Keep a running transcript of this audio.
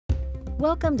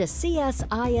Welcome to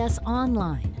CSIS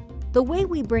Online. The way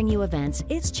we bring you events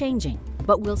is changing,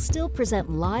 but we'll still present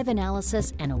live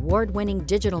analysis and award-winning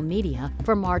digital media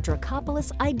from our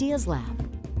Dracopolis Ideas Lab.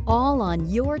 All on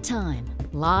your time,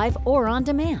 live or on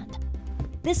demand.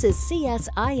 This is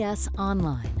CSIS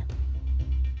Online.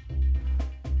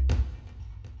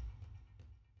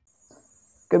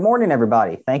 Good morning,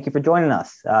 everybody. Thank you for joining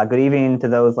us. Good evening to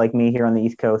those like me here on the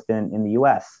East Coast and in the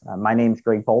US. My name is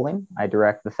Greg Poling. I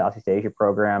direct the Southeast Asia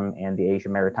program and the Asia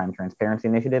Maritime Transparency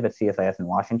Initiative at CSIS in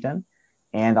Washington.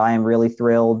 And I am really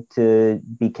thrilled to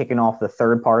be kicking off the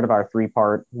third part of our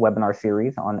three-part webinar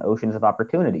series on Oceans of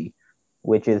Opportunity,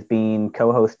 which is being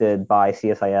co-hosted by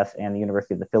CSIS and the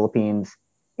University of the Philippines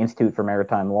Institute for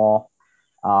Maritime Law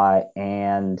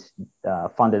and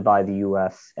funded by the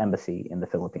US Embassy in the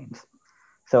Philippines.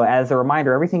 So as a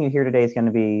reminder, everything you hear today is going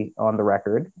to be on the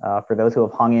record. For those who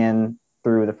have hung in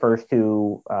through the first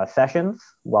two sessions,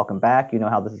 welcome back. You know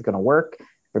how this is going to work.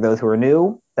 For those who are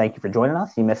new, thank you for joining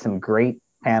us. You missed some great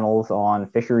panels on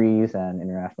fisheries and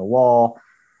international law,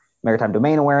 maritime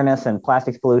domain awareness, and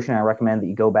plastics pollution. I recommend that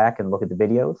you go back and look at the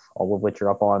videos, all of which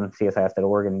are up on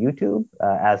csis.org and YouTube,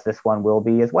 as this one will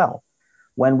be as well.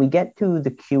 When we get to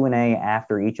the Q&A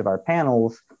after each of our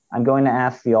panels, I'm going to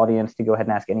ask the audience to go ahead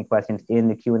and ask any questions in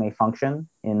the Q&A function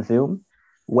in Zoom.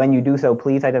 When you do so,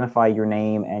 please identify your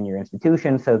name and your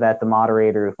institution so that the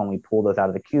moderators, when we pull those out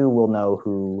of the queue, will know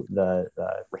who the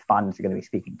respondents are going to be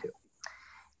speaking to.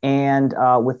 And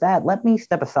with that, let me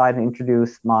step aside and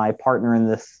introduce my partner in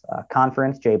this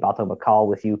conference, Jay Bato-Bakal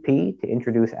with UP, to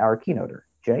introduce our keynoter.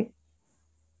 Jay?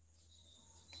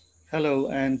 Hello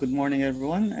and good morning,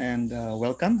 everyone, and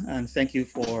welcome. And thank you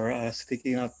for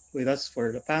sticking up with us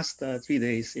for the past 3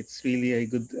 days. It's really a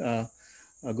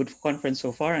good conference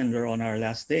so far, and we're on our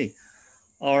last day.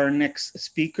 Our next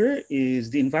speaker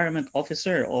is the Environment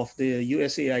Officer of the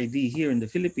USAID here in the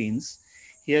Philippines.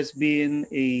 He has been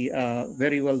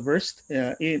very well versed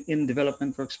in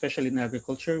development work, especially in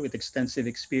agriculture, with extensive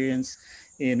experience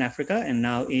in Africa and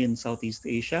now in Southeast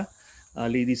Asia.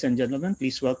 Ladies and gentlemen,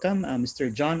 please welcome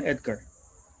Mr. John Edgar.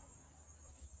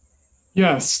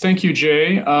 Yes, thank you,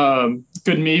 Jay.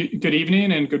 Good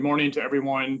evening and good morning to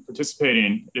everyone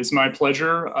participating. It is my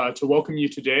pleasure to welcome you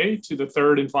today to the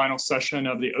third and final session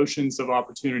of the Oceans of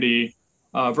Opportunity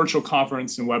virtual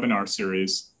conference and webinar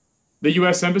series. The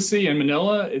U.S. Embassy in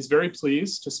Manila is very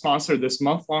pleased to sponsor this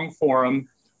month-long forum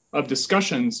of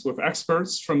discussions with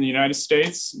experts from the United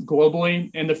States,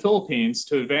 globally, and the Philippines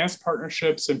to advance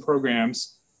partnerships and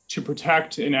programs to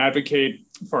protect and advocate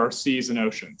for our seas and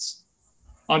oceans.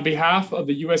 On behalf of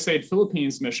the USAID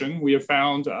Philippines mission, we have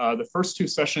found the first two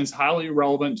sessions highly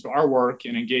relevant to our work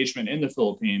and engagement in the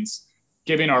Philippines,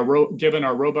 given our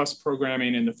robust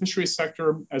programming in the fisheries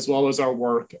sector, as well as our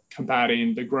work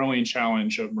combating the growing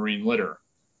challenge of marine litter.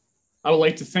 I would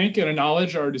like to thank and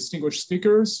acknowledge our distinguished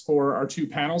speakers for our two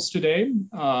panels today.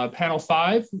 Panel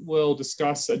 5 will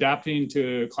discuss adapting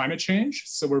to climate change.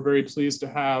 So we're very pleased to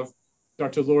have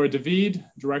Dr. Laura David,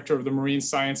 Director of the Marine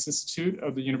Science Institute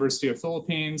of the University of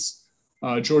Philippines,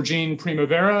 Georgine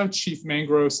Primavera, Chief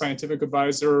Mangrove Scientific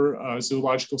Advisor,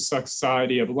 Zoological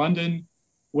Society of London,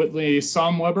 Whitley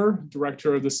Somweber,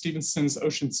 Director of the Stevenson's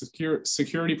Ocean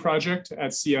Security Project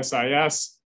at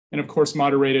CSIS, and of course,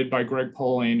 moderated by Greg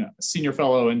Poling, Senior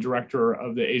Fellow and Director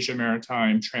of the Asia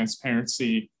Maritime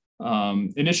Transparency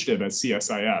Initiative at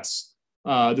CSIS.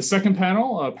 The second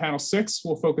panel, panel 6,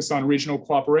 will focus on regional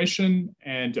cooperation,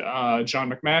 and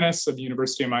John McManus of the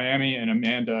University of Miami and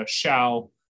Amanda Shao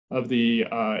of the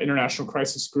International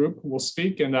Crisis Group will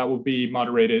speak, and that will be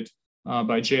moderated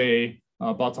by Jay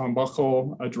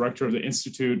Bato-Bakal, Director of the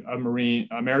Institute of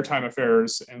Maritime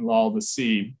Affairs and Law of the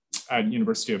Sea at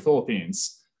University of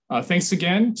Philippines. Thanks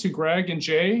again to Greg and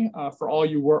Jay for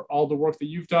all the work that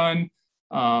you've done.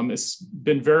 It's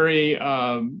been very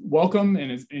welcome,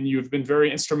 and you've been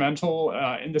very instrumental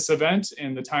in this event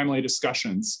and the timely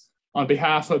discussions. On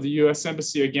behalf of the U.S.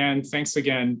 Embassy, again, thanks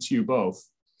again to you both.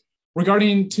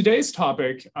 Regarding today's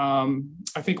topic,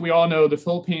 I think we all know the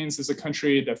Philippines is a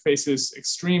country that faces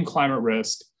extreme climate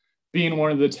risk, being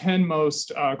one of the 10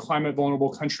 most climate vulnerable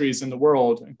countries in the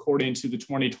world, according to the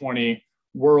 2020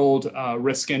 World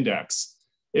Risk Index.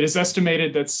 It is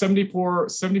estimated that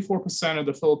 74% of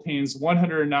the Philippines'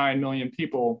 109 million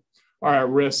people are at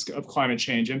risk of climate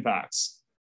change impacts.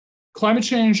 Climate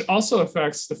change also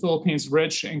affects the Philippines'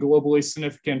 rich and globally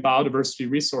significant biodiversity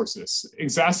resources,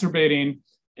 exacerbating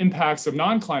impacts of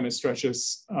non-climate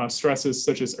stresses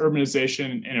such as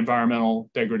urbanization and environmental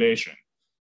degradation.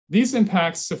 These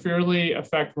impacts severely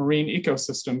affect marine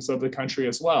ecosystems of the country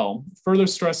as well, further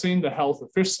stressing the health of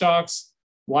fish stocks,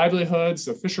 livelihoods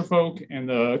of fisherfolk, and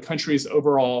the country's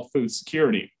overall food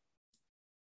security.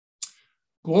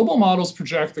 Global models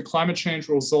project that climate change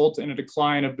will result in a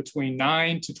decline of between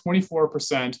 9 to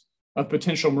 24% of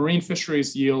potential marine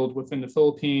fisheries yield within the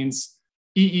Philippines'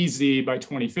 EEZ by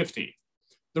 2050.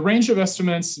 The range of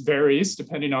estimates varies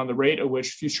depending on the rate at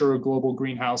which future global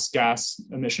greenhouse gas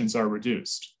emissions are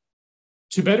reduced.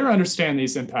 To better understand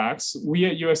these impacts, we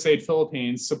at USAID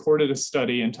Philippines supported a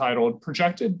study entitled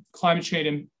Projected Climate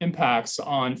Change Impacts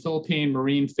on Philippine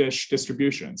Marine Fish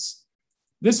Distributions.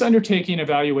 This undertaking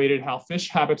evaluated how fish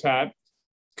habitat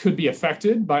could be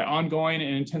affected by ongoing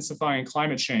and intensifying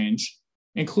climate change,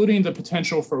 including the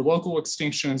potential for local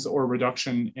extinctions or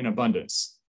reduction in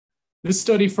abundance. This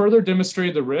study further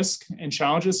demonstrated the risk and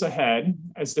challenges ahead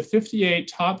as the 58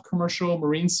 top commercial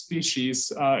marine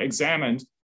species examined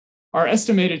are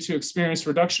estimated to experience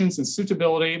reductions in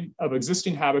suitability of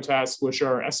existing habitats, which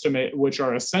are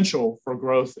essential for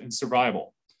growth and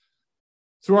survival.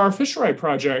 Through our Fishery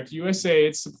Project,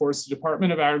 USAID supports the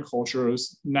Department of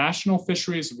Agriculture's National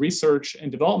Fisheries Research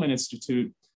and Development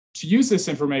Institute to use this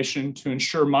information to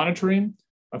ensure monitoring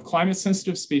of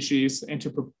climate-sensitive species and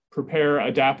to prepare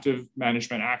adaptive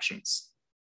management actions.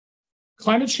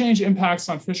 Climate change impacts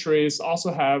on fisheries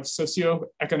also have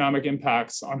socioeconomic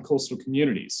impacts on coastal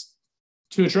communities.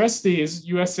 To address these,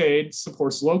 USAID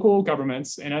supports local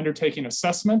governments in undertaking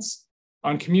assessments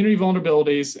on community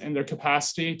vulnerabilities and their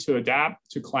capacity to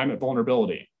adapt to climate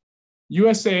vulnerability.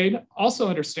 USAID also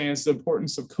understands the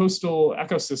importance of coastal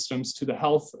ecosystems to the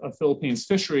health of Philippines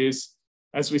fisheries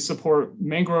as we support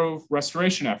mangrove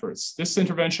restoration efforts. This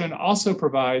intervention also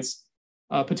provides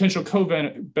potential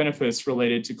co-benefits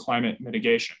related to climate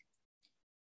mitigation.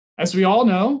 As we all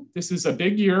know, this is a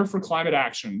big year for climate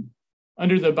action.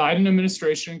 Under the Biden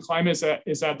administration, climate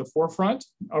is at the forefront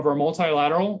of our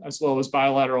multilateral as well as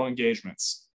bilateral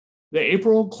engagements. The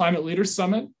April Climate Leaders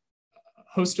Summit,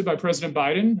 hosted by President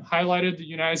Biden, highlighted the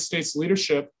United States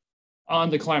leadership on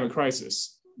the climate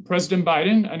crisis. President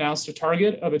Biden announced a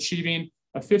target of achieving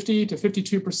a 50 to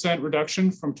 52%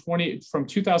 reduction from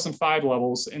 2005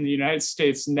 levels in the United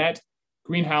States net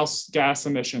greenhouse gas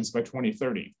emissions by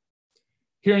 2030.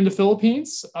 Here in the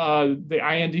Philippines, the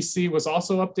INDC was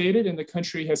also updated and the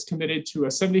country has committed to a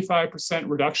 75%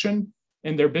 reduction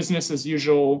in their business as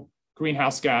usual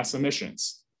greenhouse gas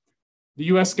emissions. The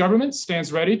US government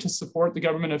stands ready to support the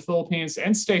government of Philippines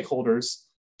and stakeholders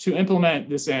to implement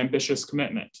this ambitious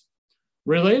commitment.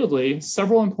 Relatedly,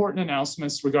 several important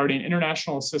announcements regarding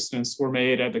international assistance were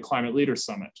made at the Climate Leaders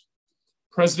Summit.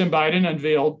 President Biden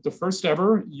unveiled the first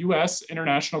ever US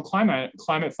International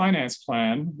Climate Finance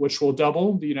Plan, which will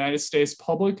double the United States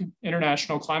public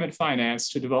international climate finance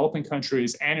to developing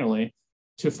countries annually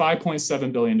to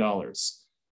 $5.7 billion,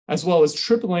 as well as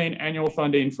tripling annual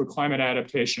funding for climate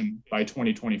adaptation by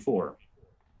 2024.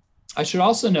 I should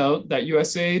also note that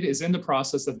USAID is in the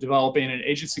process of developing an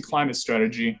agency climate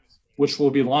strategy, which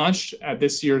will be launched at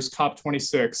this year's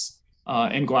COP26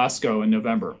 in Glasgow in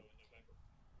November.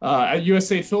 At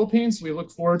USAID Philippines, we look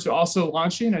forward to also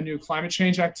launching a new climate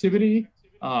change activity.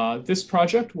 This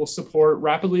project will support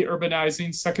rapidly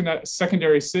urbanizing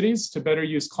secondary cities to better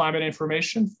use climate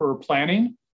information for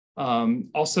planning,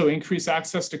 also increase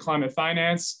access to climate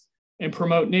finance, and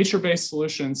promote nature-based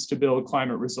solutions to build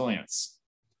climate resilience.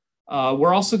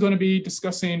 We're also going to be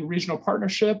discussing regional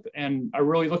partnership, and I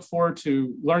really look forward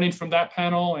to learning from that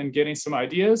panel and getting some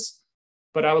ideas.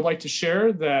 But I would like to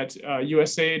share that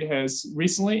USAID has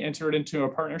recently entered into a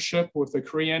partnership with the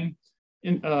Korean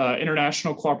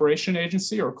International Cooperation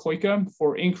Agency, or KOICA,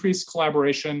 for increased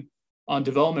collaboration on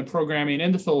development programming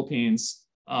in the Philippines.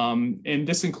 And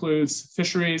this includes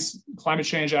fisheries, climate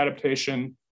change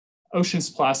adaptation, oceans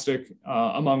plastic,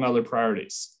 among other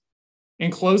priorities. In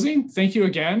closing, thank you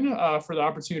again for the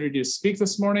opportunity to speak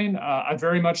this morning. I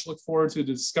very much look forward to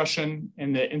the discussion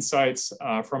and the insights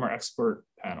from our expert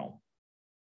panel.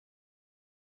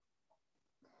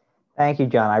 Thank you,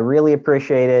 John. I really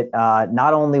appreciate it.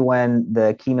 Not only when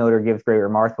the keynoter gives great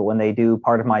remarks, but when they do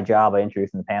part of my job by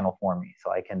introducing the panel for me,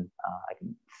 so I can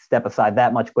step aside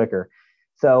that much quicker.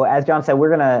 So as John said,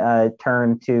 we're going to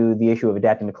turn to the issue of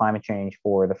adapting to climate change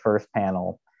for the first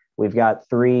panel. We've got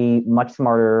three much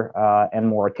smarter and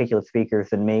more articulate speakers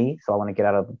than me, so I want to get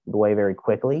out of the way very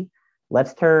quickly.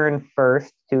 Let's turn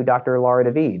first to Dr. Laura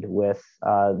David with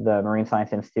the Marine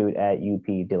Science Institute at UP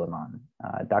Diliman.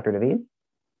 Dr. David?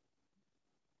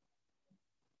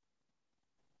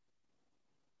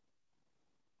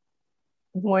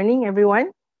 Good morning, everyone.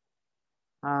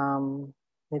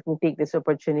 Let me take this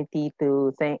opportunity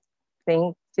to thank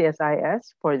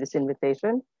CSIS for this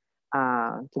invitation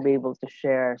to be able to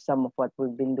share some of what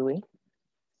we've been doing.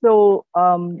 So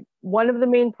one of the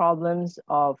main problems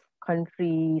of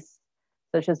countries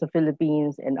such as the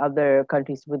Philippines and other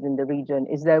countries within the region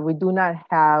is that we do not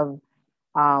have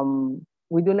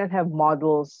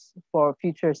models for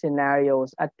future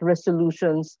scenarios at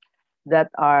resolutions that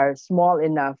are small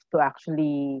enough to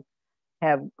actually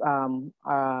have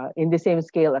in the same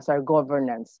scale as our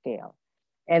governance scale.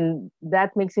 And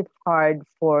that makes it hard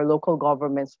for local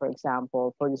governments, for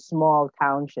example, for the small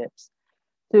townships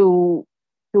to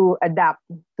adapt,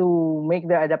 to make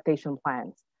their adaptation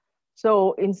plans.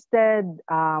 So instead,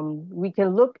 we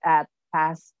can look at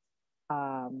past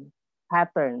um,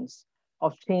 patterns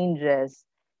of changes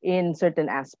in certain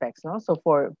aspects. No? So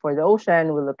for the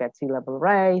ocean, we look at sea level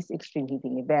rise, extreme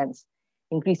heating events,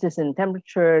 increases in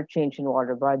temperature, change in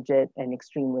water budget, and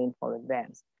extreme rainfall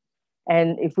events.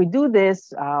 And if we do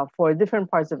this for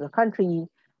different parts of the country,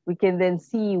 we can then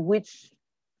see which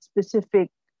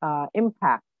specific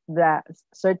impact that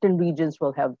certain regions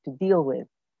will have to deal with.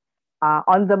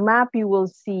 On the map, you will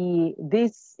see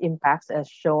these impacts as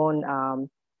shown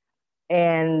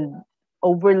and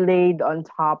overlaid on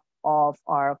top of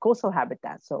our coastal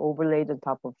habitats. So overlaid on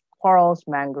top of corals,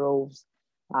 mangroves,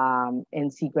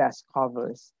 and seagrass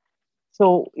covers.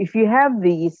 So if you have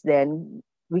these, then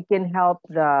we can help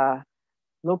the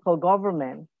local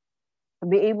government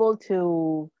be able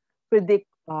to predict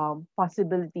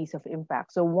possibilities of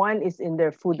impact. So one is in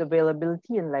their food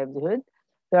availability and livelihood.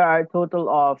 There are a total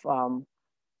of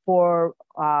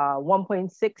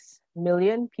 1.6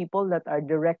 million people that are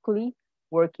directly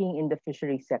working in the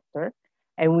fishery sector.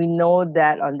 And we know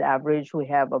that on the average, we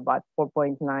have about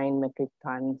 4.9 metric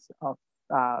tons of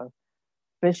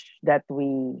fish that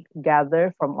we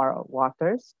gather from our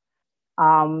waters.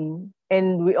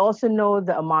 And we also know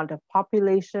the amount of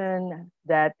population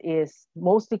that is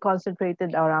mostly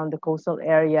concentrated around the coastal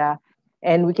area.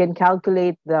 And we can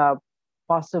calculate the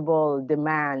possible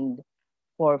demand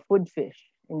for food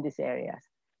fish in these areas.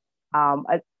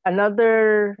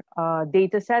 Another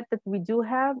data set that we do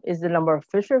have is the number of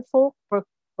fisher folk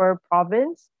per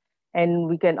province. And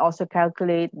we can also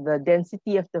calculate the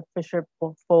density of the fisher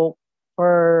folk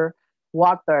per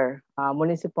water,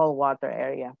 municipal water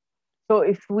area. So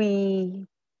if we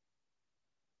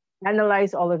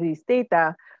analyze all of these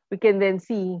data, we can then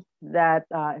see that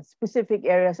specific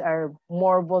areas are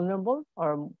more vulnerable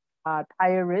or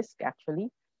higher risk actually,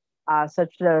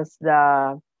 such as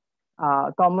the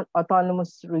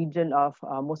autonomous region of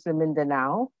Muslim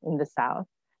Mindanao in the south.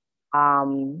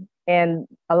 And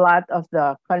a lot of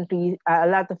the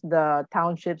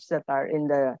townships that are in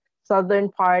the southern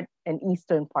part and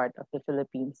eastern part of the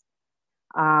Philippines.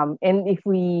 And if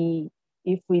we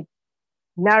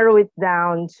narrow it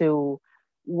down to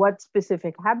what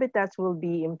specific habitats will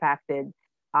be impacted,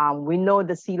 we know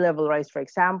the sea level rise, for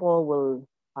example, will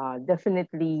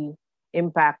definitely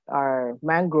impact our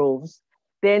mangroves.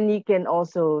 Then you can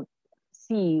also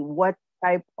see what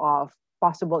type of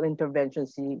possible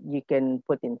interventions you can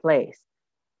put in place.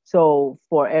 So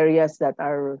for areas that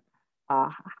are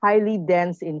highly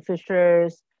dense in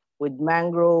fishers, with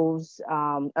mangroves,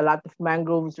 a lot of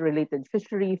mangroves related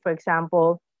fishery, for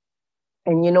example,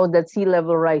 and you know that sea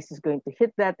level rise is going to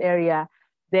hit that area,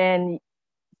 then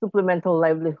supplemental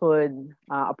livelihood,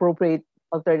 appropriate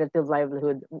alternative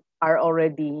livelihood are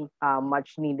already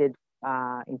much needed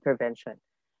intervention.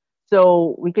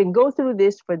 So we can go through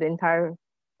this for the entire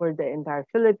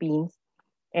Philippines,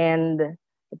 and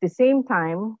at the same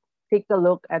time take a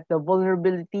look at the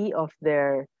vulnerability of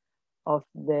their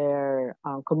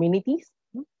communities,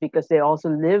 because they also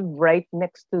live right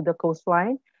next to the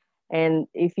coastline. And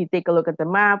if you take a look at the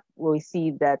map, we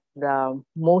see that the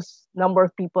most number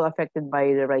of people affected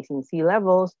by the rising sea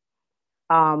levels,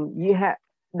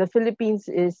 the Philippines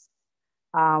is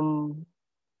about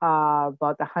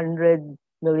 100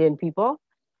 million people,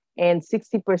 and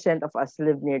 60% of us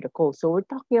live near the coast. So we're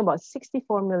talking about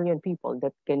 64 million people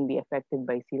that can be affected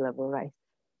by sea level rise.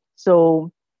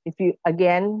 So if you,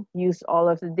 again, use all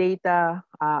of the data,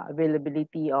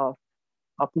 availability of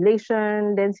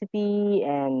population density,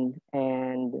 and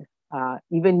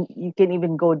even you can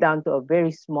even go down to a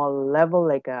very small level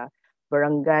like a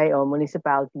barangay or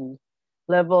municipality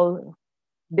level,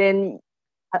 then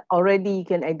already you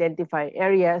can identify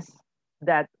areas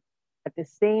that at the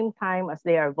same time as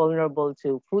they are vulnerable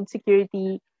to food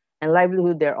security and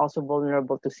livelihood, they're also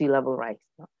vulnerable to sea level rise.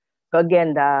 So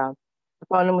again, the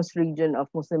autonomous region of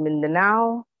Muslim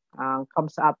Mindanao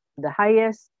comes up the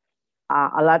highest.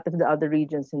 A lot of the other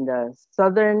regions in the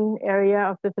southern area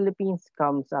of the Philippines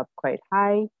comes up quite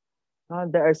high.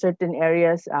 There are certain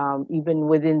areas, even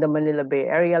within the Manila Bay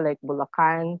area, like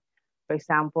Bulacan, for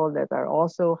example, that are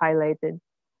also highlighted.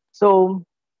 So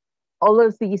all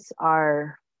of these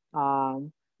are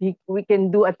we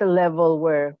can do at the level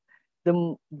where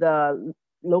the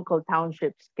local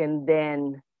townships can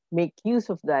then make use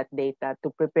of that data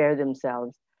to prepare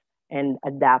themselves and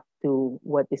adapt to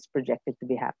what is projected to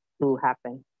to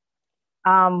happen.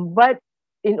 But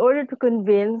in order to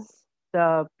convince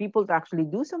the people to actually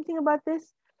do something about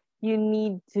this, you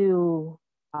need to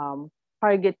um,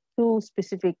 target two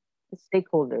specific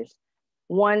stakeholders.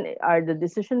 One are the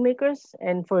decision makers,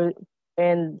 and for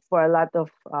a lot of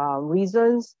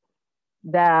reasons,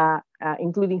 that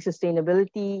including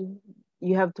sustainability,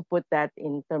 you have to put that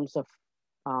in terms of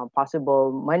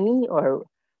possible money or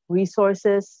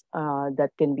resources that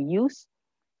can be used.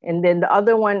 And then the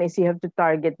other one is you have to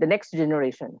target the next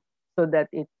generation so that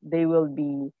they will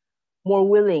be more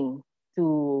willing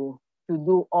to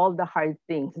do all the hard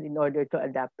things in order to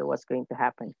adapt to what's going to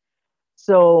happen.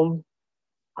 So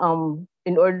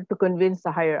in order to convince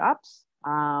the higher ups,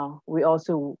 we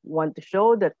also want to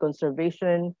show that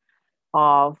conservation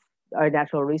of our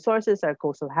natural resources, our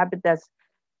coastal habitats,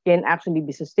 can actually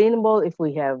be sustainable if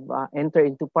we have entered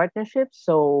into partnerships.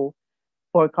 So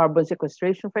for carbon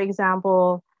sequestration, for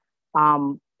example,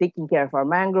 taking care of our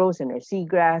mangroves and our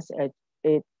seagrass,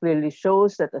 it clearly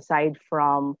shows that aside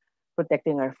from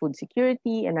protecting our food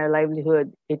security and our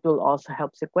livelihood, it will also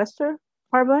help sequester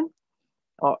carbon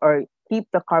or keep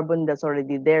the carbon that's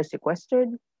already there sequestered.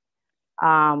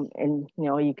 And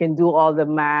you can do all the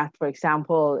math. For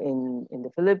example, in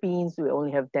the Philippines, we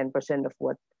only have 10% of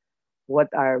what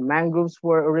our mangroves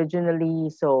were originally.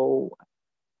 So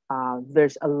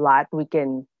there's a lot we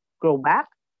can grow back,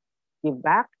 give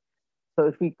back. So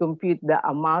if we compute the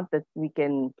amount that we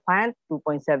can plant,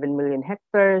 2.7 million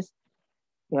hectares,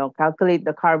 calculate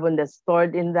the carbon that's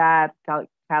stored in that,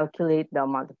 calculate the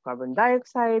amount of carbon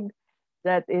dioxide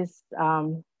that is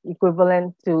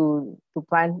equivalent to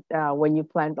plant when you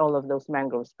plant all of those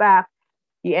mangroves back,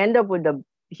 you end up with a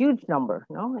huge number.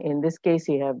 No, in this case,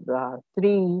 you have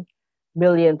 3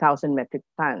 billion metric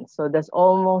tons. So that's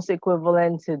almost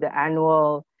equivalent to the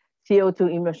annual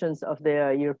CO2 emissions of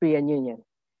the European Union.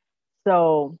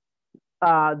 So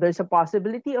there's a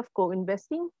possibility of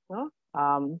co-investing,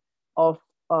 of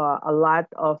a lot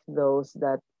of those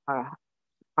that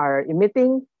are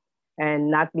emitting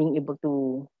and not being able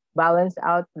to balance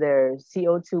out their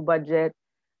CO2 budget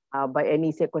by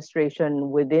any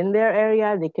sequestration within their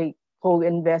area. They can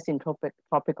co-invest in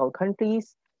tropical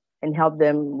countries and help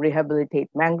them rehabilitate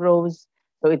mangroves.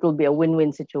 So it will be a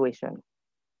win-win situation.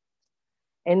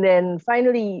 And then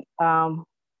finally,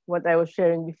 what I was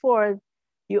sharing before,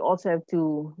 you also have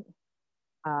to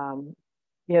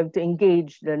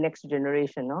engage the next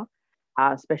generation, no?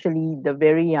 Especially the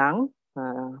very young,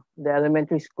 the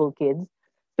elementary school kids.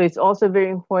 So it's also very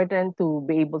important to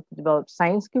be able to develop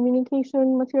science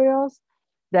communication materials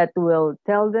that will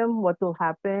tell them what will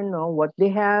happen, or what they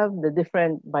have, the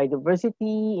different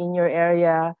biodiversity in your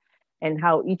area, and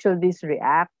how each of these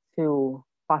react to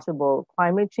possible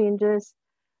climate changes.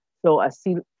 So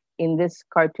in this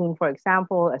cartoon, for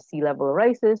example, as sea level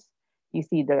rises, you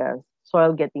see the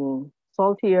soil getting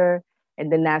saltier,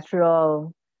 and the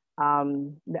natural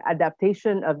the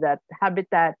adaptation of that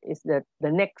habitat is that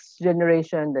the next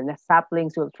generation, the next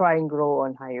saplings will try and grow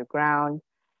on higher ground.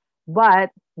 But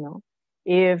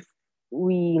if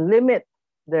we limit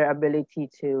their ability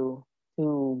to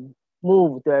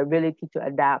move, their ability to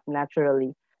adapt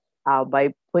naturally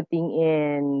by putting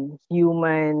in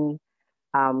human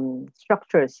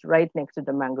structures right next to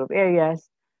the mangrove areas,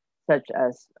 such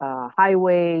as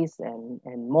highways and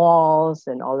malls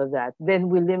and all of that, then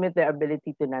we limit their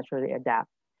ability to naturally adapt.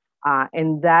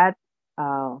 And that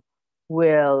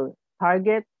will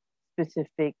target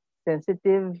specific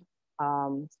sensitive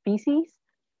species,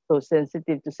 so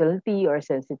sensitive to salinity or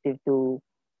sensitive to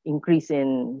increase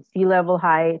in sea level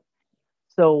height.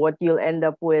 So what you'll end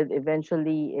up with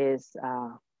eventually is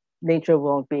nature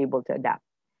won't be able to adapt,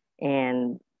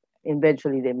 and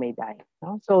eventually they may die.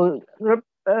 So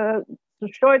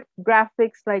short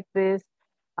graphics like this,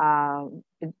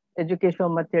 educational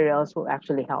materials will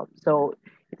actually help. So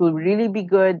it will really be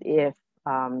good if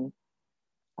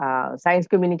science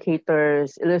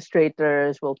communicators,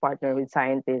 illustrators will partner with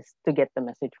scientists to get the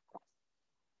message across.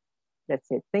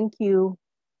 That's it. Thank you.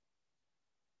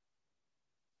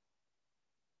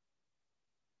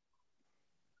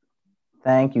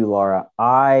 Thank you, Laura.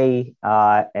 I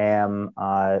am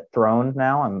thrown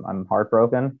now. I'm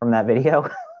heartbroken from that video.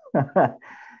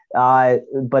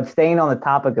 But staying on the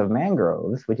topic of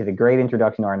mangroves, which is a great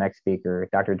introduction to our next speaker,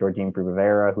 Dr. Georgine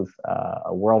Primavera, who's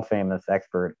a world famous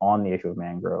expert on the issue of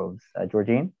mangroves.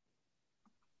 Georgine?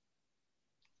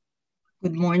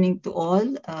 Good morning to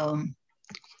all.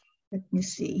 Let me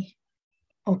see.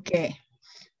 Okay.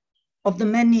 Of the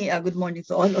many, good morning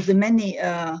to all, of the many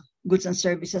goods and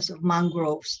services of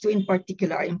mangroves, two in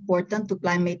particular are important to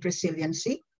climate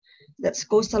resiliency. That's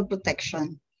coastal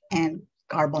protection and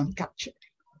carbon capture.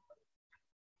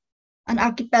 An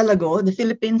archipelago, the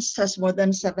Philippines has more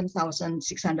than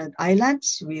 7,600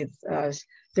 islands with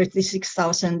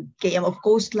 36,000 km of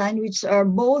coastline, which are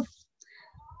both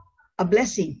a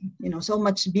blessing, so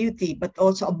much beauty, but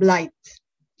also a blight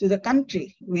to the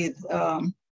country with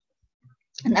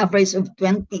an average of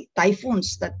 20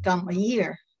 typhoons that come a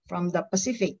year from the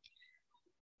Pacific.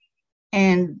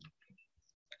 And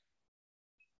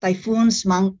typhoons,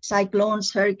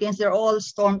 cyclones, hurricanes, they're all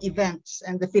storm events.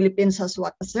 And the Philippines has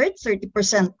what, a third?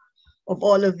 30% of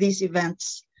all of these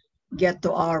events get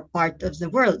to our part of the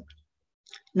world.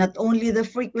 Not only the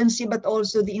frequency, but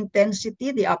also the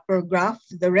intensity, the upper graph.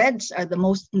 The reds are the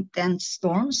most intense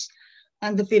storms,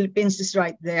 and the Philippines is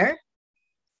right there.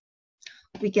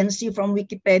 We can see from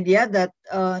Wikipedia that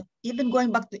even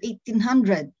going back to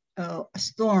 1800, a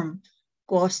storm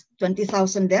caused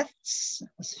 20,000 deaths.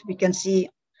 As we can see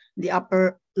the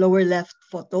lower left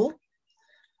photo.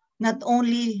 Not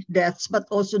only deaths, but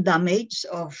also damage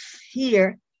of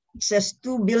here. It says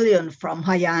 2 billion from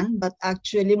Haiyan, but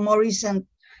actually more recent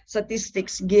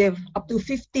statistics give up to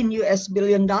 $15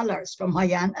 billion from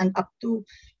Haiyan and up to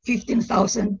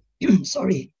 15,000,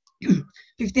 sorry,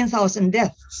 15,000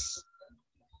 deaths.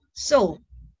 So,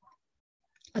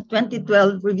 a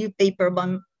 2012 review paper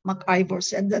by MacIvor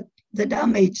said that the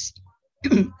damage,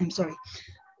 I'm sorry,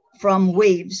 from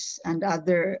waves and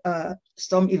other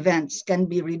storm events can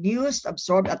be reduced,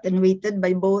 absorbed, attenuated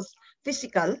by both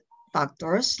physical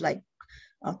factors like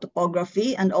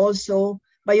topography and also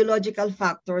biological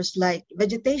factors like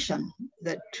vegetation,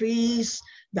 the trees,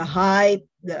 the height,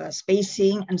 the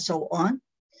spacing, and so on,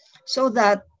 so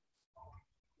that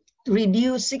to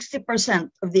reduce 60%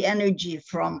 of the energy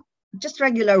from just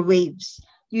regular waves,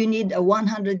 you need a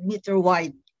 100-meter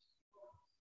wide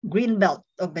green belt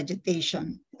of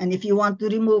vegetation. And if you want to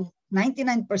remove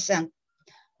 99%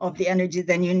 of the energy,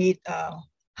 then you need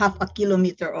half a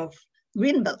kilometer of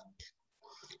green belt.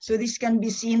 So this can be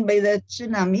seen by the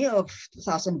tsunami of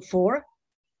 2004,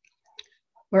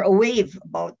 where a wave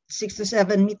about 6 to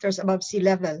 7 meters above sea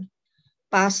level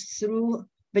passed through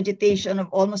vegetation of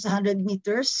almost 100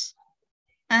 meters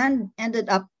and ended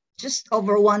up just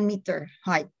over 1 meter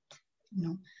height.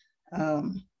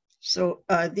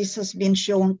 This has been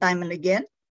shown time and again.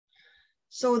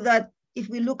 So that if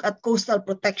we look at coastal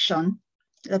protection,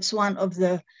 that's one of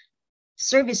the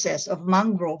services of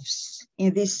mangroves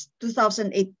in this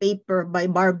 2008 paper by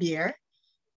Barbier.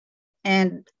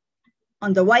 And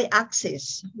on the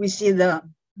y-axis, we see the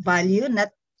value,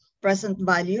 net present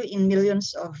value in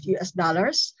millions of US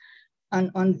dollars. And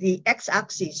on the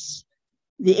x-axis,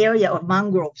 the area of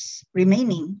mangroves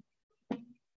remaining,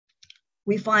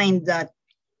 we find that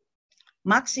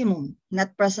maximum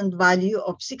net present value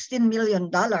of $16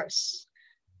 million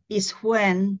is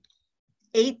when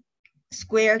 8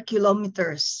 square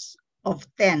kilometers of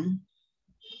 10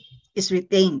 is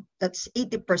retained. That's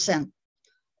 80%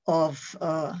 of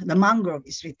the mangrove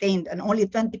is retained, and only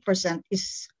 20%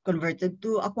 is converted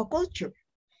to aquaculture.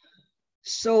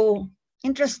 So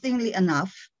interestingly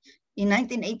enough, in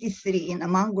 1983, in a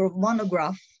mangrove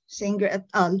monograph, Sanger et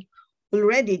al.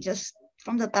 Already just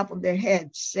from the top of their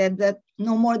heads said that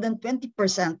no more than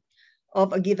 20%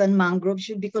 of a given mangrove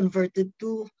should be converted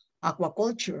to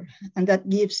aquaculture. And that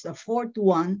gives the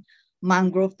 4-to-1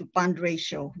 mangrove to pond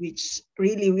ratio, which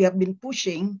really we have been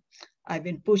pushing. I've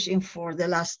been pushing for the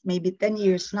last maybe 10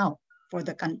 years now for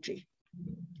the country.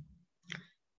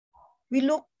 We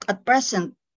look at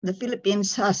present, the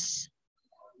Philippines has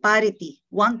parity,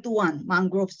 1-to-1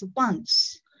 mangroves to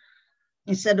ponds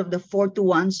instead of the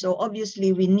 4-to-1. So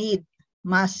obviously we need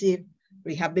massive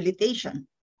rehabilitation.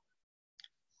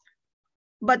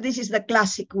 But this is the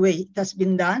classic way it has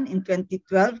been done. In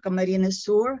 2012, Camarines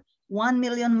Sur, 1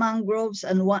 million mangroves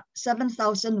and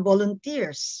 7,000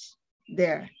 volunteers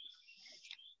there.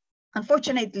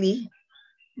 Unfortunately,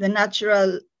 the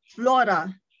natural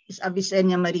flora is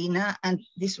Avicennia marina, and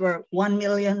these were 1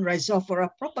 million Rhizophora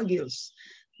propagules,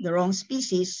 the wrong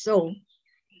species. So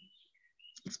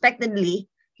expectedly,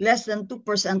 less than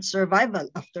 2% survival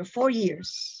after 4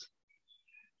 years.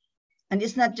 And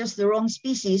it's not just the wrong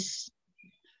species,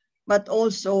 but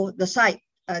also the site.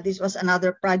 This was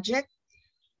another project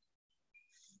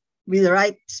with the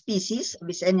right species,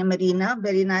 Avicennia marina,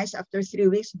 very nice after 3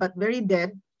 weeks, but very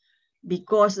dead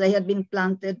because they had been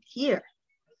planted here,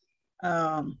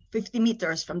 50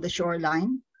 meters from the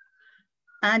shoreline.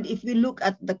 And if we look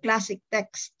at the classic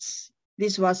texts,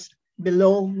 this was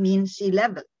below mean sea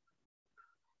level.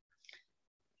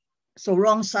 So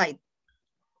wrong site,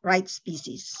 right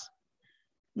species.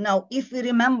 Now, if we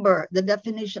remember the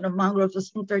definition of mangroves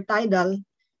as intertidal,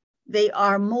 they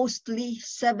are mostly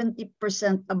 70%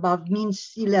 above mean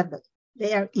sea level.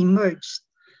 They are immersed.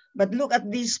 But look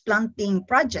at these planting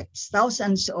projects,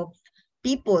 thousands of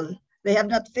people, they have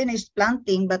not finished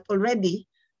planting, but already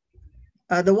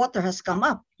the water has come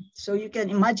up. So you can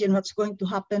imagine what's going to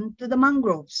happen to the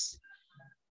mangroves.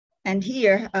 And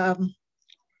here,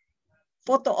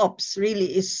 photo ops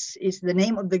really is the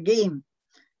name of the game.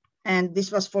 And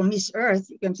this was for Miss Earth.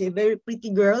 You can see very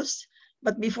pretty girls.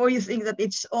 But before you think that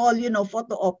it's all, you know,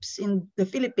 photo ops in the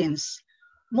Philippines,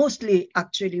 mostly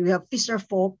actually we have fisher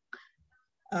folk,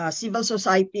 civil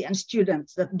society, and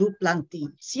students that do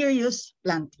planting, serious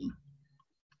planting.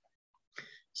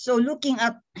 So looking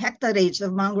at hectareage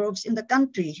of mangroves in the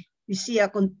country, we see a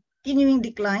continuing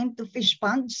decline to fish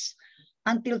ponds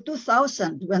until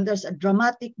 2000, when there's a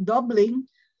dramatic doubling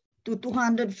to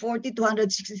 240,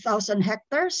 260,000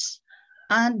 hectares.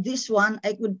 And this one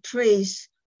I could trace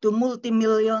to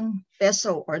multi-million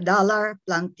peso or dollar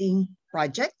planting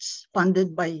projects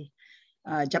funded by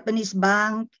Japanese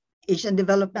Bank, Asian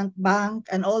Development Bank,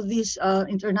 and all these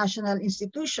international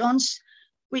institutions,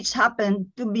 which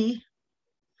happen to be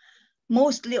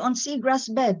mostly on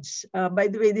seagrass beds. By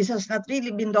the way, this has not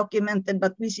really been documented,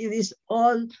 but we see this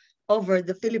all over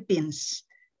the Philippines,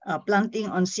 planting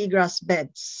on seagrass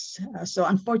beds. So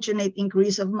unfortunate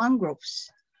increase of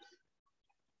mangroves.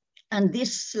 And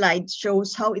this slide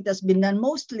shows how it has been done,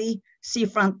 mostly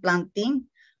seafront planting,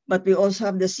 but we also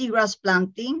have the seagrass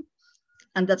planting,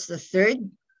 and that's the third.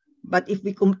 But if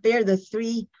we compare the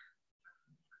three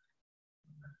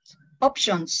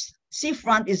options,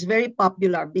 seafront is very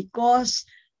popular because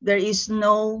there is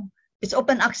no, it's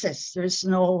open access, there's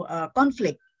no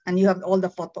conflict, and you have all the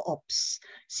photo ops.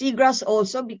 Seagrass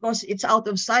also because it's out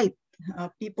of sight.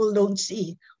 People don't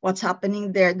see what's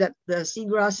happening there, that the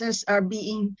seagrasses are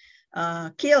being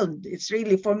killed. It's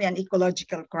really, for me, an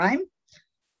ecological crime.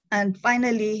 And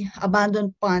finally,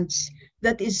 abandoned ponds.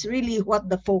 That is really what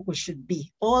the focus should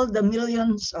be. All the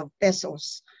millions of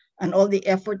pesos and all the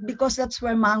effort, because that's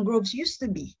where mangroves used to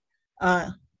be.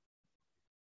 And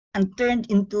turned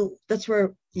into, that's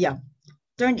where, yeah,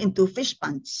 turned into fish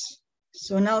ponds.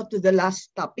 So now to the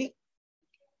last topic,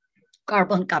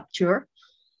 carbon capture.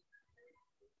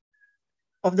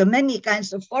 Of the many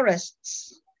kinds of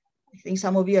forests, I think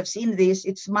some of you have seen this,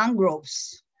 it's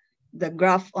mangroves. The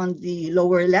graph on the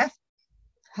lower left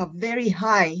have very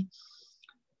high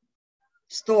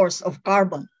stores of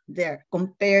carbon there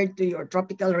compared to your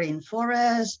tropical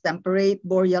rainforest, temperate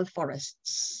boreal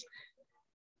forests.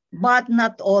 But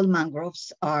not all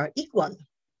mangroves are equal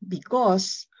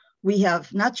because we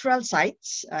have natural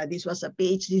sites. This was a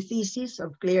PhD thesis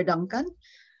of Claire Duncan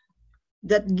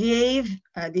that gave,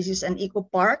 this is an eco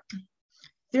park,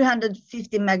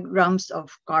 350 megagrams of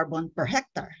carbon per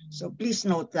hectare. So please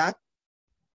note that.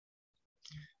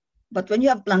 But when you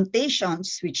have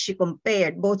plantations, which she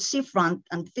compared both seafront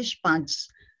and fish ponds,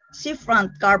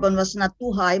 seafront carbon was not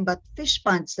too high, but fish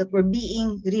ponds that were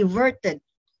being reverted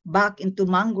back into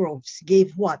mangroves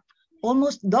gave what?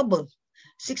 Almost double,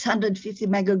 650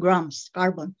 megagrams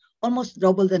carbon, almost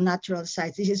double the natural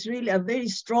size. This is really a very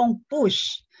strong push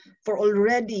for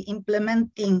already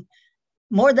implementing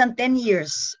more than 10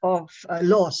 years of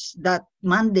laws that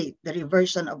mandate the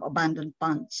reversion of abandoned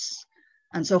ponds.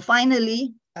 And so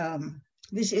finally,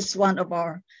 this is one of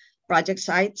our project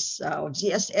sites of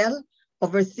GSL.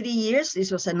 Over 3 years, this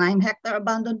was a 9-hectare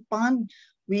abandoned pond.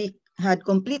 We had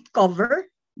complete cover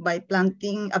by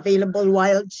planting available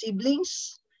wild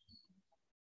seedlings.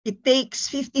 It takes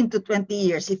 15 to 20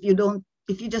 years if you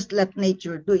just let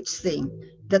nature do its thing.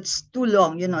 That's too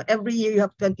long. You know, every year you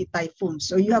have 20 typhoons.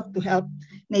 So you have to help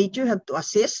nature, you have to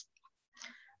assist.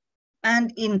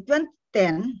 And in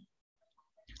 2010,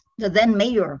 the then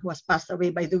mayor, who was passed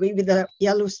away, by the way, with the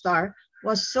yellow star,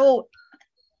 was so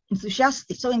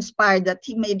enthusiastic, so inspired that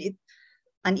he made it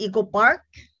an eco park.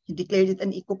 He declared it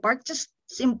an eco park, just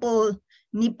simple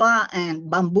nipa and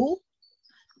bamboo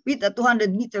with a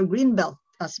 200-meter green belt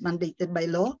as mandated by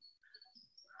law.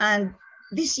 And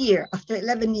this year, after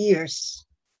 11 years,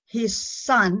 his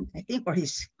son, I think, or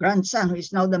his grandson, who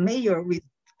is now the mayor with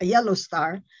a yellow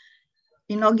star,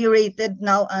 inaugurated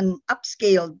now an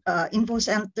upscaled info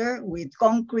center with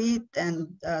concrete and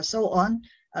so on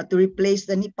to replace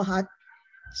the nipa hut.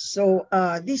 So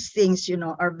these things, you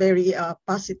know, are very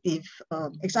positive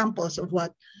examples of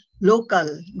what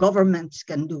local governments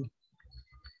can do.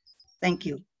 Thank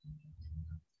you.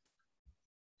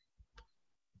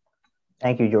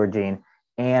 Thank you, Georgine.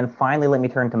 And finally, let me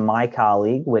turn to my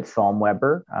colleague, Whit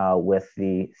Salmweber, with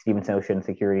the Stevenson Ocean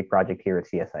Security Project here at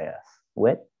CSIS.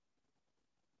 Whit?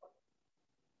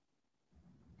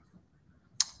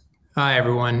 Hi,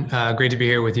 everyone. Great to be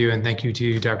here with you, and thank you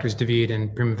to Drs. David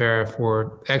and Primavera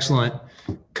for excellent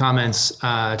comments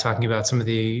talking about some of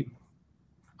the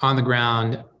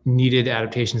on-the-ground needed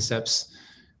adaptation steps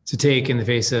to take in the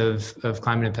face of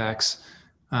climate impacts,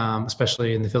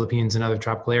 especially in the Philippines and other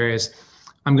tropical areas.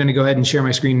 I'm going to go ahead and share my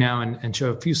screen now and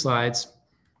show a few slides.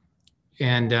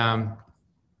 And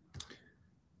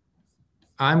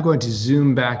I'm going to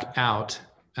zoom back out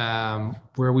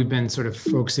where we've been sort of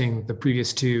focusing the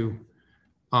previous two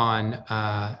on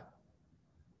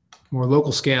more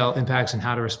local scale impacts and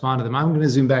how to respond to them. I'm going to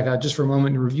zoom back out just for a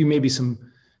moment and review maybe some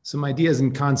ideas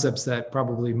and concepts that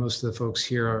probably most of the folks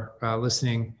here are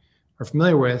listening are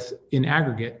familiar with in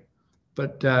aggregate,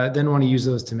 but then want to use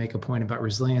those to make a point about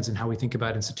resilience and how we think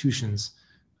about institutions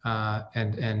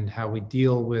and how we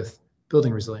deal with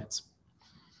building resilience.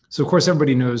 So of course,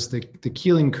 everybody knows the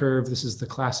Keeling curve. This is the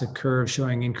classic curve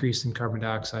showing increase in carbon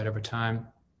dioxide over time,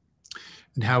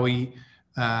 and how we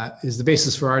is the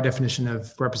basis for our definition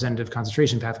of representative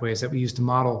concentration pathways that we use to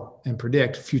model and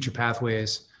predict future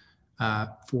pathways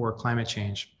for climate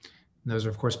change. And those are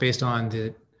of course based on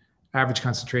the average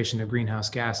concentration of greenhouse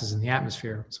gases in the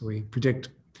atmosphere. So we predict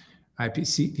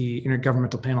IPC, the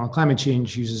Intergovernmental Panel on Climate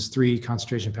Change, uses 3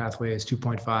 concentration pathways,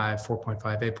 2.5, 4.5,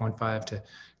 8.5, to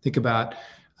think about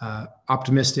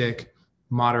optimistic,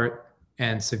 moderate,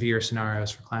 and severe scenarios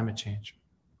for climate change.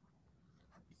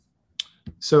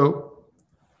 So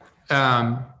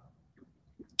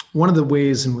one of the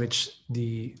ways in which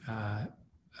the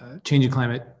changing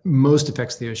climate most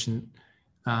affects the ocean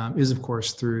is, of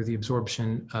course, through the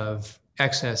absorption of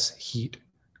excess heat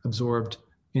absorbed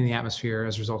in the atmosphere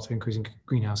as a result of increasing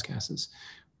greenhouse gases.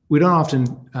 We don't often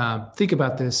think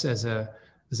about this as a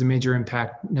major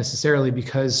impact necessarily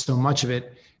because so much of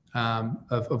it,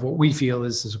 of what we feel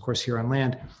is of course here on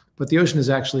land, but the ocean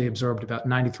has actually absorbed about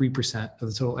 93% of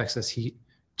the total excess heat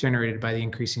generated by the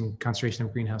increasing concentration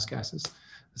of greenhouse gases.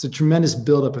 It's a tremendous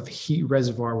buildup of heat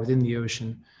reservoir within the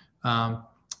ocean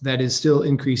that is still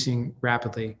increasing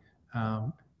rapidly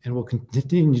and will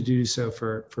continue to do so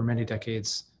for many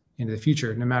decades into the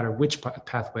future, no matter which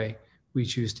pathway we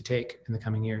choose to take in the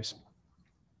coming years.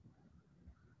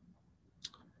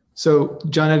 So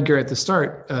John Edgar at the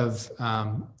start of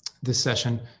this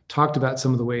session talked about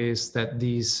some of the ways that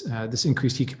this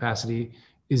increased heat capacity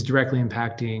is directly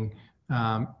impacting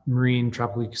marine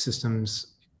tropical ecosystems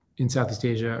in Southeast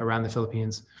Asia, around the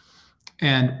Philippines.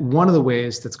 And one of the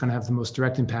ways that's going to have the most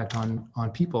direct impact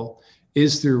on people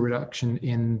is through reduction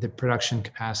in the production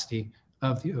capacity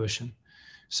of the ocean.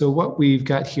 So what we've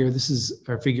got here, this is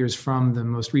our figures from the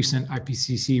most recent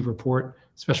IPCC report,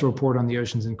 special report on the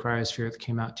oceans and cryosphere that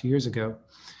came out 2 years ago.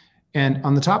 And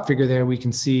on the top figure there, we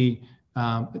can see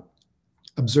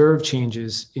observed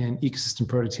changes in ecosystem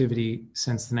productivity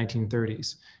since the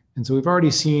 1930s. And so we've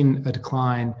already seen a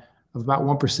decline of about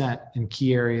 1% in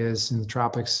key areas in the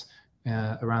tropics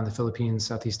around the Philippines,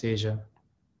 Southeast Asia.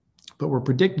 But we're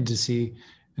predicted to see,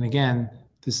 and again,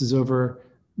 this is over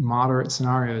moderate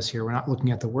scenarios here. We're not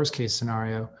looking at the worst case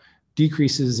scenario,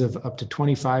 decreases of up to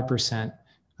 25%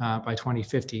 by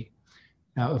 2050.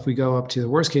 Now, if we go up to the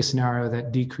worst case scenario,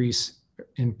 that decrease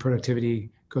in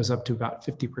productivity goes up to about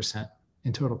 50%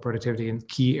 in total productivity in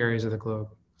key areas of the globe.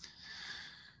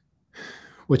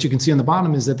 What you can see on the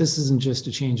bottom is that this isn't just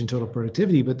a change in total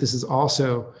productivity, but this is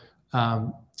also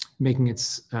making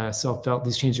itself felt.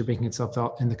 These changes are making itself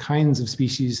felt in the kinds of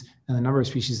species and the number of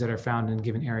species that are found in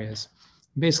given areas.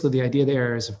 Basically, the idea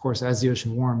there is, of course, as the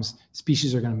ocean warms,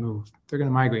 species are going to move. They're going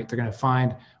to migrate. They're going to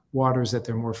find waters that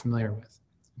they're more familiar with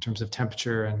in terms of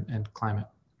temperature and climate.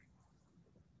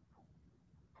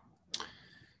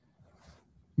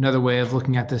 Another way of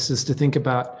looking at this is to think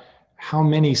about how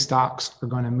many stocks are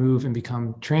going to move and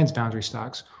become transboundary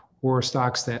stocks, or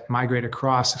stocks that migrate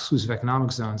across exclusive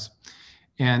economic zones.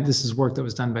 And this is work that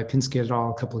was done by Pinsky et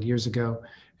al. A couple of years ago.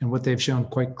 And what they've shown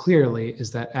quite clearly is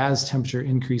that as temperature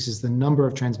increases, the number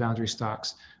of transboundary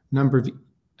stocks, number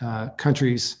of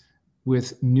countries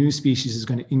with new species is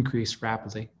going to increase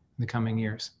rapidly in the coming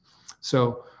years.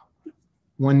 So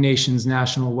one nation's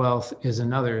national wealth is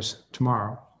another's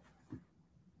tomorrow.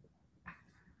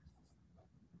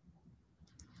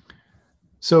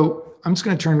 So I'm just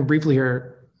going to turn briefly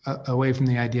here away from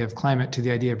the idea of climate to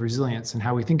the idea of resilience and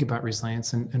how we think about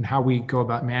resilience and how we go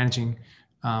about managing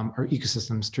our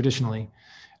ecosystems traditionally.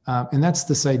 And that's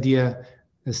this idea,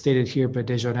 as stated here by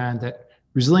Desjardins, that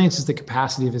resilience is the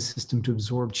capacity of a system to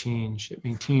absorb change,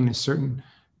 maintain a certain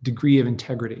degree of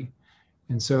integrity.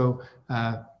 And so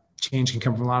change can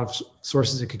come from a lot of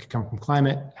sources. It could come from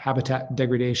climate, habitat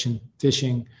degradation,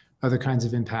 fishing, other kinds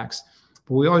of impacts.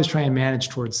 But we always try and manage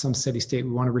towards some steady state.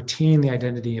 We want to retain the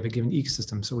identity of a given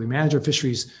ecosystem. So we manage our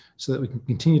fisheries so that we can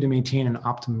continue to maintain an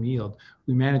optimum yield.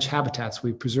 We manage habitats,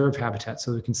 we preserve habitats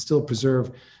so we can still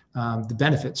preserve the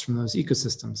benefits from those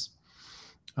ecosystems.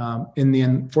 In the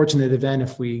unfortunate event,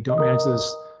 if we don't manage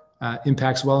those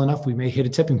impacts well enough, we may hit a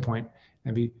tipping point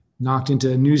and be knocked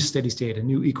into a new steady state, a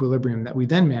new equilibrium that we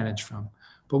then manage from.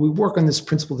 But we work on this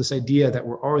principle, this idea that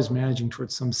we're always managing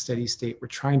towards some steady state. We're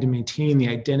trying to maintain the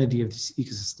identity of these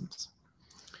ecosystems.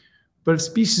 But if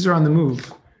species are on the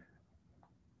move,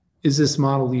 is this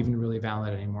model even really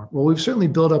valid anymore? Well, we've certainly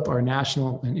built up our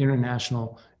national and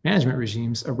international management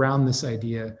regimes around this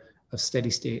idea of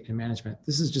steady state and management.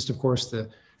 This is just, of course, the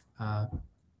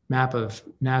map of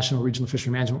national regional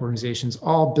fishery management organizations,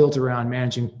 all built around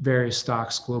managing various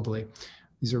stocks globally.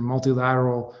 These are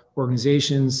multilateral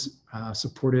organizations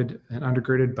supported and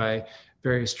undergirded by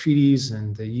various treaties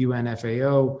and the UN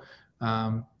FAO,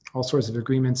 all sorts of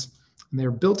agreements. And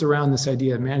they're built around this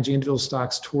idea of managing individual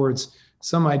stocks towards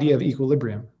some idea of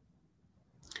equilibrium.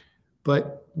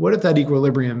 But what if that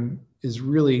equilibrium is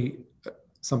really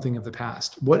something of the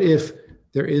past? What if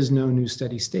there is no new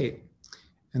steady state?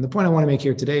 And the point I want to make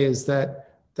here today is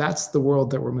that that's the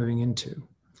world that we're moving into.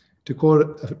 To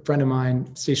quote a friend of mine,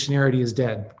 stationarity is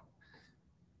dead.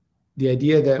 The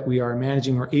idea that we are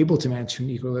managing or able to manage an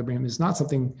equilibrium is not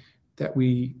something that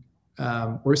we,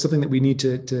 or something that we need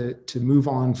to move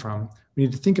on from. We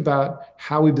need to think about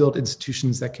how we build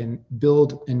institutions that can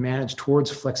build and manage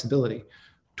towards flexibility,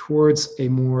 towards a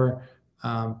more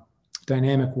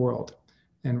dynamic world,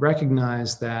 and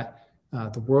recognize that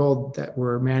the world that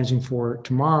we're managing for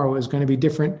tomorrow is going to be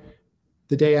different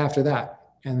the day after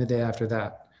that and the day after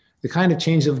that. The kind of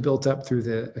change that we've built up through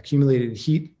the accumulated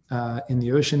heat in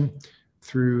the ocean,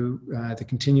 through the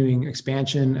continuing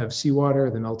expansion of seawater,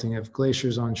 the melting of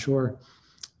glaciers on shore,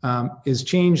 is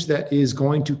change that is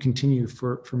going to continue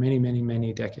for many, many,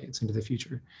 many decades into the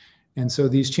future. And so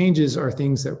these changes are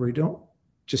things that we don't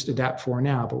just adapt for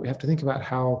now, but we have to think about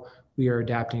how we are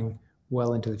adapting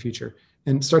well into the future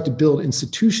and start to build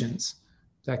institutions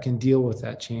that can deal with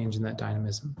that change and that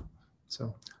dynamism.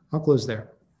 So I'll close there.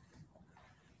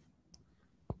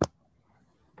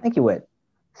 Thank you, Whit.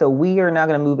 So we are now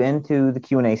going to move into the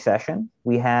Q&A session.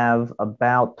 We have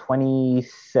about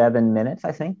 27 minutes,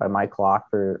 I think, by my clock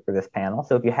for this panel.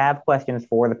 So if you have questions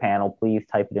for the panel, please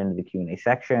type it into the Q&A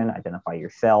section, identify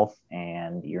yourself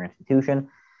and your institution.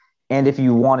 And if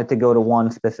you want it to go to one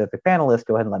specific panelist,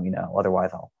 go ahead and let me know.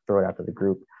 Otherwise, I'll throw it out to the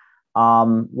group.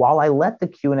 While I let the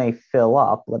Q&A fill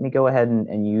up, let me go ahead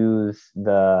and use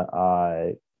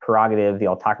the prerogative, the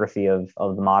autocracy of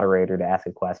the moderator to ask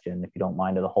a question, if you don't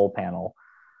mind, to the whole panel.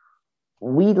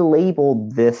 We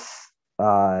labeled this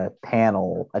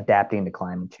panel Adapting to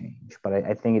Climate Change, but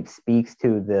I think it speaks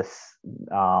to this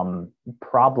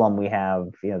problem we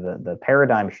have, the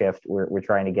paradigm shift we're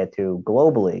trying to get to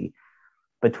globally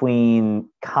between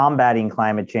combating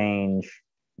climate change,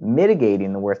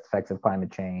 mitigating the worst effects of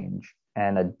climate change,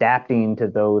 and adapting to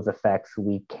those effects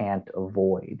we can't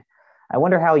avoid. I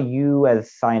wonder how you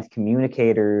as science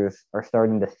communicators are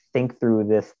starting to think through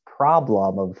this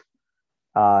problem of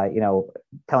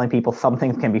telling people some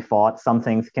things can be fought, some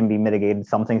things can be mitigated,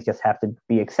 some things just have to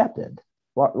be accepted.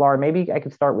 Laura, maybe I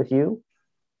could start with you.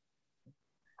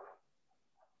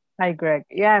 Hi, Greg.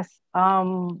 Yes.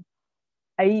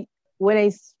 When I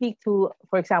speak to,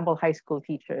 for example, high school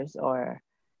teachers or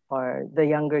the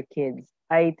younger kids,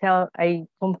 I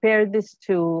compare this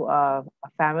to a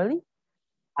family.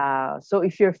 So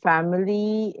if your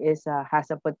family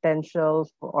has a potential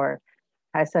or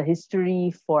has a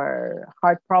history for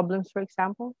heart problems, for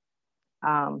example.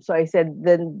 So I said,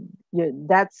 then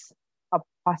that's a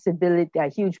possibility, a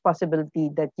huge possibility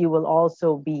that you will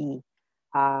also be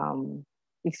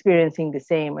experiencing the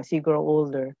same as you grow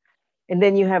older. And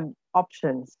then you have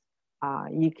options.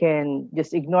 You can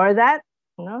just ignore that,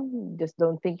 just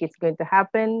don't think it's going to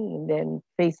happen and then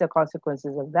face the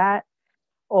consequences of that.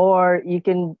 Or you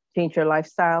can change your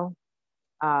lifestyle,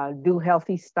 do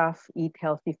healthy stuff, eat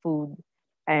healthy food,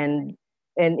 and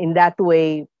in that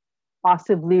way,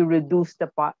 possibly reduce the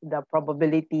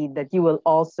probability that you will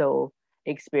also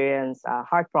experience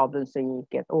heart problems when you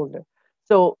get older.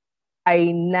 So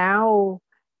I now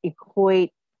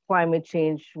equate climate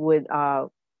change with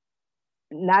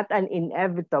not an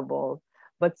inevitable,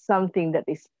 but something that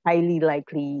is highly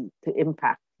likely to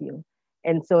impact you.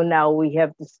 And so now we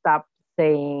have to stop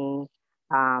saying,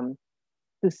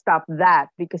 to stop that,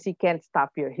 because you can't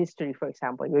stop your history, for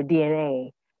example, your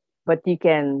DNA. but you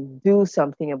can do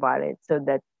something about it so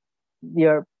that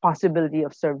your possibility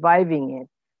of surviving it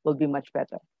will be much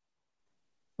better.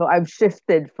 So I've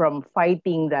shifted from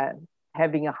fighting that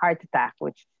having a heart attack,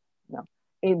 which,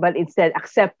 but instead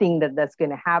accepting that that's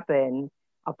going to happen,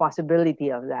 a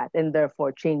possibility of that, and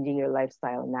therefore changing your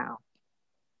lifestyle now.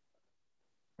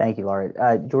 Thank you,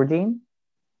 Laura. Georgine?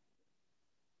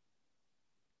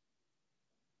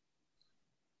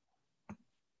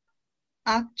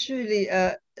 Actually,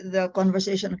 the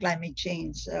conversation on climate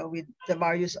change with the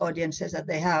various audiences that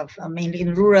they have, mainly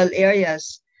in rural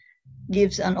areas,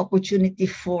 gives an opportunity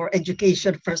for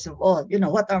education, first of all.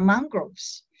 What are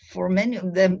mangroves? For many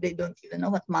of them, they don't even know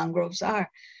what mangroves are.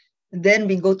 Then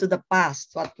we go to the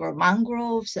past, what were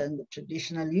mangroves and the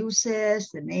traditional uses,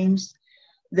 the names.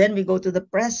 Then we go to the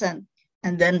present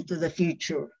and then to the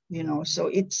future, So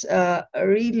it's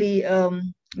really,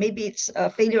 maybe it's a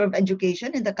failure of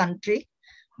education in the country,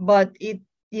 but it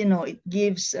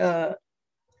gives an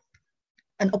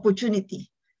opportunity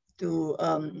to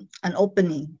an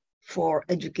opening for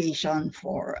education,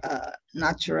 for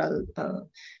natural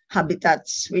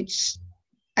habitats, which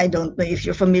I don't know if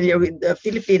you're familiar with the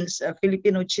Philippines,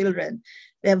 Filipino children.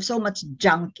 They have so much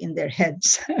junk in their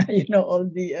heads, all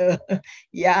the,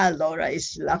 yeah, Laura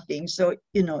is laughing. So,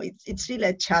 it's really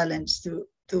a challenge to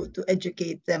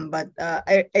educate them. But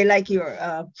I like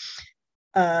your,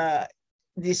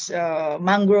 this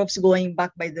mangroves going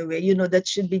back, by the way, that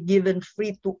should be given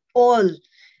free to all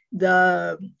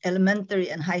the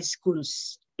elementary and high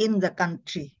schools in the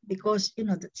country, because,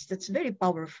 that's very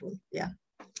powerful. Yeah.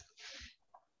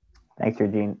 Thanks,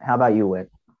 Eugene. How about you, Whit?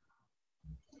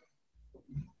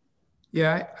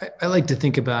 Yeah, I like to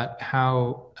think about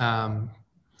how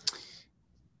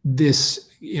this,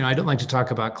 I don't like to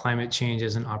talk about climate change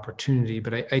as an opportunity,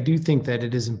 but I do think that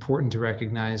it is important to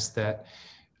recognize that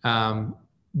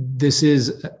this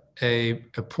is a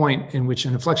point in which,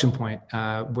 an inflection point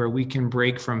where we can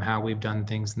break from how we've done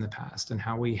things in the past, and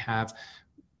how we have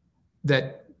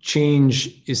that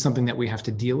change is something that we have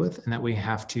to deal with and that we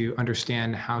have to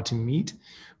understand how to meet,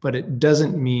 but it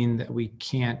doesn't mean that we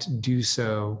can't do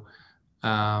so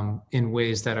in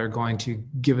ways that are going to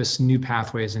give us new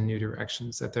pathways and new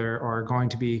directions, that there are going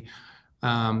to be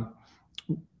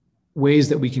ways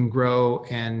that we can grow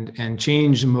and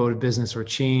change the mode of business, or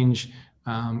change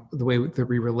the way that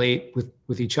we relate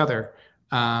with each other,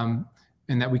 and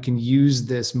that we can use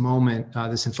this moment,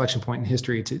 this inflection point in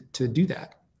history to do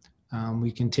that.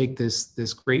 We can take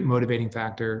this great motivating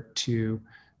factor to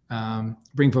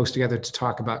bring folks together to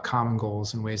talk about common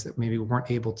goals in ways that maybe we weren't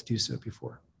able to do so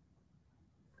before.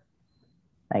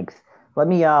 Thanks. Let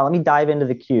me dive into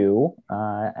the queue,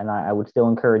 and I would still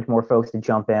encourage more folks to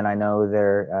jump in. I know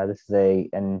this is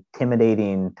an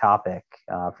intimidating topic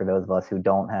for those of us who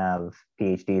don't have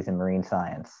PhDs in marine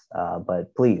science,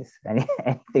 but please,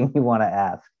 anything you want to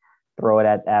ask, throw it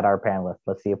at our panelists.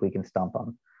 Let's see if we can stump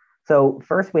them. So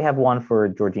first, we have one for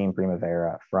Georgine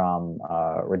Primavera from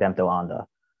Redempto Anda,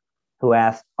 who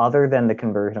asked, other than the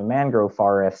conversion of mangrove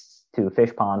forests to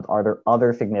fish ponds, are there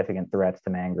other significant threats to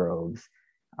mangroves?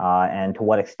 And to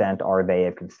what extent are they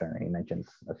of concern? He mentions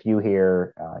a few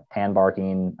here: tan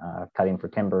barking, cutting for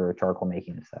timber, charcoal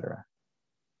making, etc.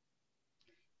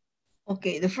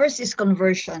 Okay, the first is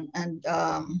conversion, and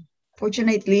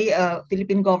fortunately,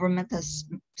 Philippine government has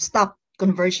stopped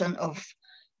conversion of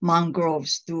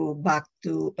mangroves back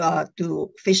to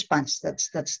fish ponds.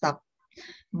 That's stopped.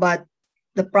 But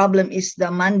the problem is the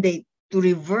mandate to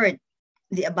revert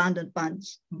the abandoned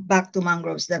ponds back to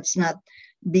mangroves. That's not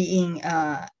being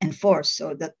enforced,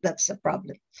 so that's a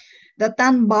problem. The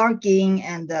tan barking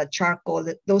and the charcoal,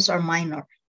 those are minor.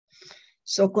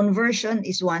 So conversion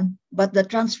is one, but the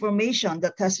transformation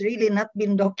that has really not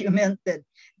been documented,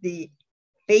 the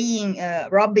paying,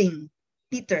 robbing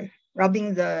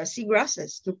the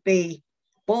seagrasses to pay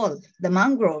Paul, the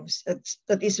mangroves,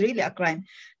 that is really a crime.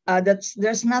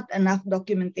 There's not enough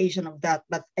documentation of that,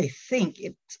 but I think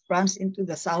it runs into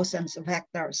the thousands of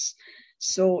hectares.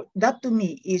 So that to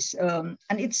me is, and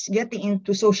it's getting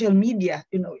into social media,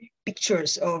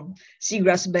 pictures of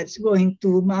seagrass beds going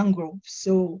to mangroves.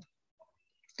 So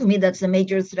to me, that's a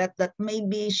major threat that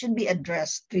maybe should be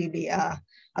addressed really at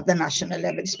the national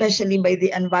level, especially by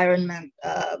the environment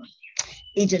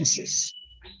agencies.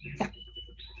 Yeah.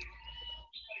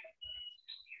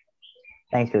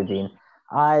 Thanks, Georgine.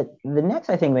 The next,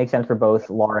 I think, makes sense for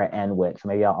both Laura and Whit. So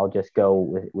maybe I'll just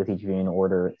go with each of you in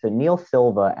order. So Neil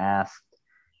Silva asked,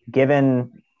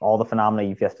 given all the phenomena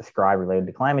you've just described related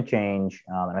to climate change,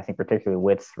 and I think particularly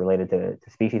Whit's related to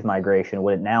species migration,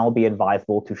 would it now be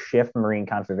advisable to shift marine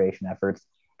conservation efforts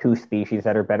to species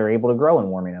that are better able to grow in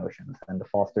warming oceans and to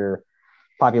foster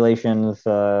populations,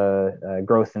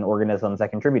 growth in organisms that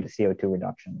contribute to CO2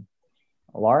 reduction.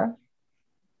 Laura?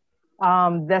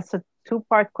 That's a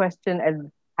two-part question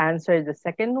and answer the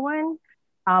second one.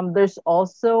 There's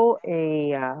also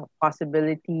a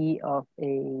possibility of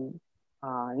a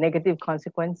negative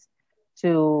consequence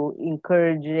to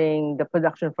encouraging the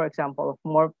production, for example, of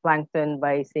more plankton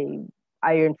by, say,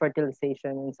 iron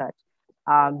fertilization and such.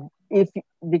 If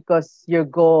because your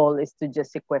goal is to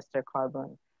just sequester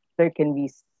carbon, there can be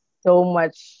so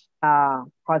much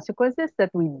consequences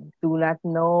that we do not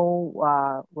know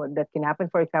what that can happen.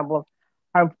 For example,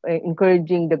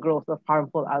 encouraging the growth of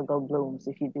harmful algal blooms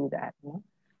if you do that.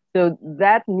 So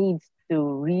that needs to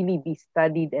really be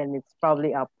studied, and it's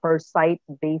probably a per site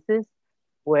basis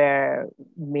where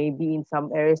maybe in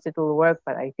some areas it will work,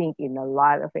 but I think in a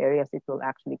lot of areas it will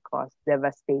actually cause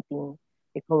devastating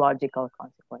ecological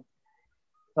consequences.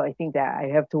 So I think that I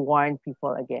have to warn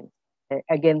people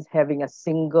against having a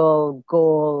single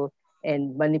goal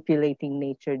and manipulating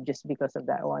nature just because of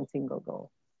that one single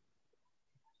goal.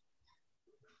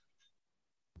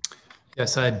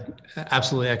 Yes, I'd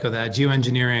absolutely echo that.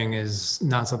 Geoengineering is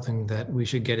not something that we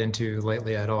should get into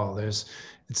lightly at all.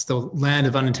 It's the land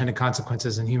of unintended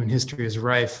consequences, and human history is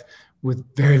rife with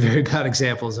very, very bad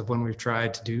examples of when we've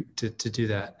tried to do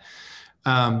that.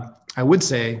 I would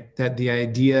say that the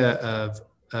idea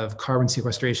of carbon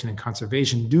sequestration and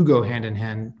conservation do go hand in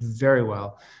hand very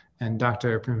well. And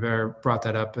Dr. Primavera brought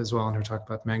that up as well in her talk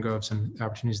about mangroves and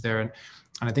opportunities there. And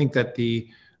I think that the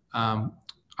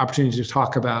opportunity to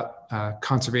talk about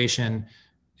conservation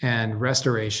and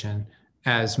restoration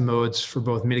as modes for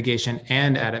both mitigation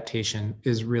and adaptation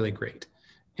is really great.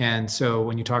 And so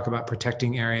when you talk about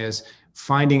protecting areas,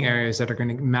 finding areas that are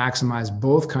going to maximize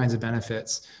both kinds of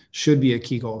benefits should be a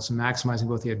key goal. So maximizing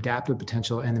both the adaptive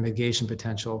potential and the mitigation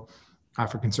potential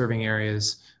for conserving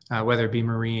areas, whether it be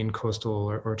marine,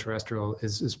 coastal, or terrestrial,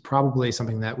 is probably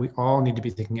something that we all need to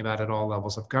be thinking about at all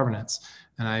levels of governance.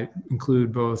 And I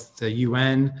include both the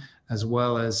UN as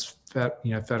well as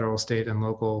federal, state, and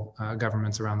local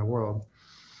governments around the world.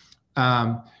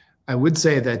 I would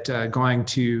say that going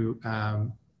to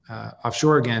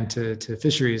offshore again to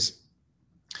fisheries,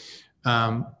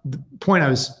 the point I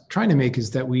was trying to make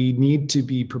is that we need to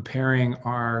be preparing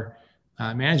our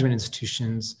management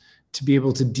institutions to be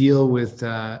able to deal with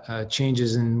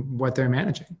changes in what they're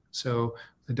managing. So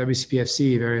the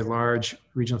WCPFC, a very large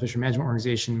regional fishery management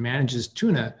organization, manages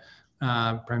tuna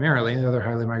primarily and other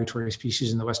highly migratory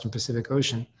species in the Western Pacific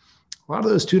Ocean. A lot of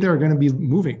those tuna are going to be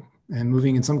moving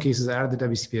in some cases out of the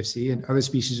WCPFC, and other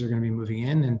species are going to be moving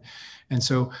in. And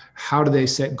so how do they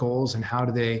set goals, and how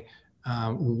do they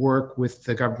work with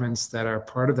the governments that are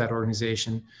part of that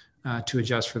organization to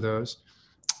adjust for those?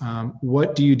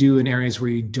 What do you do in areas where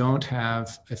you don't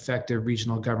have effective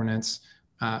regional governance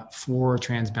for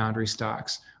transboundary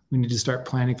stocks? We need to start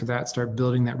planning for that, start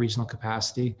building that regional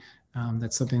capacity.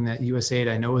 That's something that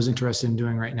USAID, I know, is interested in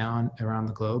doing right now around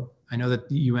the globe. I know that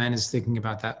the UN is thinking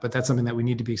about that, but that's something that we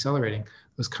need to be accelerating.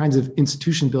 Those kinds of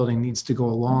institution building needs to go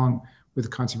along with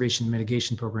the conservation and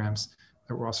mitigation programs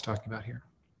that we're also talking about here.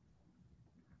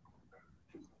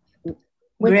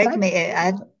 Greg, may I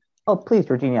add? Oh, please,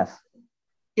 Georgine, yes.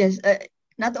 Yes,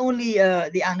 not only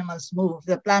the animals move,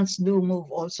 the plants do move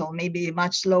also, maybe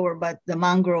much slower, but the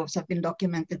mangroves have been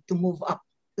documented to move up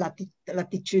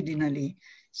latitudinally.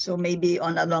 So maybe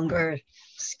on a longer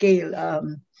scale,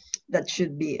 that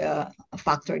should be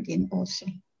factored in also.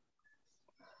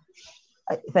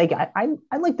 Thank you.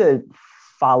 I'd like to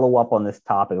follow up on this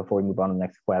topic before we move on to the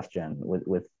next question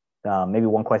with maybe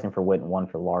one question for Whit and one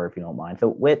for Laura, if you don't mind. So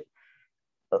Whit,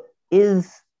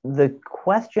 is the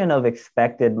question of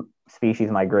expected species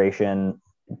migration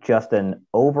just an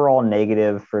overall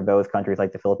negative for those countries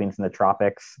like the Philippines and the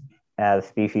tropics as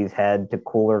species head to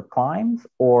cooler climes?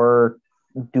 Or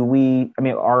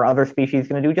are other species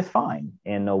going to do just fine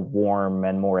in a warm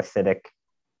and more acidic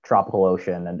tropical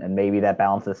ocean, and maybe that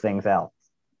balances things out?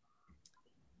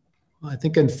 Well, I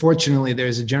think unfortunately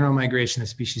there's a general migration of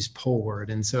species poleward.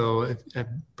 And so I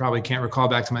probably can't recall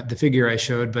back to the figure I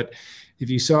showed, but if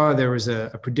you saw there was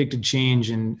a predicted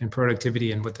change in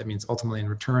productivity and what that means ultimately in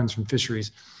returns from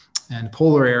fisheries, and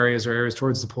polar areas or areas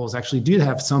towards the poles actually did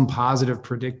have some positive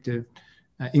predictive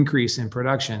increase in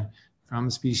production from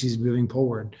the species moving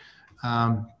poleward.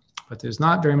 But there's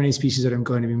not very many species that are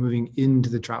going to be moving into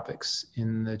the tropics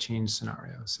in the change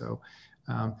scenario. So,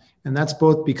 and that's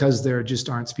both because there just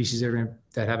aren't species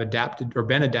that have adapted or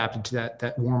been adapted to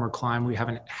that warmer climate. We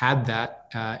haven't had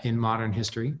that in modern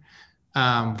history.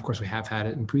 Of course, we have had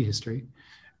it in prehistory.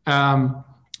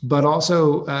 But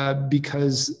also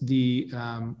because the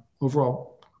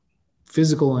overall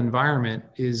physical environment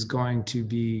is going to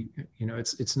be,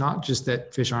 it's not just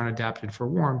that fish aren't adapted for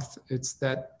warmth, it's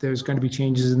that there's going to be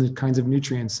changes in the kinds of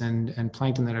nutrients and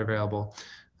plankton that are available.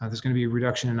 There's going to be a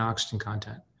reduction in oxygen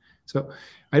content. So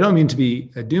I don't mean to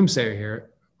be a doomsayer here.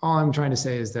 All I'm trying to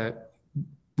say is that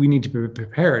we need to be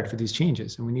prepared for these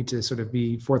changes, and we need to sort of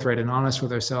be forthright and honest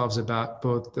with ourselves about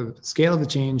both the scale of the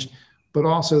change, but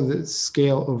also the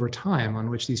scale over time on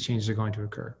which these changes are going to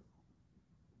occur.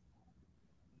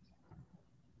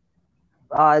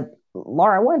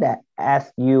 Laura, I wanted to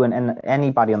ask you, and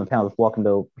anybody on the panel is welcome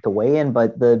to weigh in,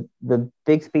 but the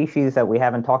big species that we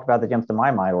haven't talked about that jumps to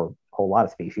my mind, or a whole lot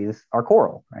of species, are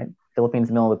coral, right? Philippines,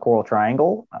 middle of the coral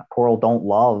triangle. Coral don't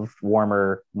love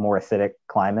warmer, more acidic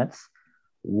climates.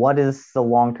 What is the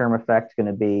long-term effect going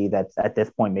to be that's at this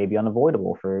point maybe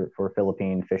unavoidable for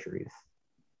Philippine fisheries?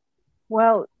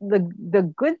 Well,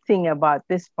 the good thing about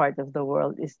this part of the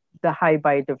world is the high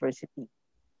biodiversity.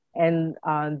 And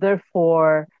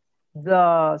therefore,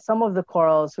 some of the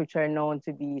corals which are known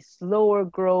to be slower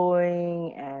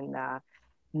growing and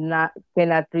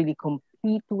cannot really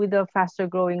compete with the faster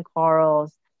growing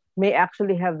corals may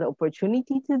actually have the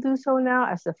opportunity to do so now,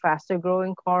 as the faster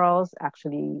growing corals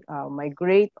actually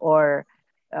migrate or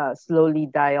slowly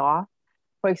die off.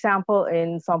 For example,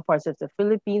 in some parts of the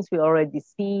Philippines, we already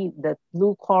see that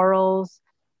blue corals,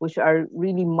 which are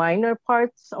really minor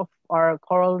parts of our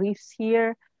coral reefs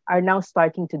here, are now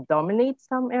starting to dominate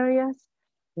some areas,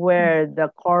 where the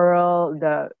coral,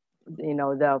 the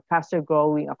faster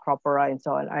growing acropora and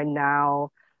so on are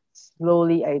now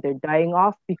slowly either dying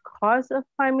off because of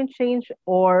climate change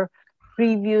or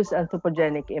previous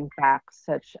anthropogenic impacts,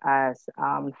 such as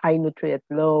high nutrient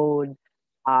load,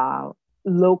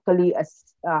 locally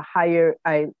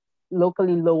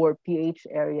lower pH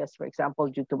areas, for example,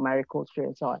 due to mariculture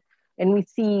and so on. And we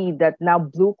see that now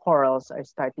blue corals are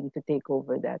starting to take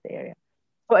over that area.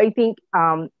 So I think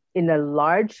in a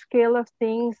large scale of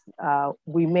things,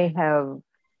 we may have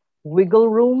wiggle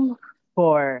room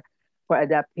for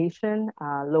adaptation,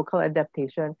 local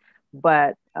adaptation,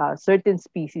 but certain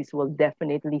species will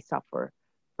definitely suffer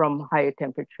from higher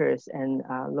temperatures and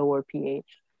lower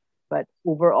pH. But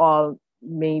overall,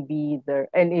 maybe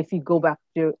and if you go back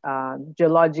to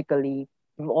geologically,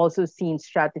 we've also seen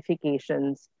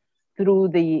stratifications through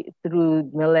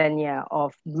millennia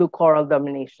of blue coral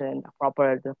domination,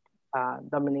 acropora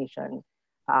domination,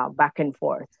 back and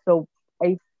forth. So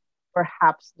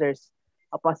perhaps there's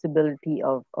a possibility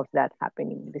of that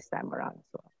happening this time around as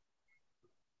well.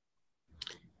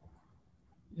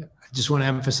 Yeah, I just want to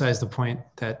emphasize the point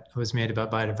that was made about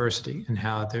biodiversity and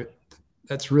how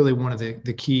that's really one of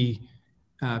the key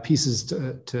pieces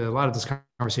to a lot of this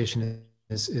conversation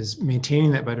is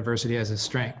maintaining that biodiversity as a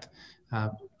strength.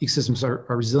 Ecosystems are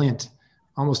resilient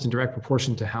almost in direct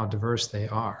proportion to how diverse they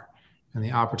are, and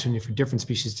the opportunity for different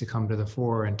species to come to the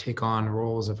fore and take on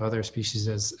roles of other species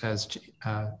as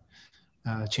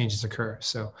changes occur.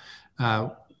 So,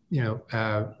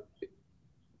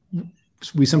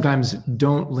 we sometimes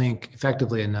don't link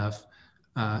effectively enough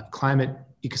climate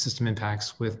ecosystem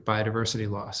impacts with biodiversity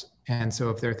loss. And so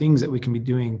if there are things that we can be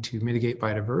doing to mitigate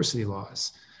biodiversity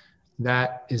loss,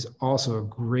 that is also a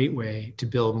great way to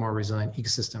build more resilient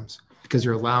ecosystems, because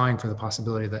you're allowing for the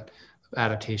possibility of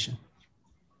adaptation.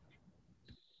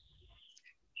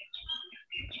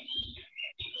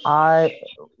 Let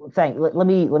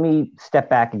me step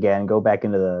back again, go back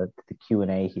into the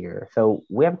Q&A here. So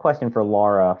we have a question for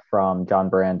Laura from John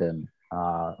Brandon,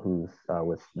 who's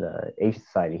with the Asia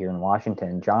Society here in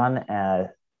Washington. John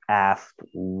asked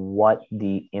what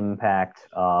the impact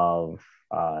of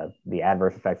the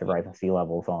adverse effects of rising sea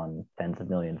levels on tens of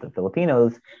millions of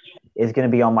Filipinos is going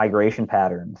to be on migration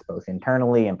patterns, both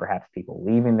internally and perhaps people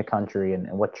leaving the country, and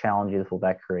what challenges will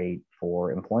that create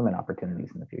for employment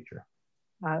opportunities in the future?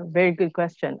 Very good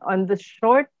question. On the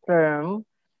short term,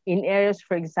 in areas,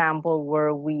 for example,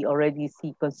 where we already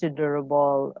see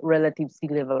considerable relative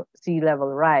sea level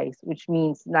rise, which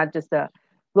means not just the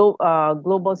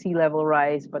global sea level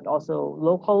rise, but also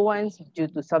local ones due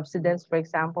to subsidence, for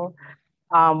example,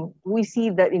 we see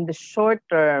that in the short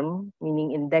term,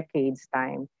 meaning in decades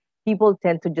time, people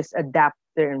tend to just adapt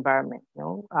their environment,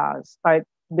 start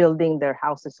building their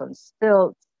houses on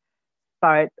stilts,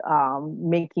 start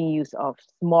making use of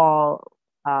small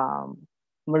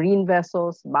marine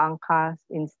vessels, bangkas,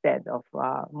 instead of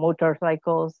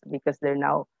motorcycles, because they're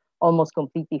now almost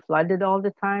completely flooded all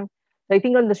the time. So I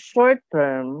think on the short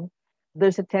term,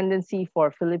 there's a tendency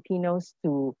for Filipinos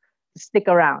to stick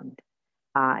around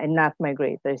and not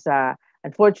migrate. There's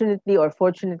unfortunately or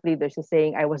fortunately, there's a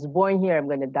saying, "I was born here, I'm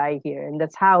going to die here," and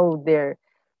that's how they're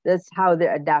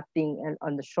adapting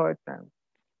on the short term.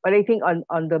 But I think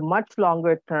on the much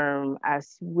longer term,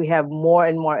 as we have more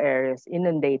and more areas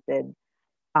inundated,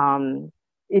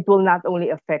 it will not only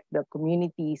affect the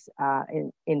communities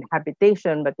in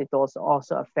habitation, but it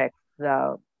also affect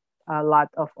a lot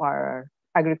of our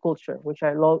agriculture, which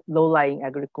are low-lying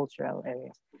agricultural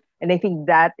areas. And I think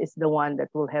that is the one that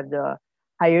will have the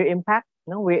higher impact.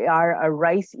 We are a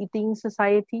rice-eating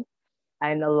society,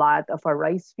 and a lot of our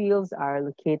rice fields are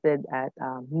located at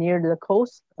near the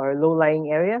coast or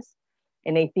low-lying areas.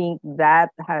 And I think that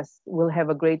will have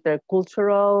a greater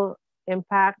cultural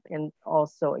impact and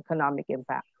also economic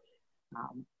impact.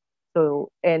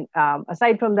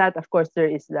 Aside from that, of course, there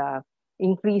is the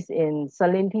increase in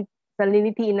salinity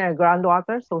in our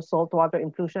groundwater, so saltwater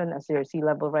intrusion as your sea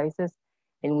level rises,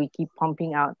 and we keep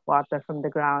pumping out water from the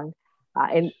ground.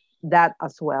 And that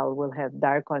as well will have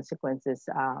dire consequences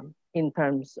in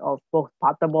terms of both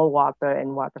potable water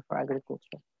and water for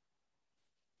agriculture.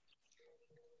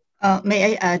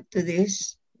 May I add to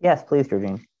this? Yes, please,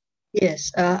 Georgine.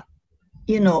 Yes, a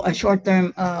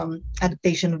short-term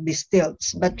adaptation would be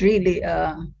stilts, but really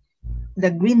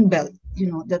the green belt,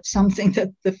 that's something that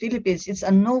the Philippines, it's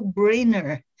a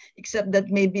no-brainer, except that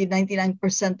maybe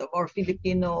 99% of our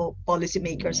Filipino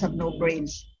policymakers have no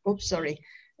brains. Oops, sorry.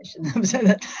 I shouldn't have said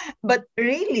that. But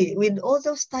really, with all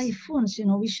those typhoons,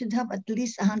 we should have at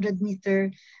least 100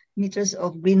 meters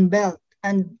of green belt.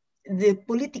 And the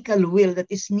political will that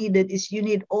is needed is you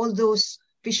need all those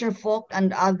fisher folk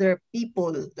and other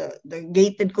people, the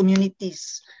gated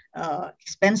communities,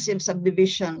 expensive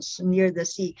subdivisions near the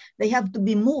sea, they have to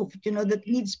be moved. That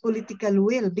needs political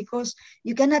will, because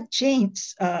you cannot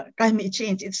change climate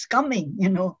change. It's coming,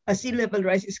 a sea level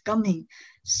rise is coming.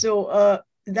 So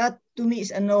that to me is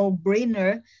a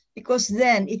no-brainer, because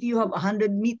then if you have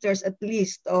 100 meters at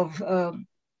least of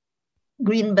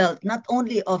green belt, not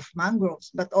only of mangroves,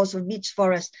 but also beach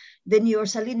forest, then your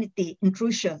salinity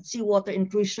intrusion, seawater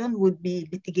intrusion would be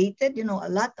mitigated. A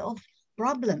lot of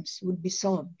problems would be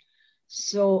solved.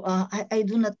 So I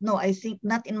do not know. I think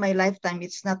not in my lifetime,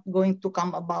 it's not going to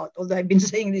come about, although I've been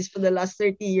saying this for the last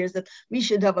 30 years, that we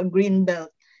should have a green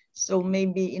belt. So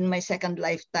maybe in my second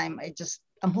lifetime,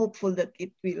 I'm hopeful that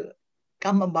it will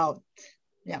come about.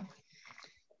 Yeah.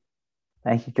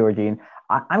 Thank you, Georgine.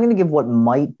 I'm going to give what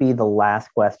might be the last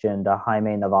question to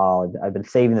Jaime Naval. I've been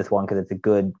saving this one because it's a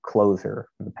good closer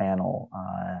for the panel.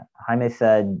 Jaime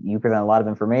said, you present a lot of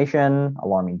information,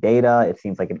 alarming data. It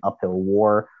seems like an uphill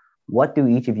war. What do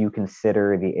each of you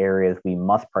consider the areas we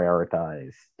must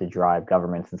prioritize to drive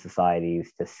governments and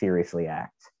societies to seriously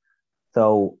act?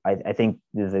 So I think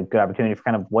there's a good opportunity for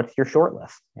kind of what's your short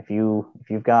list? If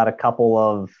you've got a couple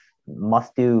of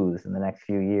must-dos in the next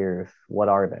few years, what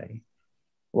are they?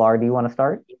 Laura, do you want to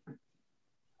start?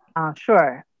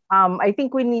 Sure. I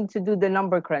think we need to do the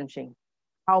number crunching.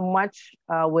 How much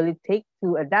will it take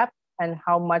to adapt, and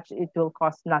how much it will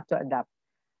cost not to adapt?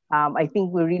 I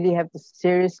think we really have to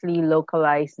seriously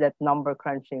localize that number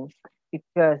crunching,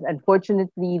 because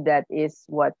unfortunately that is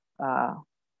what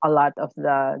a lot of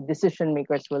the decision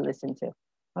makers will listen to.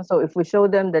 So if we show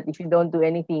them that if you don't do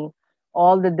anything,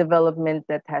 all the development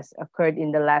that has occurred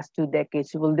in the last 2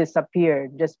 decades will disappear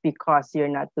just because you're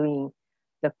not doing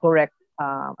the correct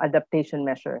adaptation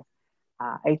measure.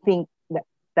 I think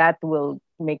that will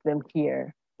make them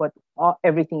hear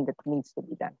everything that needs to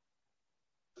be done.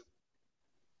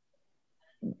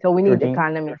 So we need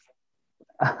economies.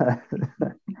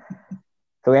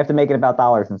 So we have to make it about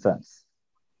dollars and cents.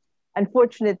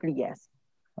 Unfortunately, yes.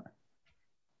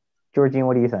 Georgine,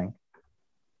 what do you think?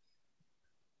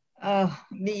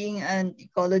 Being an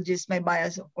ecologist, my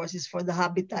bias, of course, is for the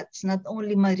habitats, not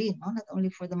only marine, not only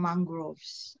for the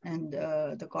mangroves and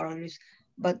the coral reefs,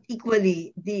 but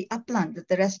equally the upland, the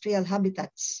terrestrial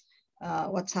habitats.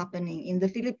 What's happening in the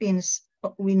Philippines,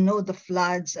 we know the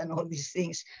floods and all these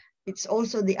things. It's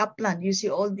also the upland. You see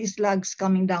all these slugs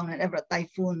coming down whenever a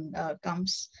typhoon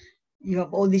comes. You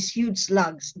have all these huge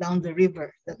slugs down the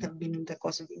river that have been the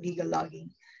cause of illegal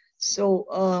logging. So,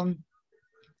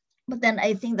 but then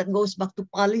I think that goes back to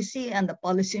policy and the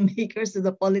policymakers, to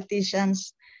the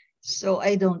politicians. So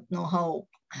I don't know how.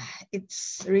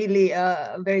 It's really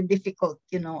very difficult,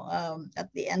 at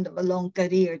the end of a long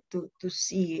career to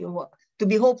see to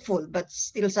be hopeful, but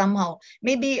still somehow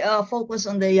maybe focus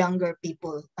on the younger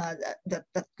people.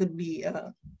 That could be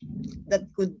that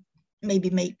could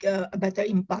maybe make a better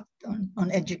impact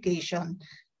on education,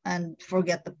 and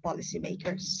forget the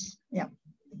policymakers. Yeah.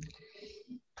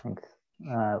 Thanks.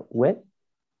 Whit?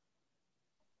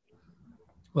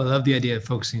 Well, I love the idea of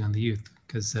focusing on the youth,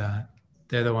 because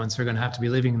they're the ones who are going to have to be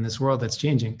living in this world that's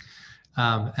changing.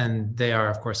 And they are,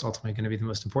 of course, ultimately going to be the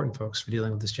most important folks for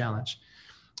dealing with this challenge.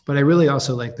 But I really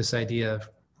also like this idea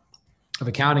of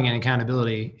accounting and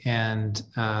accountability, and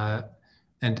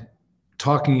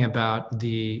talking about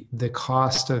the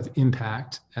cost of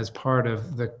impact as part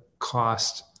of the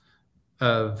cost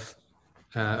of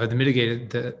or the mitigated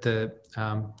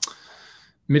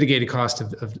cost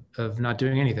of not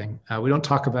doing anything. We don't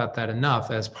talk about that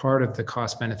enough as part of the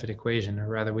cost benefit equation, or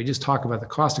rather we just talk about the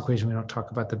cost equation. We don't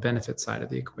talk about the benefit side of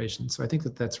the equation. So I think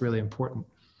that that's really important.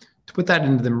 To put that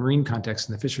into the marine context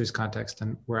and the fisheries context,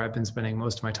 and where I've been spending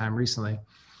most of my time recently,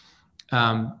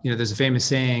 there's a famous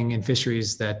saying in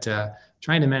fisheries that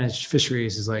trying to manage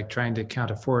fisheries is like trying to count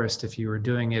a forest if you were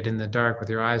doing it in the dark with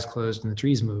your eyes closed and the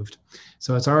trees moved.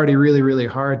 So it's already really, really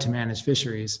hard to manage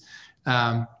fisheries.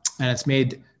 And it's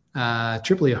made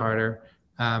triply harder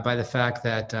by the fact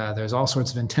that there's all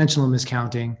sorts of intentional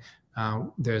miscounting.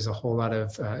 There's a whole lot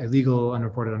of illegal,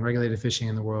 unreported, unregulated fishing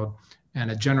in the world, and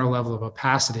a general level of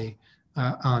opacity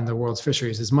on the world's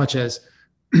fisheries, as much as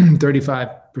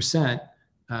 35%,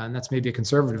 and that's maybe a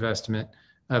conservative estimate,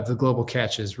 of the global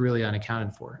catch is really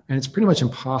unaccounted for. And it's pretty much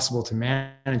impossible to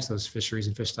manage those fisheries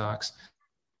and fish stocks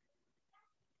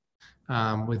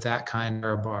with that kind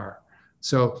of bar.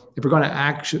 So if we're going to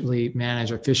actually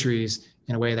manage our fisheries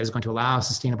in a way that is going to allow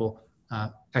sustainable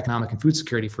economic and food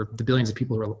security for the billions of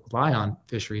people who rely on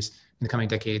fisheries in the coming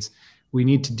decades, we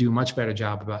need to do a much better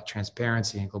job about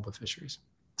transparency in global fisheries.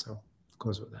 So I'll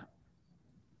close with that.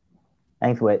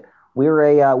 Thanks, Whit.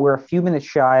 We're a few minutes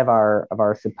shy of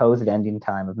our supposed ending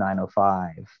time of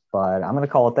 9:05, but I'm going to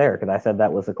call it there because I said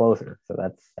that was the closer. So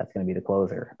that's going to be the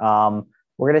closer.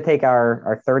 We're going to take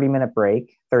our 30-minute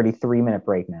break, 33-minute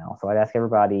break now. So I'd ask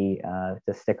everybody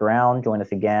to stick around, join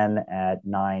us again at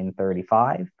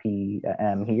 9:35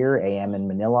 p.m. here, a.m. in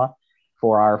Manila,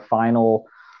 for our final,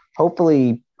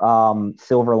 hopefully,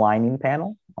 silver lining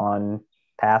panel on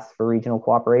paths for regional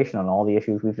cooperation on all the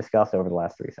issues we've discussed over the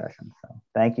last 3 sessions. So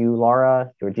thank you,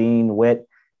 Laura, Georgine, Whit,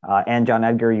 and John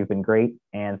Edgar. You've been great.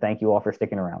 And thank you all for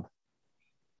sticking around.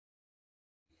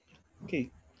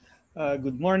 Okay.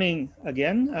 Good morning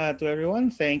again to everyone.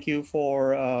 Thank you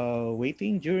for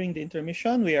waiting during the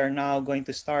intermission. We are now going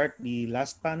to start the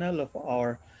last panel of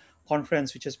our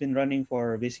conference, which has been running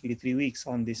for basically 3 weeks.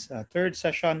 On this third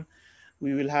session,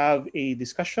 we will have a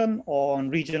discussion on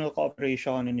regional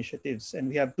cooperation initiatives. And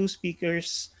we have 2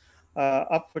 speakers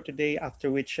up for today,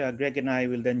 after which Greg and I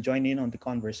will then join in on the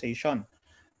conversation.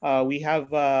 We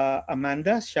have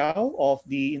Amanda Xiao of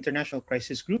the International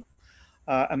Crisis Group.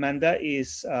 Amanda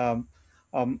is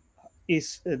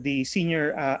the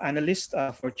senior analyst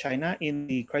for China in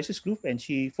the Crisis Group, and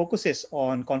she focuses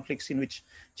on conflicts in which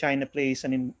China plays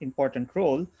an important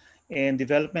role and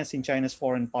developments in China's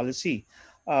foreign policy.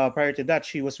 Prior to that,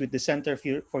 she was with the Center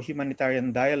for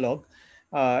Humanitarian Dialogue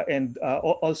and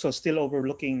also still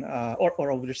overlooking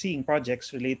or overseeing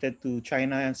projects related to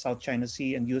China and South China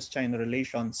Sea and US-China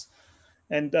relations.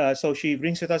 And so she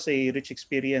brings with us a rich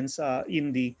experience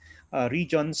in the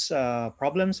region's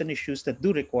problems and issues that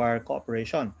do require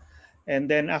cooperation. And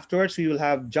then afterwards, we will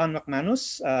have John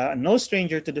McManus, no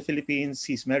stranger to the Philippines.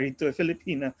 He's married to a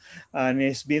Filipina and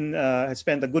has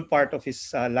spent a good part of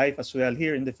his life as well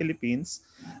here in the Philippines.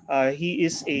 He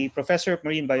is a professor of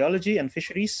marine biology and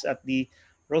fisheries at the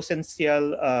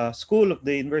Rosenstiel School of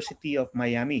the University of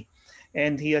Miami.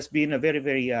 And he has been a very,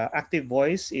 very active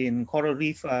voice in coral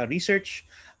reef research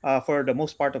for the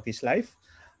most part of his life.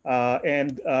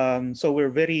 So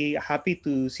we're very happy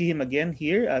to see him again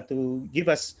here to give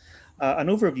us an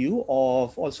overview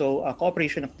of also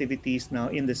cooperation activities now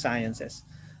in the sciences.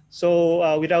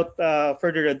 So without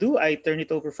further ado, I turn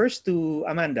it over first to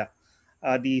Amanda.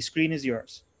 The screen is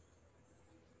yours.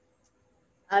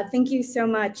 Thank you so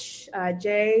much,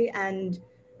 Jay, and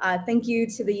thank you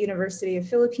to the University of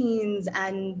Philippines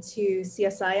and to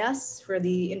CSIS for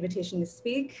the invitation to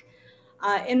speak.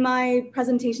 In my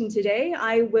presentation today,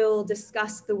 I will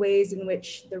discuss the ways in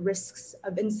which the risks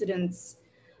of incidents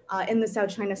in the South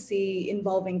China Sea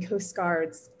involving coast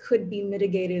guards could be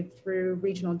mitigated through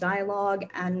regional dialogue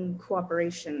and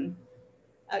cooperation.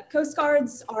 Coast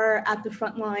guards are at the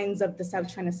front lines of the South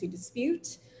China Sea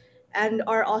dispute and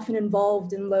are often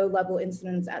involved in low-level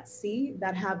incidents at sea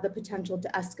that have the potential to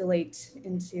escalate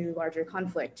into larger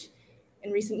conflict.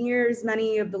 In recent years,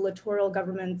 many of the littoral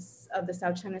governments of the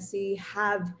South China Sea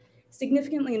have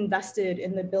significantly invested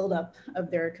in the buildup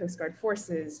of their Coast Guard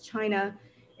forces. China,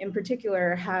 in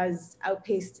particular, has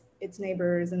outpaced its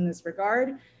neighbors in this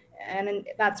regard, and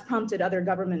that's prompted other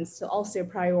governments to also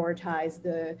prioritize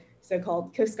the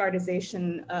so-called Coast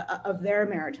Guardization of their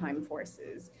maritime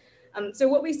forces. So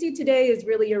what we see today is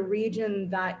really a region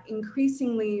that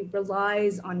increasingly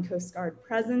relies on Coast Guard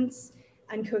presence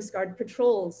and Coast Guard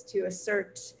patrols to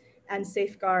assert and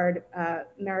safeguard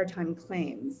maritime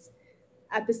claims.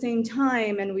 At the same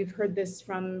time, and we've heard this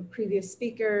from previous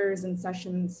speakers and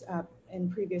sessions in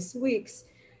previous weeks,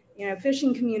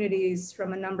 fishing communities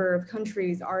from a number of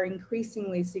countries are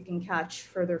increasingly seeking catch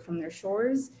further from their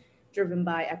shores, driven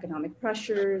by economic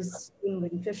pressures,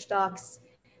 dwindling fish stocks,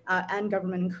 and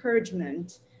government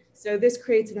encouragement. So this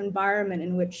creates an environment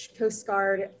in which Coast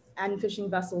Guard and fishing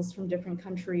vessels from different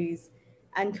countries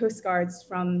and Coast Guards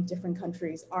from different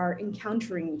countries are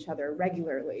encountering each other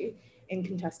regularly in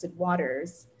contested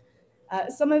waters.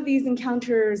 Some of these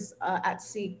encounters at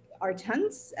sea are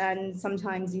tense and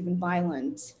sometimes even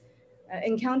violent.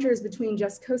 Encounters between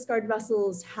just Coast Guard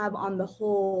vessels have on the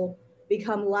whole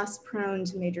become less prone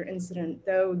to major incident,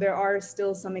 though there are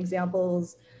still some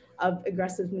examples of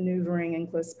aggressive maneuvering in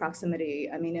close proximity.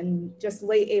 I mean, in just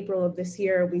late April of this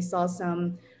year, we saw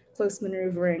some close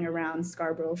maneuvering around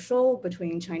Scarborough Shoal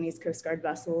between Chinese Coast Guard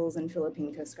vessels and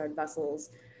Philippine Coast Guard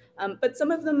vessels. But some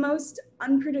of the most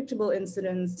unpredictable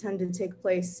incidents tend to take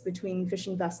place between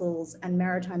fishing vessels and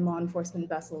maritime law enforcement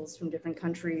vessels from different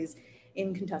countries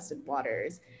in contested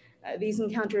waters. These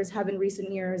encounters have in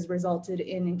recent years resulted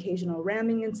in occasional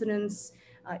ramming incidents,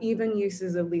 even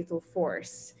uses of lethal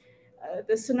force.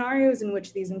 The scenarios in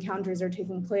which these encounters are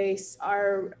taking place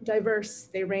are diverse.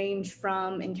 They range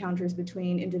from encounters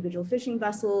between individual fishing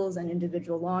vessels and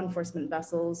individual law enforcement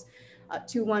vessels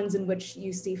to ones in which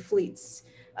you see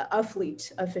a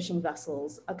fleet of fishing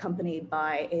vessels accompanied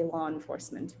by a law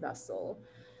enforcement vessel.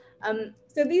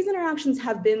 So these interactions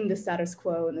have been the status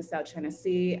quo in the South China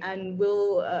Sea and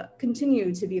will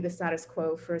continue to be the status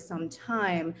quo for some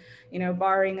time,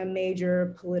 barring a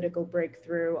major political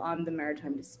breakthrough on the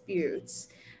maritime disputes.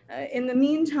 In the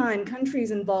meantime, countries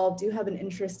involved do have an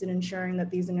interest in ensuring that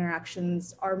these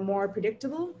interactions are more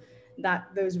predictable,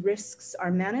 that those risks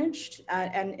are managed,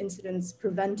 and incidents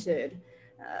prevented.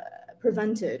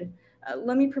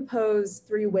 Let me propose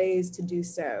 3 ways to do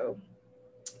so.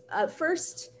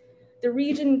 First, the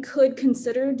region could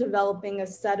consider developing a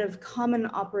set of common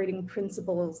operating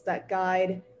principles that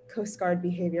guide Coast Guard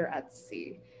behavior at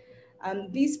sea.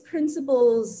 These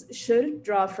principles should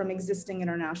draw from existing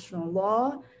international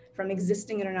law, from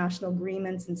existing international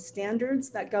agreements and standards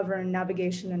that govern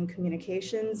navigation and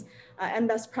communications, and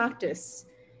best practice.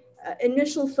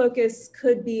 Initial focus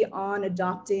could be on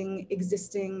adopting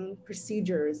existing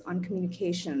procedures on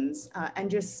communications and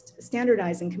just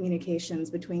standardizing communications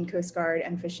between Coast Guard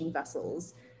and fishing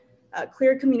vessels.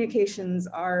 Clear communications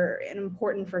are an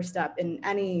important first step in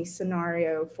any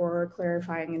scenario for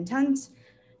clarifying intent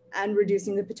and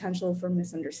reducing the potential for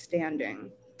misunderstanding.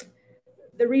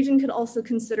 The region could also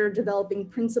consider developing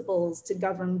principles to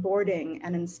govern boarding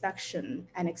and inspection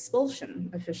and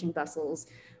expulsion of fishing vessels,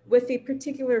 with a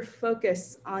particular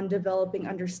focus on developing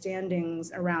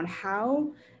understandings around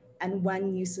how and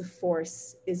when use of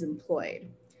force is employed.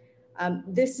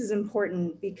 This is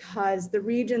important because the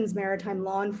region's maritime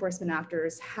law enforcement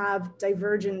actors have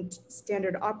divergent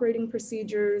standard operating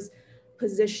procedures,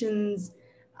 positions,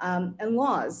 and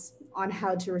laws on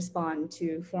how to respond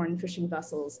to foreign fishing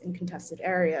vessels in contested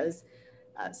areas.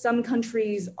 Some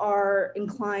countries are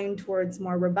inclined towards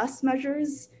more robust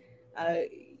measures,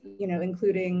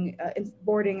 including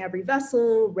boarding every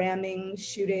vessel, ramming,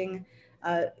 shooting,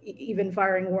 even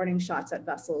firing warning shots at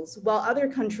vessels, while other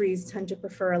countries tend to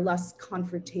prefer a less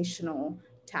confrontational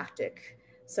tactic,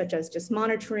 such as just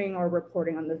monitoring or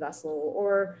reporting on the vessel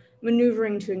or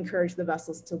maneuvering to encourage the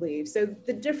vessels to leave. So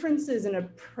the differences in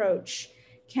approach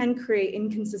can create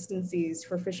inconsistencies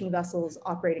for fishing vessels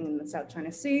operating in the South China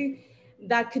Sea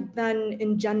that could then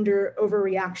engender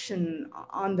overreaction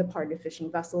on the part of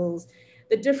fishing vessels.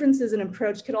 The differences in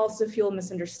approach could also fuel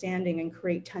misunderstanding and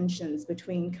create tensions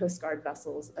between Coast Guard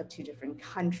vessels of 2 different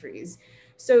countries.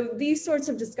 So these sorts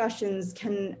of discussions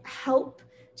can help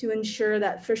to ensure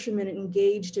that fishermen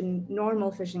engaged in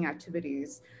normal fishing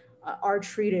activities are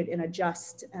treated in a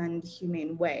just and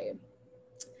humane way.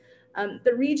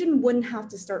 The region wouldn't have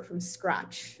to start from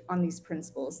scratch on these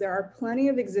principles. There are plenty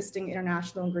of existing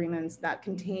international agreements that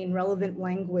contain relevant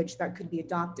language that could be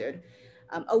adopted.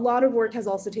 A lot of work has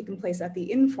also taken place at the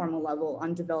informal level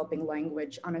on developing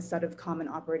language on a set of common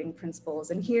operating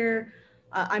principles. And here,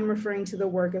 I'm referring to the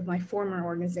work of my former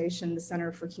organization, the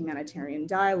Center for Humanitarian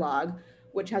Dialogue,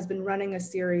 which has been running a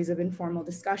series of informal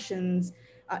discussions,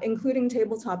 including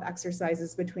tabletop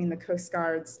exercises between the Coast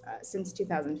Guards since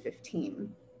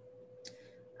 2015.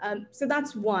 So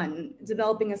that's 1,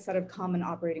 developing a set of common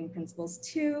operating principles.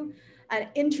 2, and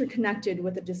interconnected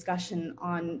with a discussion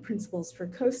on principles for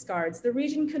Coast Guards, the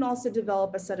region can also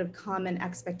develop a set of common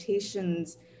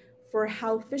expectations for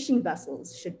how fishing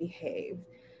vessels should behave.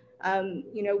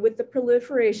 With the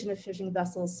proliferation of fishing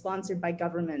vessels sponsored by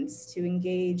governments to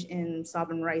engage in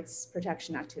sovereign rights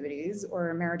protection activities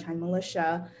or maritime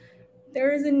militia,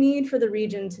 there is a need for the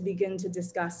region to begin to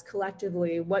discuss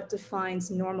collectively what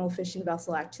defines normal fishing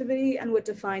vessel activity and what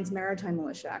defines maritime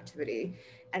militia activity,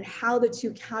 and how the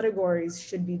two categories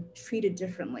should be treated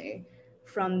differently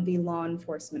from the law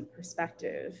enforcement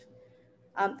perspective.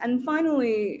 And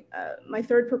finally, my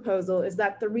third proposal is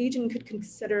that the region could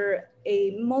consider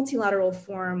a multilateral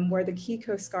forum where the key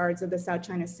coast guards of the South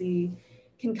China Sea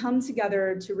can come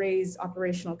together to raise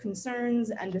operational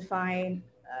concerns and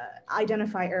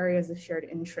identify areas of shared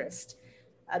interest.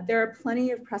 There are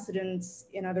plenty of precedents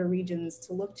in other regions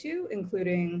to look to,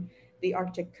 including the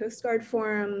Arctic Coast Guard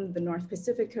Forum, the North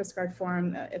Pacific Coast Guard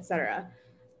Forum, et cetera.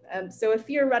 So a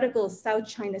theoretical South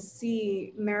China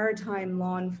Sea maritime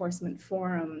law enforcement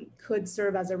forum could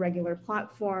serve as a regular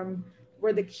platform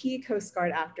where the key Coast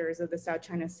Guard actors of the South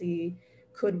China Sea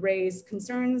could raise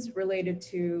concerns related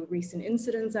to recent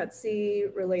incidents at sea,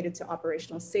 related to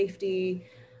operational safety,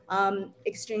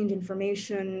 exchange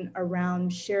information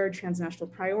around shared transnational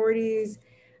priorities,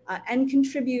 and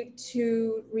contribute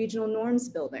to regional norms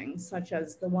building, such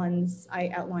as the ones I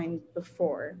outlined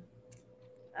before.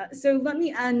 So let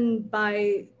me end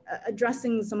by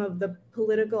addressing some of the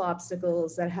political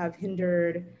obstacles that have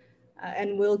hindered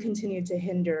and will continue to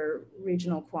hinder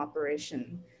regional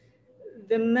cooperation.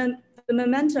 The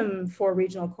momentum for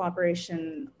regional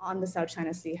cooperation on the South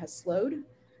China Sea has slowed.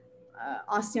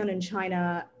 ASEAN and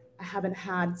China haven't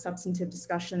had substantive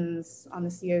discussions on the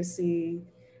COC,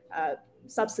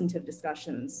 substantive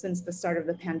discussions since the start of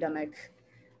the pandemic.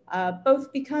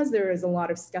 Both because there is a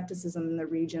lot of skepticism in the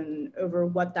region over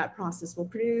what that process will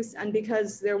produce, and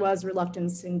because there was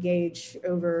reluctance to engage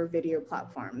over video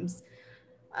platforms.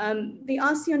 The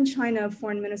ASEAN-China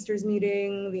Foreign Ministers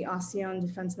meeting, the ASEAN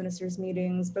Defense Ministers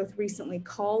meetings, both recently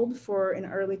called for an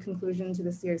early conclusion to the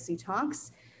COC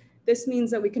talks. This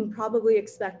means that we can probably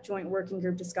expect joint working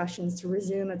group discussions to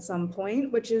resume at some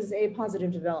point, which is a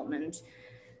positive development.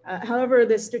 However,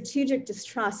 the strategic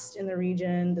distrust in the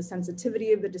region, the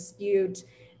sensitivity of the dispute,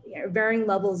 varying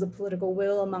levels of political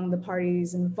will among the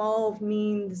parties involved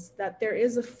means that there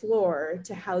is a floor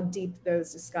to how deep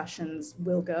those discussions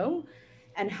will go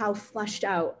and how fleshed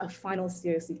out a final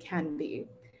COC can be.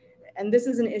 And this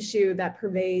is an issue that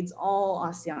pervades all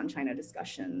ASEAN-China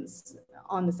discussions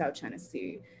on the South China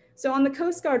Sea. So on the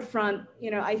Coast Guard front,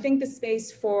 I think the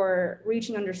space for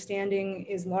reaching understanding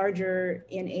is larger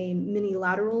in a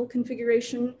minilateral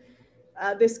configuration.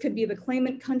 This could be the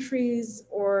claimant countries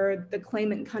or the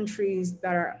claimant countries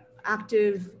that are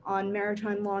active on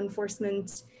maritime law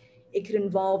enforcement. It could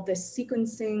involve the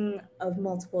sequencing of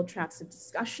multiple tracks of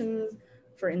discussions,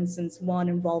 for instance, one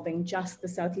involving just the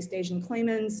Southeast Asian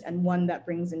claimants and one that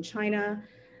brings in China.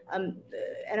 And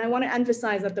I want to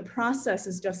emphasize that the process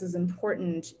is just as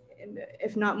important,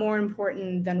 if not more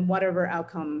important, than whatever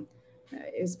outcome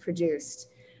is produced.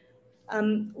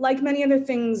 Like many other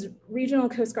things, regional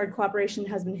Coast Guard cooperation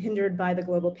has been hindered by the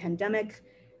global pandemic.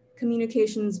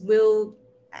 Communications will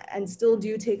and still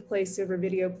do take place over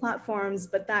video platforms,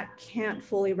 but that can't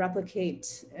fully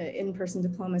replicate in-person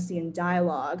diplomacy and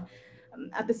dialogue.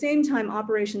 At the same time,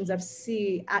 operations at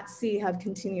sea have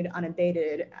continued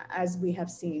unabated, as we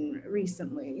have seen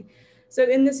recently. So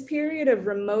in this period of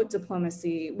remote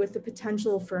diplomacy, with the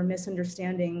potential for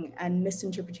misunderstanding and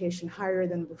misinterpretation higher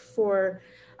than before,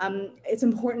 it's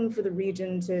important for the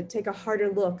region to take a harder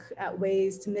look at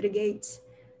ways to mitigate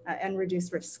and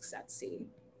reduce risks at sea.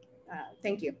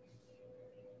 Thank you.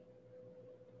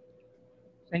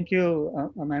 Thank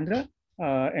you, Amanda.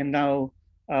 And now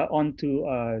on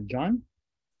to John.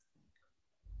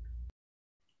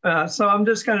 So I'm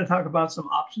just going to talk about some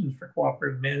options for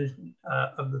cooperative management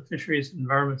of the fisheries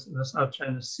environments in the South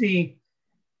China Sea,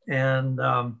 and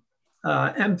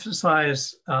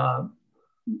emphasize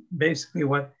basically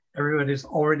what everybody's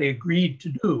already agreed to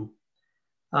do.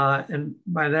 And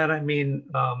by that I mean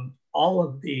all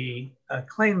of the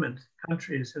claimant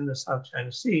countries in the South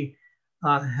China Sea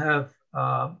have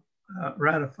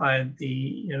ratified the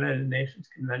United Nations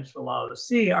Convention on the Law of the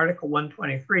Sea. Article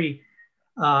 123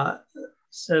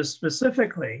 says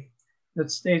specifically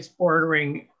that states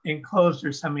bordering enclosed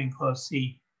or semi-enclosed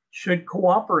sea should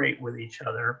cooperate with each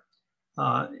other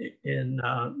in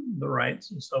the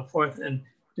rights and so forth, and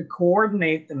to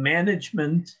coordinate the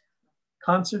management,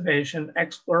 conservation,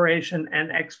 exploration,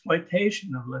 and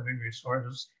exploitation of living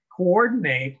resources,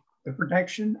 coordinate the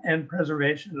protection and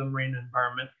preservation of the marine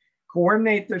environment,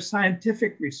 coordinate their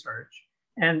scientific research,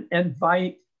 and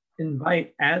invite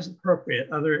as appropriate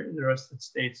other interested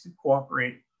states to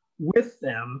cooperate with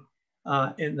them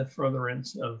in the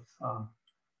furtherance of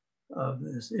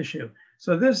this issue.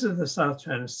 So this is the South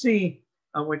China Sea.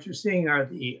 What you're seeing are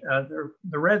the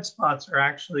red spots are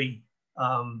actually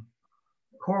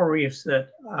coral reefs that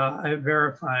I've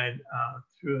verified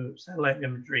through satellite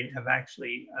imagery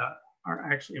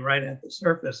are actually right at the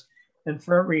surface. And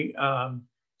for every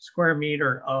square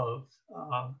meter of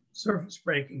surface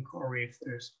breaking coral reef,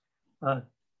 there's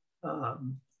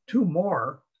 2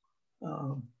 more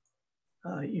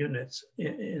units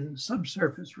in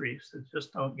subsurface reefs that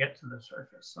just don't get to the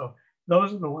surface. So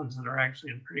those are the ones that are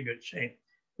actually in pretty good shape.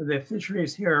 The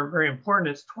fisheries here are very important.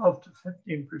 It's 12 to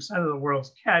 15% of the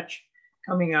world's catch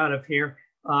coming out of here.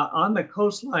 On the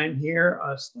coastline here,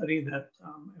 a study that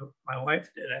my wife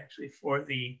did actually for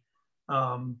the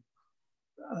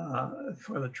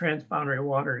Transboundary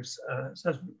Waters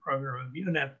Assessment Program of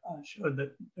UNEP showed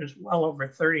that there's well over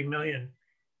 30 million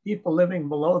people living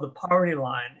below the poverty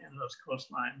line in those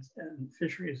coastlines, and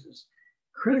fisheries is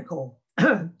critical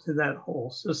to that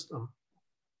whole system.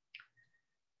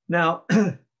 Now,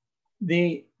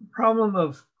 the problem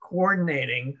of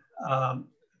coordinating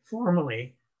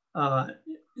formally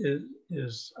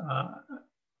is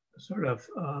sort of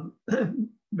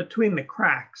between the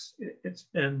cracks. It's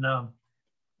been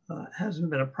hasn't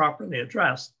been properly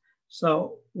addressed.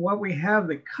 So what we have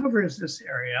that covers this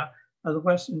area of the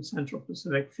Western Central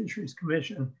Pacific Fisheries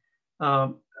Commission,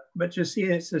 but you see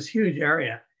it's this huge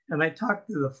area. And I talked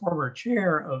to the former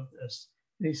chair of this,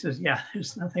 and he says, yeah,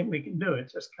 there's nothing we can do.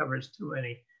 It just covers too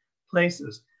many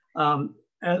places.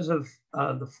 As of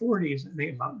the 40s, I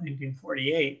think about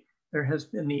 1948, there has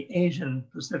been the Asian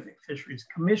Pacific Fisheries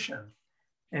Commission.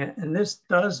 And this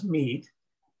does meet,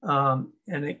 and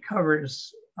it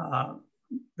covers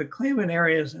the claimant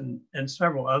areas and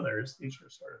several others. These were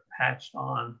sort of patched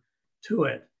on to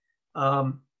it.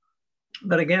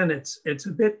 But again, it's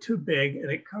a bit too big, and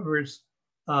it covers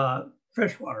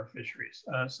freshwater fisheries.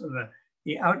 So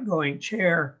the outgoing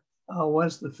chair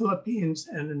was the Philippines,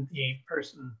 and the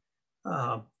person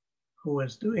who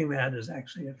was doing that is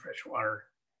actually a freshwater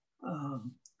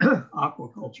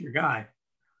aquaculture guy.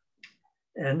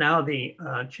 And now the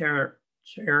chair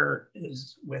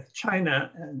is with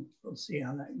China, and we'll see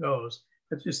how that goes.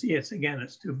 But you see, it's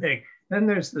too big. Then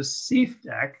there's the SEAF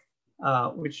deck,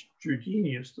 which Georgine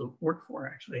used to work for,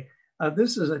 actually.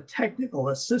 This is a technical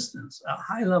assistance, a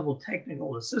high-level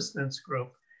technical assistance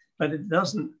group, but it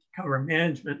doesn't cover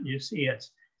management. You see,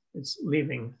 it's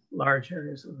leaving large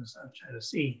areas of the South China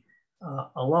Sea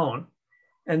alone.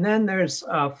 And then there's,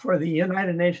 for the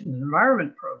United Nations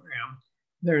Environment Program,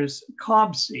 there's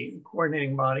COBSEA, the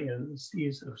coordinating body in the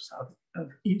seas of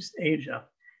East Asia.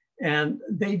 And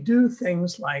they do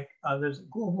things like, there's a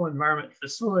Global Environment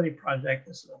Facility Project.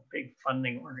 This is a big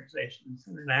funding organization, it's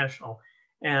international.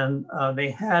 And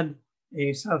they had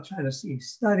a South China Sea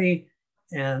study,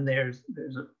 and there's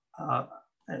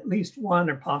at least 1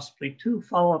 or possibly 2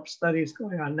 follow-up studies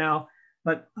going on now.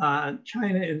 But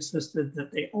China insisted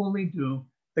that they only do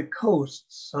the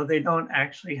coasts, so they don't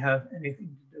actually have anything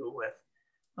to do with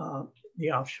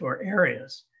the offshore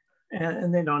areas,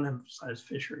 and they don't emphasize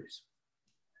fisheries.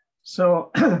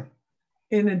 So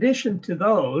in addition to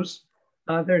those,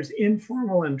 there's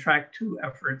informal and track 2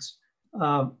 efforts,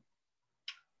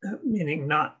 meaning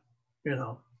not,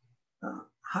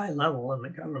 high level in the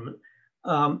government.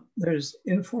 There's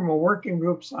informal working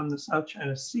groups on the South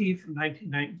China Sea from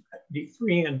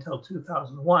 1993 until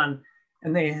 2001.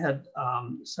 And they had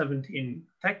 17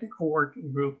 technical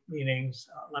working group meetings,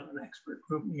 11 expert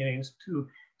group meetings, 2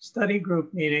 study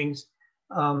group meetings.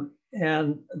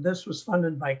 And this was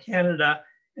funded by Canada.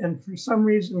 And for some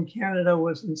reason, Canada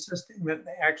was insisting that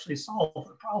they actually solve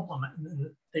the problem, and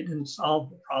then they didn't solve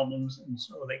the problems, and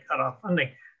so they cut off funding.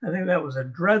 I think that was a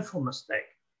dreadful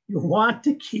mistake. You want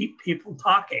to keep people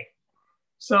talking.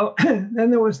 So then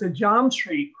there was the Jom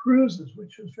Street cruises,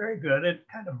 which was very good. It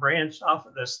kind of branched off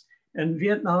of this. And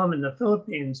Vietnam and the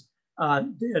Philippines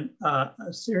did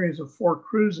a series of 4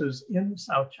 cruises in the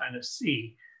South China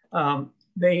Sea.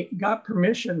 They got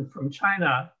permission from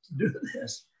China to do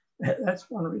this. That's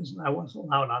one reason I wasn't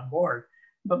allowed on board.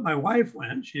 But my wife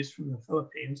went, she's from the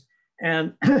Philippines,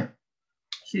 and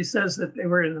she says that they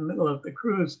were in the middle of the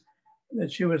cruise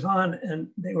that she was on, and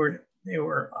they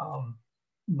were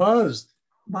buzzed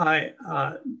by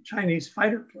a Chinese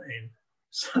fighter plane.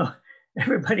 So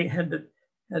everybody had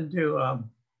to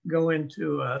go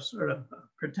into a sort of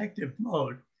protective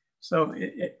mode. So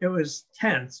it was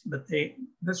tense, but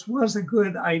this was a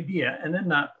good idea. And then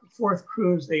the 4th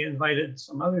cruise, they invited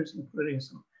some others, including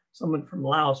someone from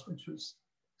Laos, which was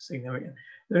significant.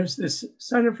 There's this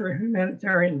Center for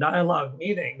Humanitarian Dialogue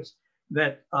meetings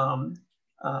that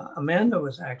Amanda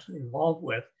was actually involved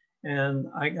with. And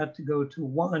I got to go to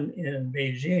one in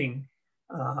Beijing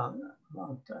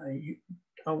about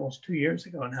almost 2 years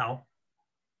ago now.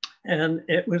 And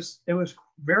it was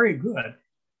very good.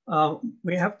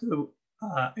 We have to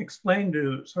explain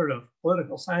to sort of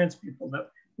political science people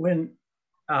that when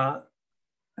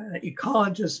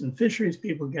ecologists and fisheries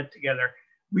people get together,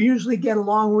 we usually get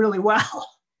along really well.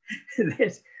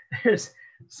 there's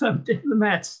some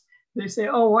diplomats, they say,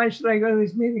 oh, why should I go to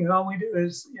these meetings? All we do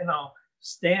is,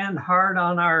 stand hard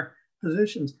on our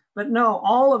positions. But no,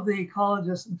 all of the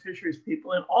ecologists and fisheries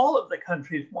people in all of the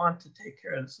countries want to take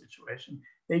care of the situation.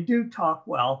 They do talk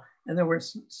well. And there were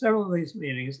several of these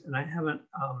meetings, and I haven't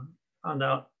found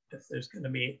out if there's going to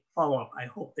be follow-up. I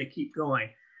hope they keep going.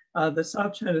 The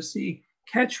South China Sea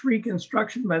Catch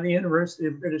Reconstruction by the University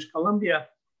of British Columbia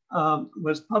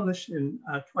was published in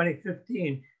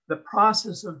 2015. The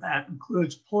process of that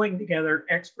includes pulling together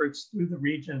experts through the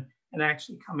region and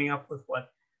actually coming up with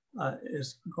what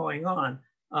is going on.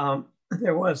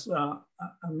 There was a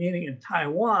meeting in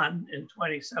Taiwan in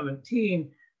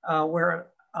 2017 where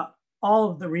all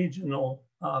of the regional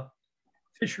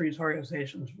fisheries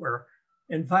organizations were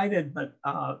invited, but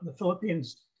the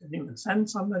Philippines didn't even send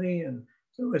somebody, and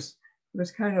so it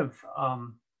was kind of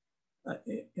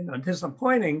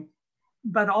disappointing.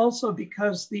 But also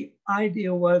because the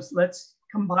idea was, let's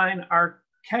combine our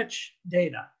catch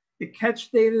data. The catch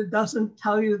data doesn't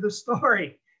tell you the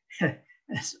story.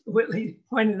 As Whitley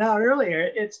pointed out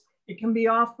earlier, it can be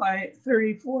off by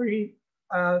 30, 40,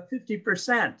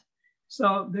 50%.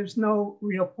 So there's no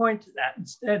real point to that.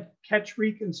 Instead, catch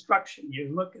reconstruction.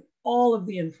 You look at all of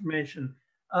the information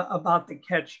about the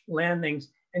catch landings,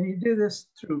 and you do this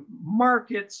through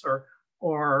markets or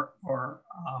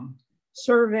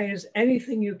surveys,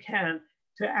 anything you can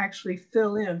to actually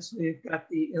fill in so you've got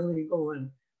the illegal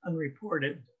and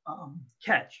unreported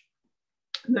catch.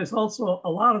 And there's also a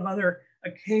lot of other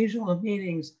occasional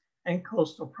meetings and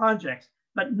coastal projects,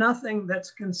 but nothing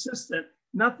that's consistent,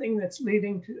 nothing that's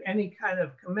leading to any kind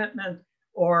of commitment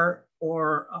or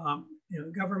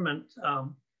government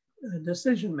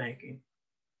decision making.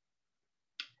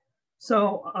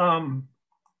 So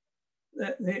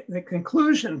the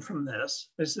conclusion from this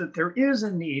is that there is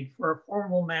a need for a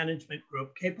formal management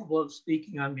group capable of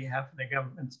speaking on behalf of the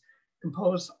governments,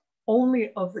 composed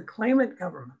only of the claimant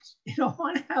governments. You don't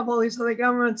want to have all these other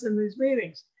governments in these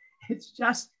meetings. It's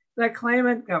just the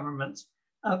claimant governments,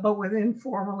 but with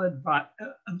informal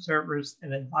observers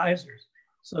and advisors.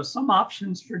 So some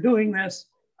options for doing this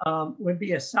would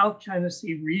be a South China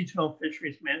Sea Regional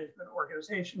Fisheries Management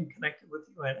Organization connected with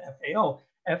UN FAO.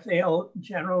 FAO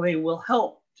generally will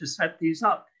help to set these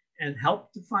up and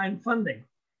help to find funding.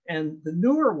 And the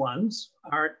newer ones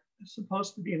are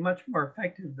supposed to be much more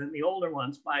effective than the older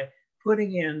ones by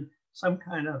putting in some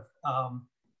kind of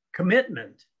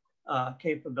commitment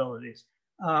capabilities.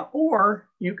 Or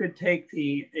you could take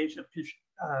the Asia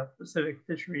Pacific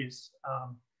Fisheries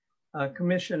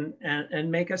Commission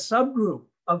and make a subgroup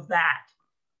of that.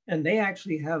 And they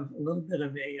actually have a little bit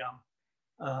of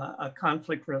a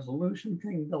conflict resolution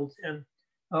thing built in,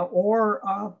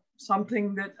 or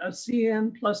something that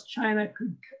ASEAN plus China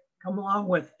could come along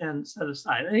with and set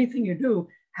aside. Anything you do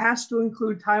has to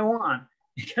include Taiwan,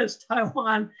 because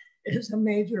Taiwan is a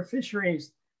major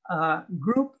fisheries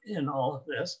group in all of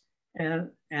this. And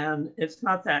it's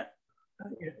not that,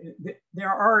 there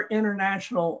are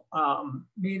international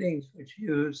meetings which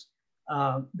use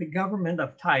the government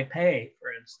of Taipei,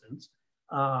 for instance,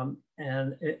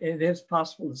 and it is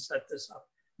possible to set this up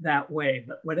that way.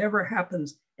 But whatever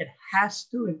happens, it has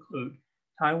to include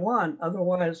Taiwan.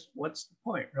 Otherwise, what's the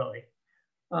point, really?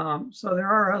 So there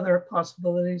are other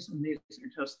possibilities, and these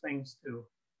are just things to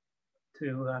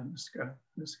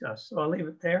discuss. So I'll leave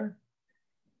it there.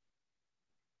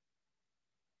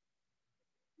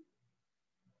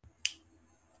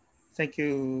 Thank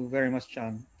you very much,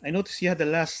 John. I noticed you had the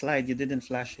last slide. You didn't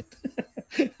flash it.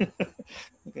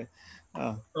 Okay.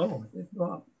 Oh,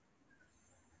 well.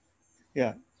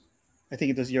 Yeah. I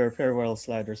think it was your farewell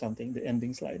slide or something, the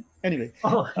ending slide. Anyway.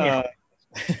 Oh, yeah.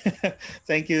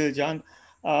 Thank you, John.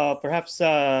 Perhaps,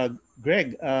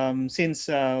 Greg, since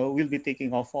we'll be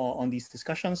taking off on these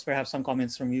discussions, perhaps some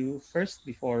comments from you first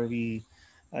before we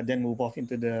then move off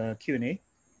into the Q&A.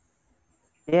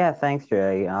 Yeah, thanks,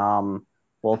 Jay.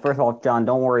 Well, first of all, John,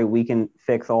 don't worry. We can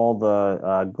fix all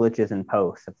the glitches in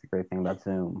post. That's the great thing about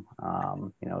Zoom.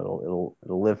 It'll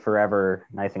live forever,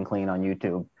 nice and clean on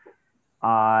YouTube.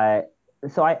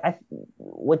 So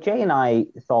what Jay and I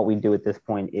thought we'd do at this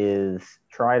point is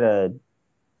try to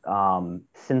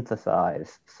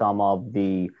synthesize some of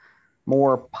the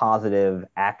more positive,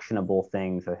 actionable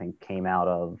things I think came out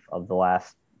of the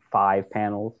last 5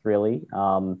 panels, really,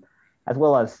 as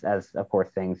well as of course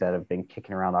things that have been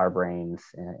kicking around our brains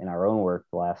in our own work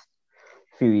the last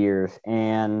few years.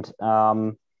 And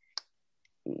I'm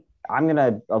going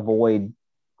to avoid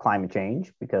climate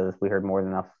change because we heard more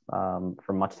than enough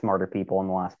from much smarter people in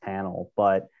the last panel.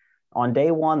 But on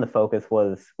day one, the focus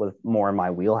was more in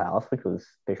my wheelhouse, which was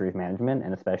fisheries management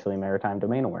and especially maritime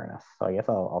domain awareness. So I guess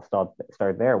I'll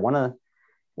start there. One of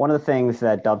the things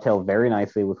that dovetails very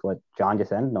nicely with what John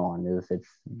just ended on is it's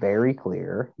very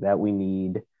clear that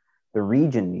the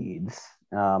region needs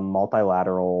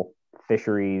multilateral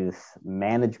fisheries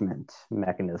management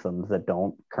mechanisms that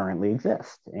don't currently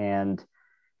exist. And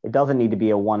it doesn't need to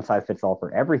be a one-size-fits-all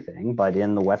for everything, but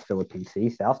in the West Philippine Sea,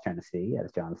 South China Sea,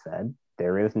 as John said,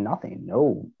 there is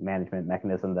no management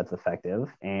mechanism that's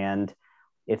effective, and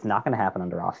it's not going to happen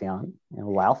under ASEAN.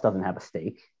 Laos doesn't have a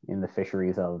stake in the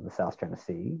fisheries of the South China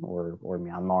Sea or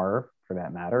Myanmar, for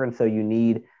that matter, and so you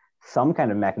need some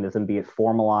kind of mechanism, be it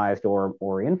formalized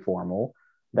or informal,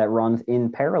 that runs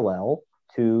in parallel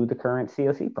to the current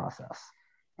COC process.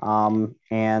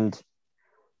 And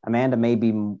Amanda may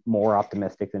be more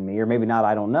optimistic than me, or maybe not,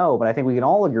 I don't know, but I think we can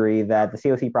all agree that the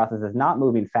COC process is not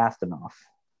moving fast enough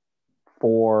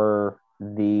for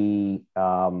the,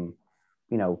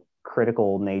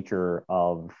 critical nature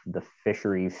of the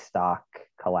fisheries stock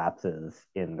collapses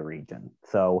in the region.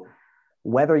 So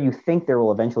whether you think there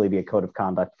will eventually be a code of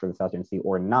conduct for the South China Sea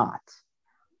or not,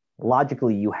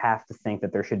 logically, you have to think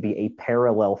that there should be a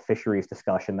parallel fisheries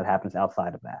discussion that happens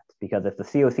outside of that. Because if the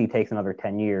COC takes another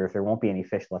 10 years, there won't be any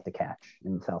fish left to catch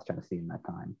in the South China Sea in that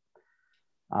time.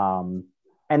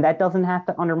 And that doesn't have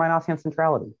to undermine ASEAN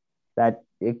centrality.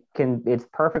 It's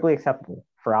perfectly acceptable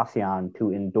for ASEAN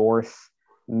to endorse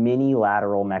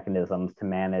mini-lateral mechanisms to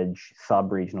manage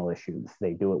sub-regional issues.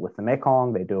 They do it with the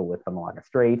Mekong, they do it with the Malacca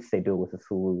Straits, they do it with the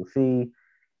Sulu Sea.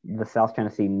 The South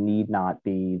China Sea need not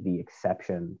be the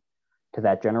exception to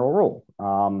that general rule.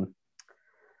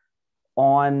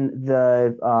 On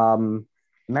the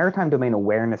maritime domain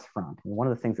awareness front, one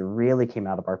of the things that really came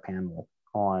out of our panel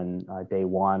on day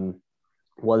one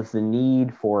was the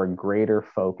need for a greater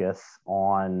focus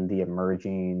on the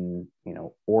emerging,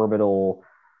 orbital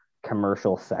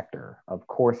commercial sector. Of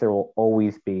course, there will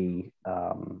always be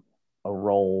a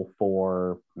role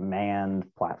for manned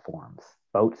platforms.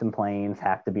 Boats and planes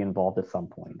have to be involved at some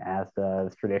point, as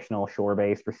does traditional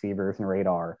shore-based receivers and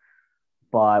radar.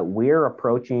 But we're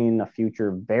approaching a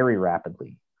future very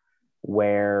rapidly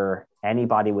where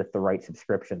anybody with the right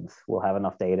subscriptions will have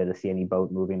enough data to see any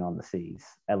boat moving on the seas,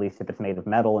 at least if it's made of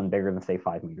metal and bigger than, say,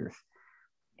 5 meters.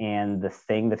 And the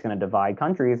thing that's going to divide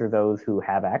countries are those who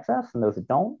have access and those that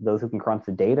don't, those who can crunch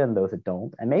the data and those that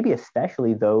don't, and maybe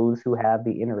especially those who have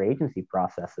the interagency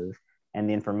processes and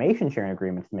the information sharing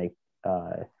agreements to make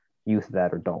use of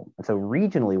that or don't. And so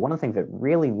regionally, one of the things that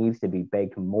really needs to be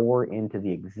baked more into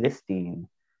the existing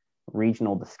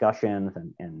regional discussions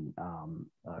and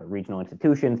regional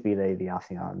institutions, be they the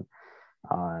ASEAN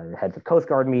heads of Coast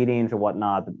Guard meetings or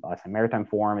whatnot, the ASEAN Maritime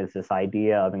Forum, is this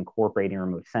idea of incorporating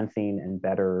remote sensing and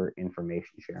better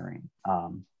information sharing.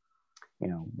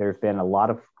 There's been a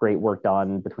lot of great work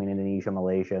done between Indonesia,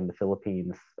 Malaysia, and the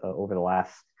Philippines over the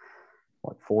last,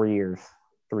 4 years,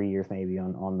 3 years maybe,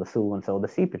 on the Sulu and so the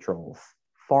sea patrols.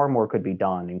 Far more could be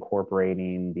done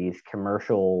incorporating these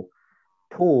commercial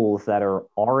tools that are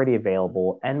already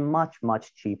available and much,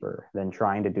 much cheaper than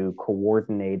trying to do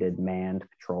coordinated manned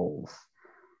patrols.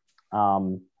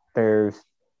 There's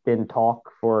been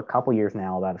talk for a couple years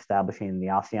now about establishing the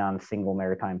ASEAN single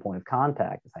maritime point of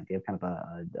contact, this idea of kind of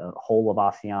a whole of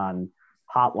ASEAN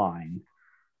hotline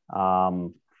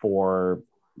for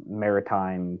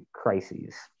maritime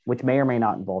crises, which may or may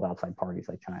not involve outside parties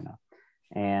like China.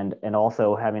 And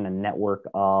also having a network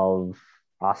of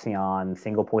ASEAN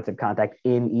single points of contact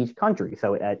in each country.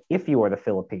 So if you are the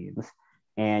Philippines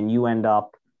and you end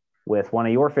up with one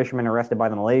of your fishermen arrested by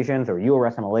the Malaysians, or you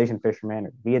arrest a Malaysian fisherman,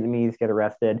 or Vietnamese get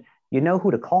arrested, you know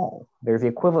who to call. There's the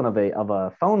equivalent of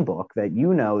a phone book that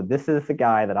this is the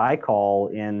guy that I call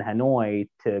in Hanoi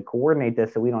to coordinate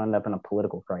this so we don't end up in a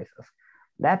political crisis.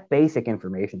 That basic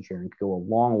information sharing could go a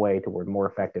long way toward more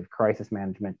effective crisis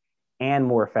management and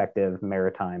more effective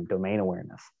maritime domain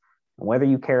awareness. And whether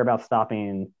you care about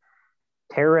stopping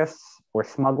terrorists or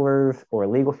smugglers or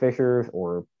illegal fishers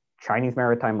or Chinese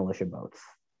maritime militia boats,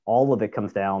 all of it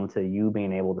comes down to you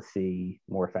being able to see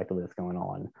more effectively what's going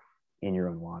on in your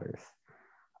own waters.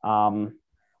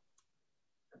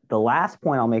 The last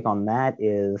point I'll make on that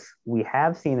is we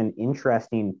have seen an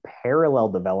interesting parallel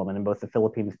development in both the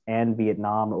Philippines and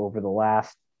Vietnam over the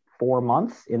last 4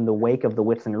 months in the wake of the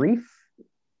Whitsun Reef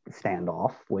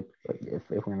standoff, which, if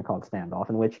we're going to call it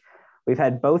standoff, in which we've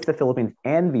had both the Philippines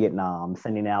and Vietnam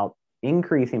sending out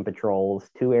increasing patrols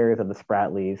to areas of the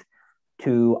Spratlys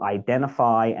to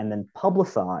identify and then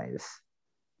publicize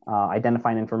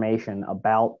identifying information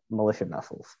about militia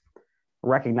vessels,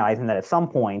 recognizing that at some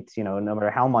point, no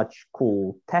matter how much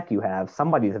cool tech you have,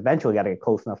 somebody's eventually got to get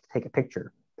close enough to take a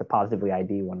picture to positively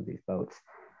ID one of these boats.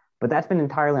 But that's been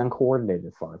entirely uncoordinated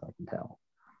as far as I can tell.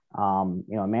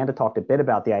 Amanda talked a bit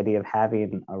about the idea of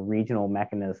having a regional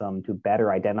mechanism to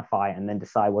better identify and then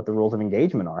decide what the rules of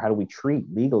engagement are. How do we treat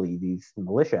legally these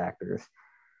militia actors?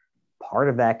 Part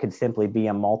of that could simply be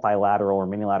a multilateral or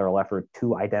minilateral effort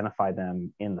to identify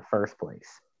them in the first place,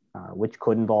 which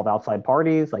could involve outside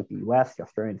parties like the US, the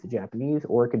Australians, the Japanese,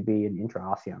 or it could be an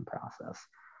intra-ASEAN process.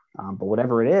 But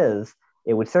whatever it is,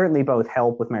 it would certainly both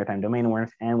help with maritime domain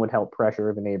awareness and would help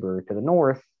pressure the neighbor to the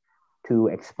north to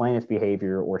explain its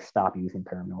behavior or stop using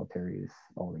paramilitaries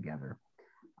altogether.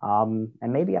 And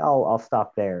maybe I'll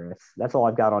stop there. That's all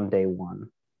I've got on day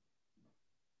one.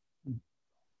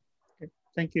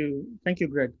 Thank you,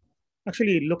 Greg.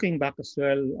 Actually, looking back as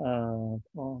well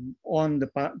on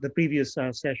the previous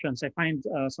sessions, I find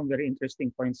some very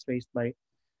interesting points raised by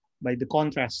the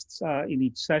contrasts in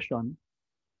each session.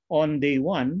 On day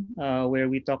one, where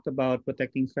we talked about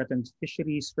protecting threatened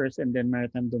fisheries first and then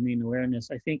maritime domain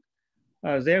awareness, I think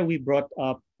there we brought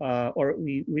up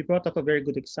we brought up a very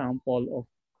good example of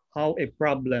how a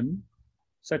problem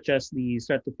such as the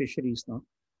threat to fisheries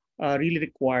really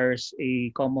requires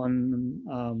a common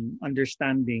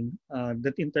understanding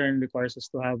that in turn requires us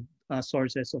to have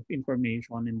sources of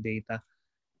information and data.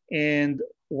 And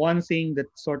one thing that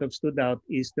sort of stood out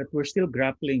is that we're still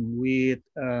grappling with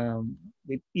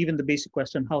even the basic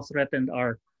question, how threatened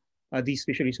are these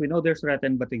fisheries? We know they're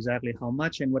threatened, but exactly how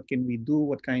much and what can we do?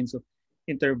 What kinds of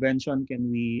intervention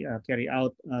can we carry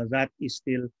out? That is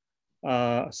still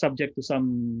subject to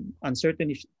some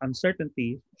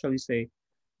uncertainty, shall we say,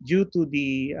 due to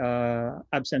the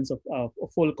absence of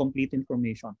full, complete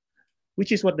information,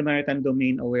 which is what the Maritime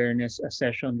Domain Awareness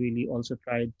session really also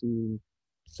tried to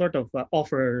sort of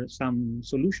offer some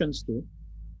solutions to.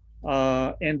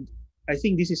 And I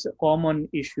think this is a common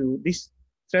issue. These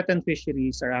threatened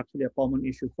fisheries are actually a common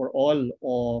issue for all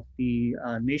of the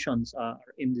nations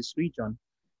in this region.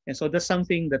 And so that's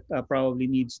something that probably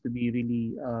needs to be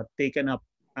really taken up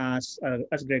as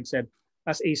Greg said,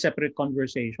 as a separate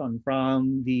conversation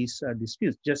from these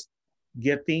disputes, just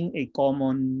getting a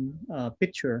common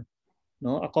picture,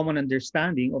 a common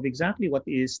understanding of exactly what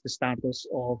is the status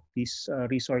of these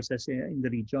resources in the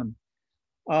region.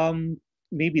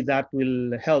 Maybe that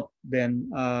will help then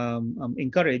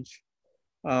encourage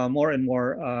more and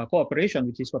more cooperation,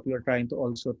 which is what we are trying to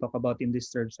also talk about in this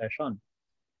third session.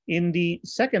 In the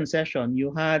second session,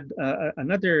 you had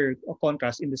another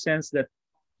contrast in the sense that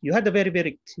you had a very,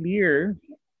 very clear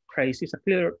crisis, a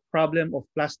clear problem of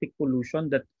plastic pollution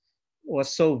that was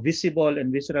so visible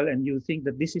and visceral, and you think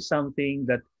that this is something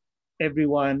that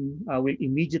everyone will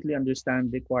immediately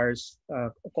understand requires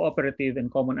cooperative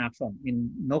and common action. I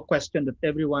mean, no question that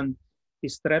everyone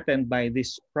is threatened by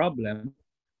this problem.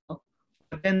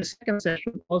 But then the second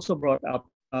session also brought up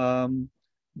some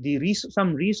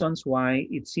reasons why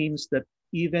it seems that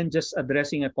even just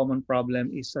addressing a common problem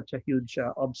is such a huge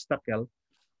obstacle.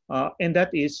 And that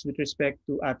is with respect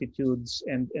to attitudes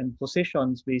and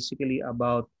positions basically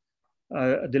about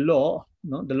the law,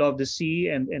 the law of the sea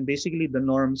and basically the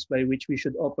norms by which we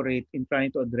should operate in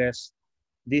trying to address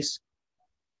this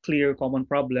clear common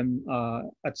problem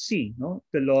at sea,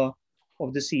 the law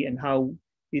of the sea and how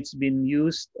it's been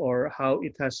used or how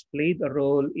it has played a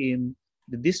role in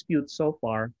the dispute so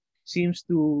far seems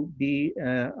to be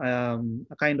a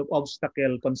kind of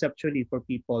obstacle conceptually for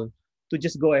people to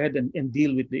just go ahead and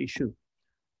deal with the issue.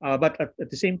 But at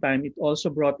the same time, it also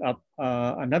brought up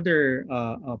another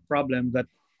problem that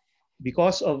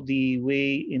because of the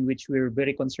way in which we're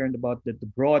very concerned about the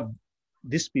broad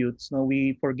disputes,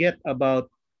 we forget about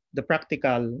the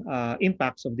practical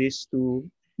impacts of this to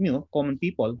common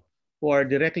people who are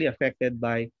directly affected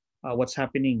by what's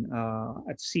happening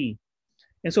at sea.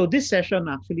 And so this session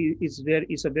actually is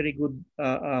a very good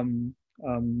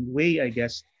way, I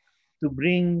guess, to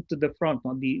bring to the front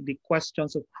the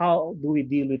questions of how do we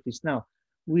deal with this now,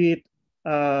 with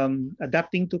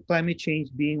adapting to climate change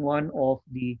being one of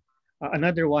the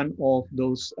another one of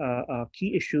those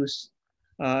key issues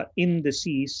in the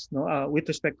seas with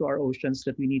respect to our oceans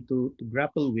that we need to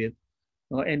grapple with.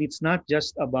 And it's not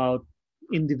just about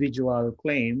individual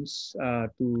claims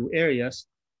to areas,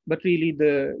 but really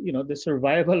the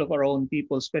survival of our own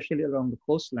people, especially along the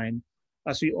coastline,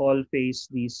 as we all face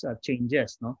these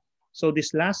changes. No? So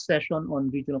this last session on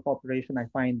regional cooperation, I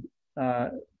find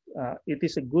it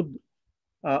is a good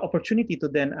opportunity to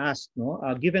then ask, no,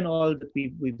 given all that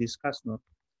we've discussed, no,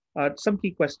 some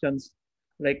key questions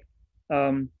like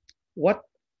what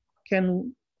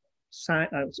can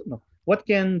no, what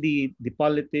can the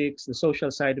politics, the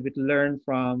social side of it learn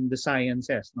from the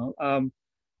sciences? No,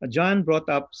 John brought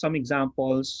up some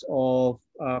examples of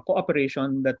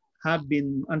cooperation that have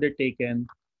been undertaken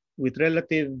with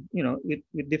relative,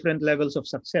 with different levels of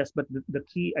success. But the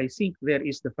key, I think, there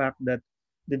is the fact that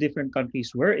the different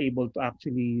countries were able to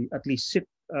actually at least sit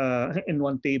in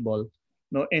one table,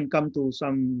 and come to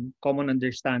some common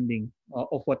understanding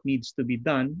of what needs to be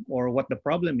done or what the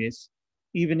problem is,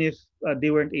 even if they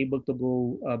weren't able to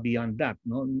go beyond that.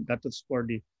 No, that was for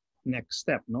the next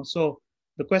step. No, so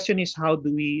the question is, how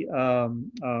do we?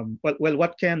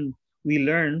 What can we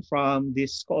learn from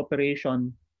this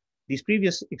cooperation, these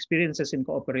previous experiences in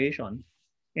cooperation,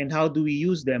 and how do we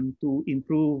use them to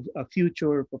improve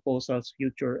future proposals,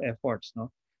 future efforts?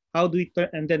 No, how do we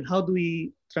and then how do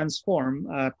we transform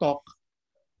talk,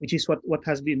 which is what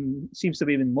has been seems to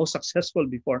be been most successful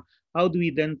before? How do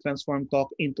we then transform talk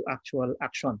into actual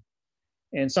action?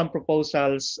 And some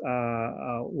proposals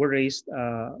were raised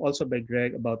also by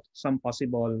Greg about some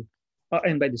possible,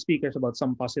 and by the speakers about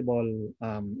some possible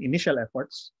initial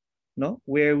efforts,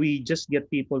 where we just get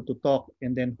people to talk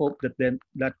and then hope that then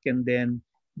that can then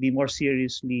be more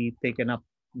seriously taken up,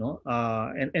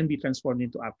 and be transformed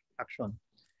into action.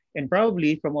 And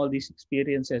probably from all these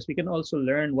experiences, we can also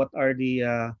learn what are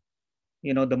the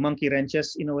the monkey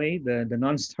wrenches in a way, the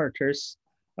non-starters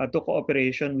to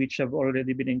cooperation, which have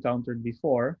already been encountered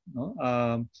before,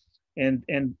 and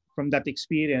from that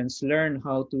experience, learn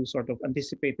how to sort of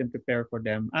anticipate and prepare for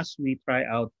them as we try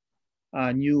out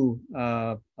new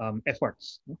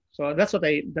efforts. So that's what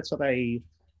I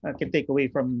can take away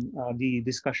from the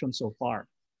discussion so far.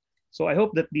 So I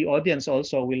hope that the audience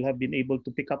also will have been able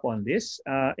to pick up on this,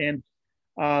 and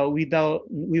we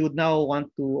would now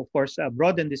want to, of course,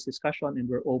 broaden this discussion, and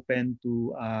we're open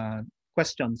to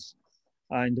questions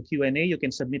in the Q&A. You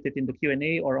can submit it in the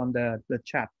Q&A or on the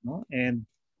chat. No? And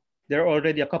there are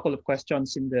already a couple of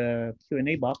questions in the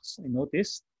Q&A box, I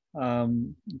noticed.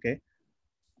 Okay.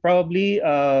 Probably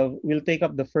we'll take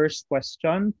up the first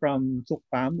question from Tuk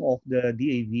Pham of the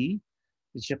DAV.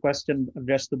 It's a question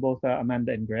addressed to both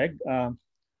Amanda and Greg.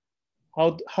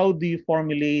 How do you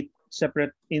formulate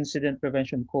separate incident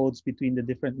prevention codes between the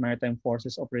different maritime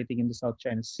forces operating in the South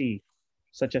China Sea?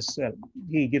 Such as,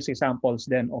 he gives examples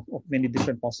then of many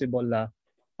different possible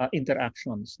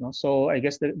interactions. No? So I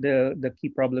guess the key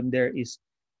problem there is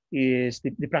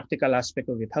the practical aspect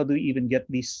of it. How do we even get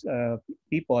these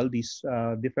people, these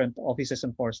different offices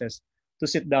and forces, to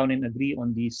sit down and agree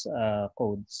on these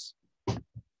codes?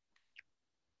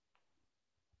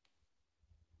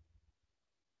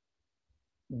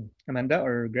 Amanda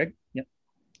or Greg? Yeah.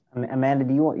 Amanda,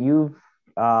 you've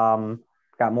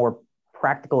got more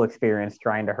practical experience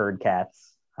trying to herd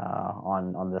cats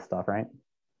on this stuff, right?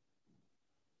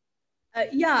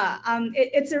 Yeah,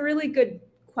 it's a really good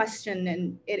question,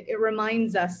 and it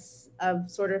reminds us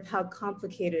of sort of how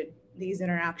complicated these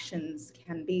interactions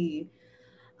can be.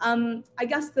 I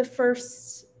guess the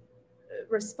first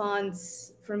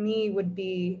response for me would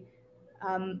be,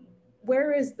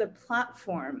 where is the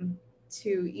platform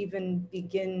to even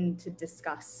begin to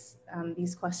discuss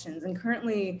these questions? And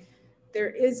currently, there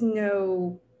is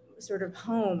no sort of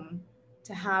home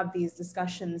to have these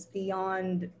discussions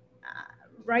beyond,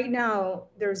 right now,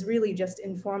 there's really just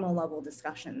informal level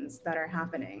discussions that are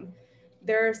happening.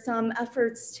 There are some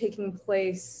efforts taking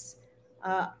place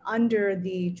under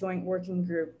the joint working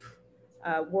group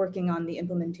working on the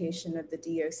implementation of the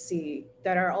DOC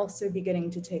that are also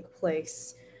beginning to take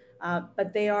place,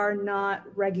 but they are not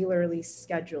regularly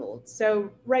scheduled.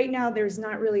 So right now, there's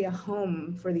not really a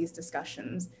home for these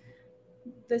discussions.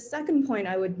 The second point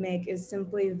I would make is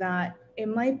simply that it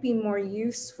might be more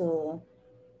useful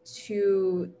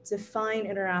to define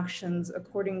interactions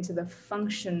according to the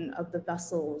function of the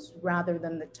vessels rather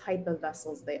than the type of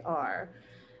vessels they are.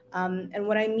 And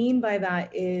what I mean by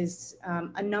that is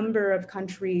a number of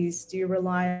countries do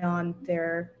rely on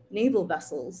their naval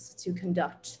vessels to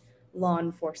conduct law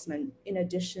enforcement in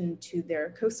addition to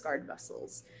their Coast Guard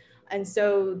vessels. And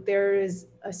so there is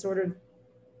a sort of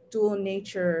dual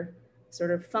nature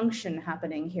sort of function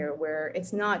happening here where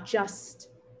it's not just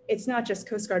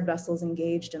Coast Guard vessels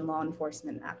engaged in law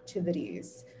enforcement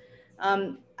activities.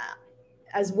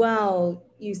 As well,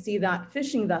 you see that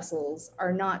fishing vessels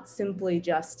are not simply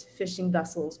just fishing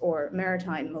vessels or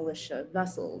maritime militia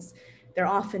vessels. They're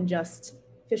often just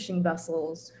fishing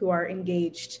vessels who are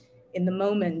engaged in the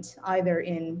moment, either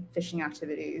in fishing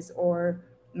activities or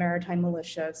maritime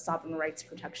militia, sovereign rights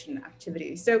protection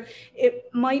activities. So it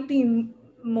might be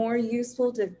more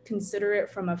useful to consider it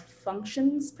from a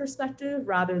functions perspective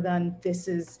rather than this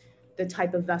is the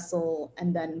type of vessel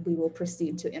and then we will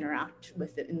proceed to interact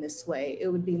with it in this way. It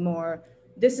would be more,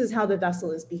 this is how the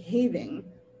vessel is behaving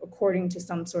according to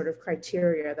some sort of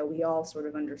criteria that we all sort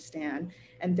of understand,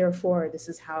 and therefore this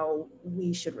is how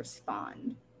we should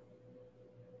respond.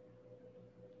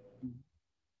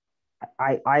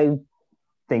 I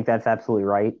think that's absolutely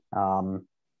right.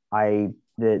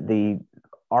 The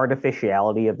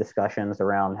artificiality of discussions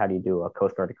around how do you do a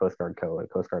Coast Guard to Coast Guard code, a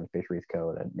Coast Guard to Fisheries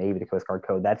code, a Navy to Coast Guard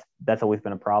code, that's always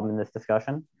been a problem in this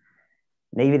discussion.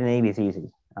 Navy to Navy is easy.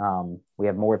 We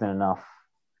have more than enough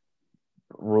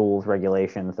rules,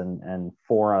 regulations, and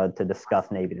fora to discuss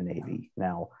Navy to Navy.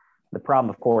 Now, the problem,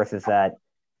 of course, is that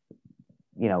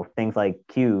things like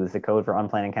CUES, the Code for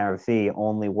Unplanned Encounter at Sea,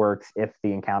 only works if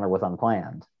the encounter was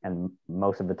unplanned. And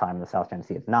most of the time in the South China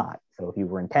Sea, it's not. So if you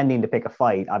were intending to pick a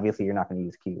fight, obviously you're not going to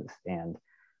use CUES. And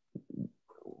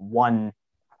one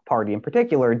party in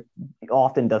particular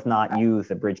often does not use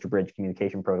the bridge-to-bridge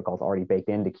communication protocols already baked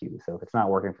into CUES. So if it's not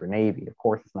working for Navy, of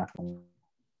course it's not going to.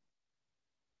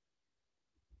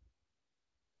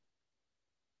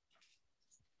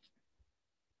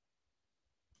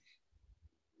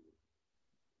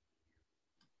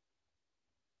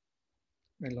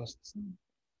 I lost some.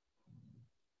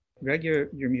 Greg, you're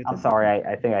muted. I'm sorry.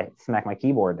 I think I smacked my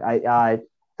keyboard. So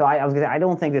I was gonna say, I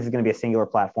don't think this is going to be a singular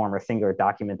platform or a singular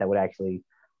document that would actually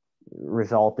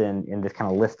result in this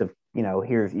kind of list of,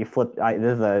 here's you flip.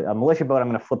 This is a militia boat. I'm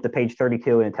going to flip to page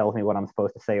 32 and it tells me what I'm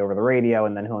supposed to say over the radio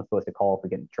and then who I'm supposed to call if we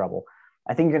get in trouble.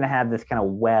 I think you're going to have this kind of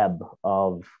web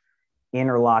of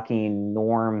interlocking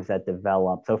norms that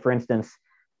develop. So, for instance,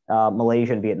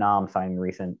 Malaysia and Vietnam signed a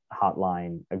recent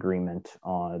hotline agreement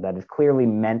that is clearly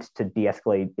meant to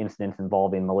de-escalate incidents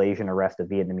involving Malaysian arrest of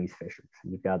Vietnamese fishers.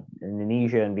 You've got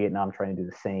Indonesia and Vietnam trying to do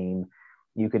the same.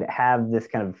 You could have this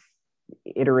kind of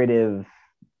iterative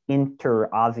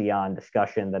inter-ASEAN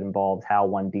discussion that involves how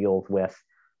one deals with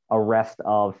arrest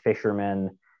of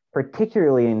fishermen,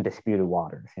 particularly in disputed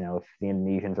waters. If the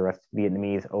Indonesians arrest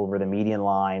Vietnamese over the median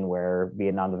line where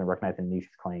Vietnam doesn't recognize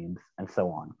Indonesia's claims, and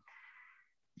so on.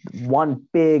 One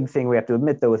big thing we have to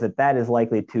admit, though, is that is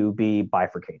likely to be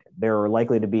bifurcated. There are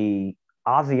likely to be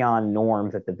ASEAN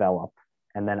norms that develop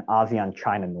and then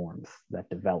ASEAN-China norms that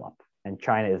develop. And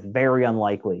China is very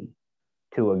unlikely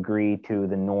to agree to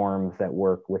the norms that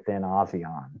work within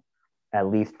ASEAN, at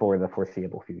least for the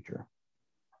foreseeable future.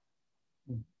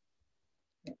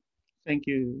 Thank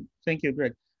you,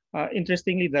 Greg.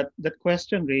 Interestingly, that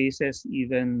question raises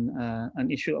even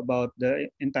an issue about the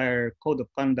entire code of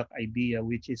conduct idea,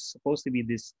 which is supposed to be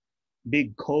this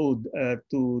big code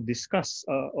to discuss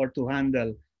or to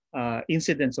handle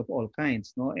incidents of all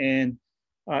kinds. No? And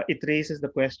it raises the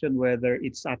question whether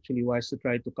it's actually wise to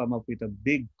try to come up with a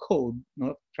big code,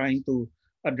 trying to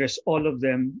address all of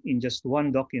them in just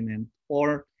one document,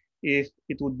 or if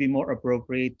it would be more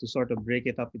appropriate to sort of break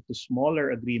it up into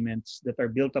smaller agreements that are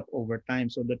built up over time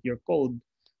so that your code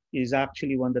is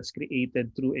actually one that's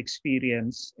created through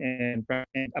experience and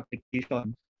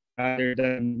application rather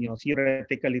than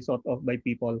theoretically thought of by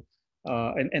people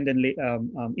and then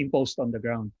imposed on the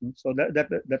ground. So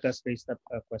that has raised that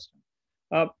question.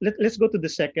 Let's go to the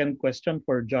second question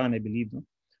for John, I believe.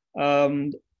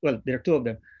 Well, there are two of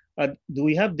them. Do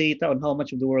we have data on how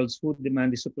much of the world's food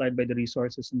demand is supplied by the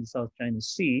resources in the South China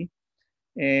Sea?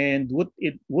 And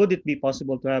would it be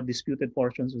possible to have disputed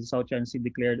portions of the South China Sea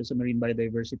declared as a marine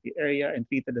biodiversity area and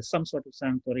treated as some sort of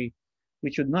sanctuary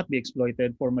which should not be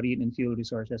exploited for marine and fuel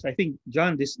resources? I think,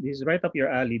 John, this is right up your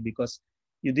alley because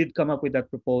you did come up with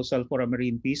that proposal for a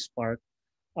marine peace park.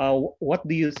 What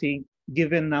do you think,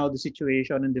 given now the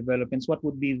situation and developments, what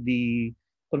would be the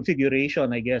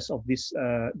configuration, I guess, of this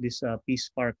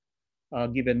peace park,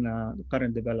 given the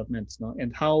current developments, no?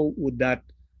 And how would that,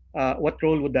 what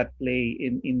role would that play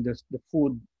in the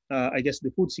food, I guess,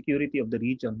 the food security of the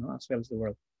region, no? As well as the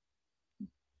world?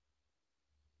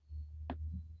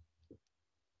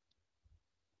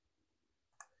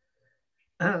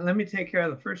 Let me take care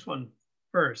of the first one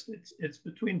first. It's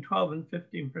between 12 and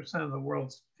 15% of the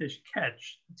world's fish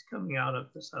catch that's coming out of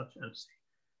the South China Sea.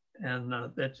 And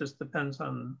that just depends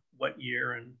on what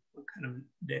year and what kind of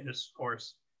data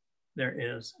source there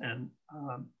is. And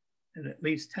at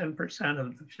least 10%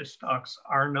 of the fish stocks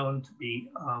are known to be,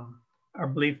 are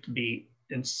believed to be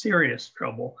in serious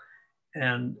trouble.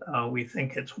 And we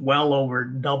think it's well over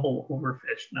double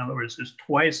overfished. In other words, there's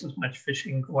twice as much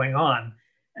fishing going on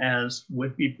as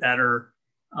would be better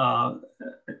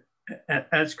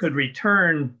as could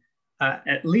return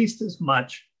at least as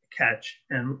much catch,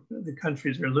 and the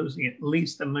countries are losing at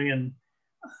least 1 million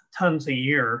tons a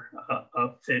year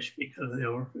of fish because of the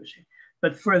overfishing.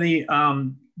 But for the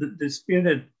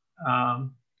disputed the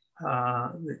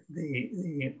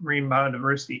marine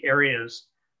biodiversity areas,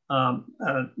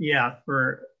 yeah,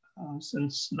 for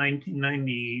since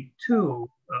 1992,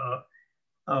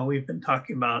 we've been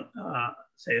talking about,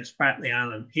 say, a Spratly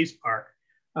Island Peace Park.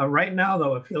 Right now,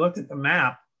 though, if you look at the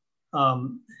map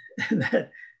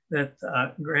that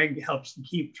Greg helps to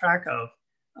keep track of,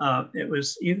 it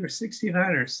was either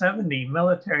 69 or 70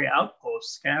 military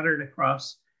outposts scattered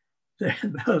across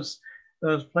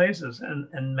those places,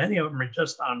 and many of them are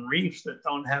just on reefs that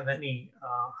don't have any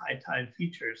high tide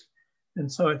features. And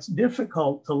so it's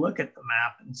difficult to look at the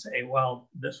map and say, well,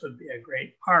 this would be a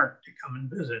great park to come and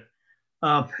visit.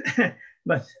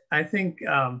 But I think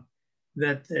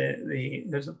that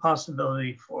there's a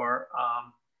possibility for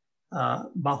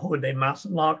Bajo de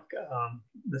Masinloc.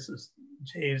 This is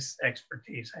Jay's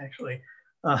expertise, actually.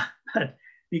 But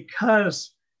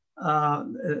because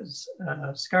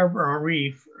Scarborough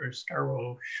Reef, or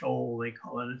Scarborough Shoal, they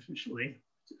call it officially,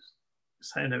 which is a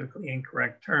scientifically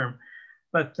incorrect term,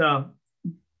 but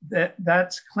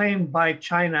that's claimed by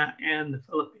China and the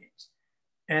Philippines.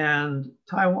 And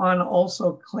Taiwan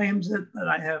also claims it, but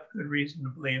I have good reason to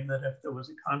believe that if there was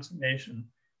a conservation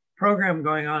program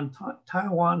going on,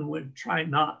 Taiwan would try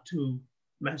not to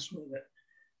mess with it.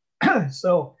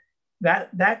 So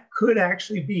that could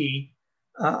actually be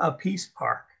a peace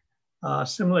park,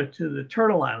 similar to the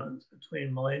Turtle Islands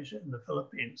between Malaysia and the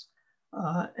Philippines.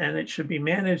 And it should be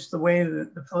managed the way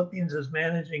that the Philippines is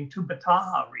managing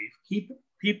Tubataha Reef. Keep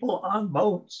people on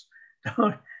boats.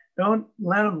 Don't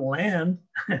let them land.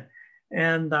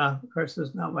 And of course,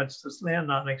 there's not much to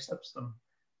land on except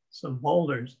some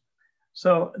boulders.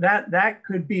 So that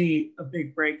could be a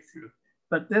big breakthrough.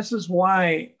 But this is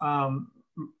why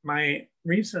my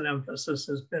recent emphasis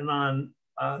has been on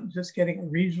just getting a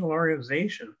regional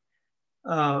organization.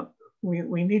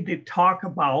 We need to talk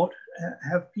about,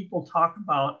 have people talk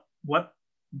about what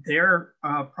their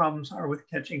problems are with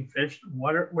catching fish,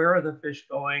 where are the fish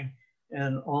going,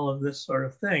 and all of this sort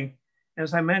of thing.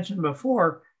 As I mentioned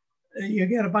before, you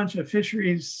get a bunch of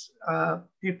fisheries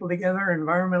people together,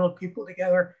 environmental people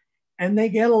together, and they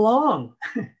get along.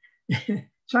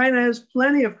 China has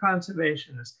plenty of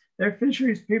conservationists. Their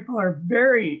fisheries people are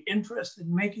very interested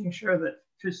in making sure that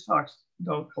fish stocks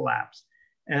don't collapse.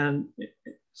 And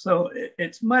so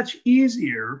it's much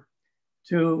easier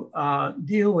to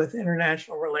deal with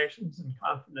international relations and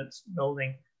confidence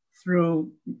building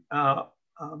through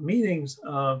meetings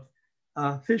of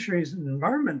fisheries and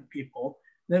environment people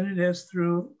than it is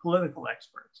through political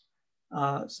experts.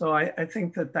 So I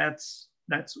think that that's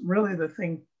really the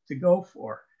thing to go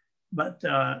for. But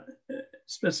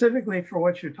specifically for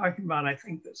what you're talking about, I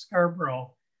think that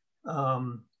Scarborough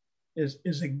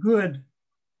is a good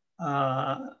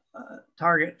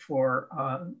target for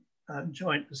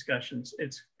joint discussions.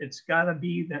 It's got to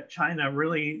be that China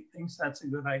really thinks that's a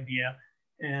good idea,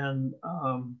 and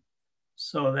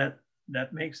so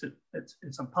that makes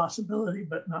it's a possibility,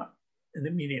 but not an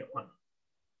immediate one.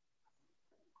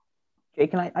 Jay,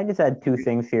 can I just add two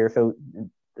things here? So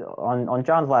on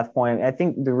John's last point, I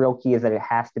think the real key is that it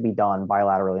has to be done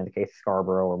bilaterally in the case of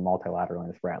Scarborough, or multilaterally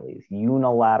in the Spratlys.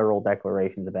 Unilateral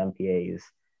declarations of MPAs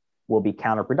will be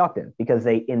counterproductive because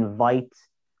they invite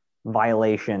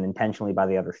violation intentionally by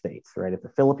the other states, right? If the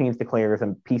Philippines declares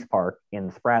a peace park in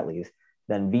the Spratlys,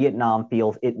 then Vietnam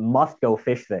feels it must go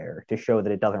fish there to show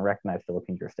that it doesn't recognize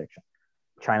Philippine jurisdiction.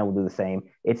 China will do the same.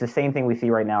 It's the same thing we see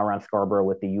right now around Scarborough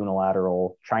with the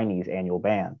unilateral Chinese annual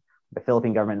ban. The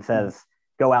Philippine government says,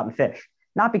 go out and fish.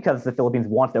 Not because the Philippines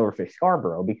wants to overfish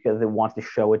Scarborough, because it wants to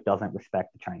show it doesn't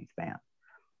respect the Chinese ban.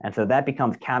 And so that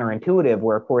becomes counterintuitive,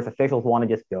 where of course officials want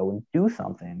to just go and do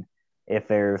something if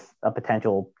there's a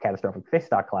potential catastrophic fish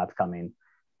stock collapse coming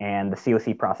and the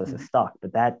COC process is stuck,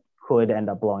 but that could end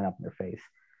up blowing up in their face.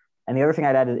 And the other thing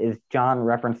I'd add is John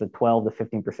referenced the 12 to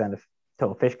 15% of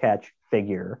total fish catch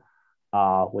figure,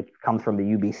 which comes from the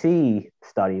UBC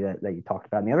study that you talked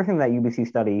about. And the other thing that UBC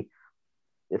study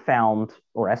found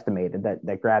or estimated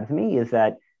that grabs me is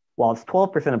that while it's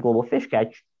 12% of global fish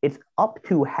catch, it's up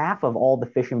to half of all the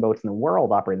fishing boats in the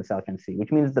world operate in the South China Sea,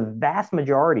 which means the vast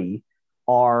majority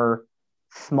are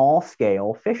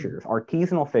small-scale fishers,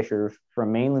 artisanal fishers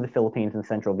from mainly the Philippines and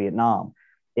central Vietnam.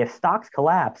 If stocks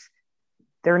collapse,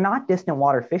 they're not distant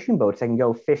water fishing boats that can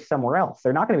go fish somewhere else.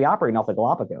 They're not going to be operating off the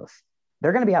Galapagos.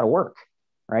 They're going to be out of work,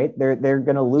 right? They're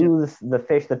going to lose the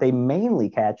fish that they mainly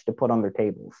catch to put on their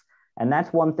tables. And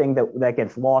that's one thing that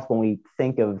gets lost when we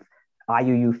think of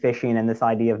IUU fishing and this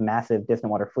idea of massive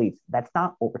distant water fleets. That's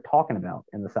not what we're talking about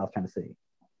in the South China Sea.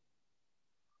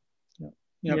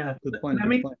 Yeah, good point. Let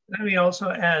me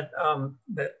also add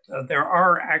that there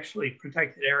are actually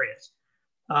protected areas.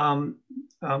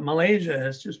 Malaysia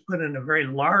has just put in a very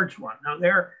large one. Now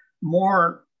they're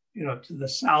more, to the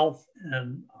south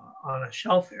and on a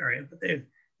shelf area, but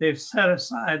they've set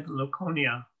aside the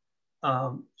Laconia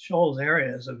Shoals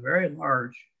area as a very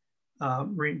large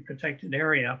marine protected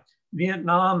area.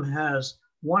 Vietnam has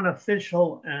one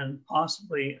official and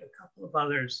possibly a couple of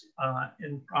others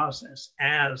in process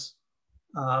as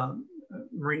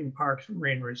marine parks and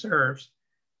marine reserves.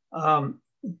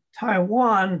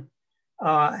 Taiwan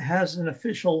has an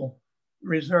official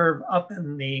reserve up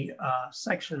in the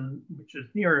section which is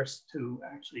nearest to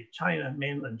actually China,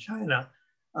 mainland China.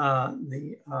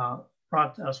 The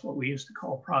Pratas, what we used to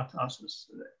call Pratas,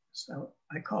 so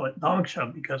I call it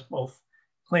Dongsha because both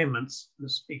claimants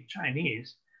speak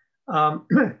Chinese.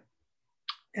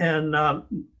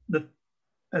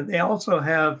 They also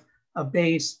have a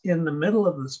base in the middle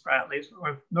of the Spratlys,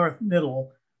 north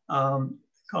middle,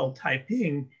 called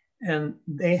Taiping, and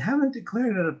they haven't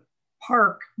declared it a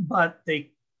park, but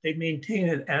they maintain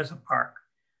it as a park.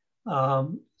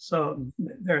 So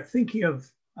they're thinking of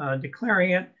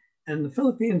declaring it, and the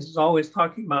Philippines is always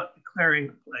talking about declaring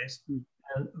the place.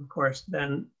 And of course,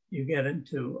 then you get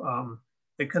into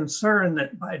the concern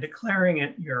that by declaring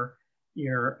it, you're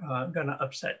going to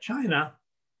upset China.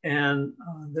 And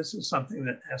this is something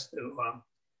that has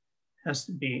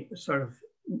to be sort of,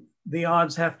 the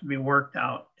odds have to be worked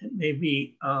out. It may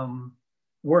be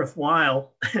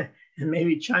worthwhile, and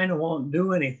maybe China won't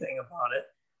do anything about it.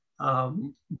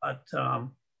 But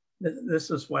this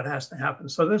is what has to happen.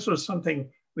 So this was something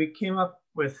we came up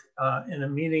with in a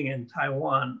meeting in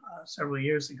Taiwan several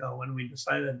years ago when we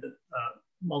decided that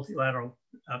multilateral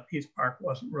peace park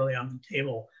wasn't really on the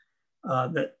table,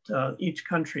 that each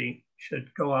country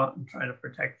should go out and try to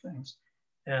protect things.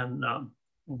 And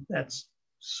that's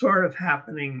sort of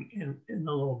happening in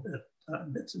a little bit,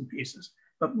 bits and pieces.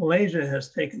 But Malaysia has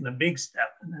taken the big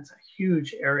step, and that's a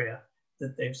huge area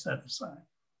that they've set aside.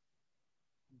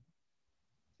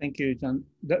 Thank you, John.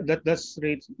 That's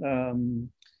great.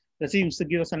 That seems to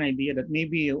give us an idea that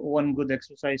maybe one good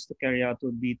exercise to carry out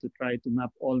would be to try to map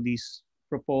all these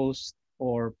proposed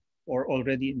or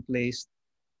already in place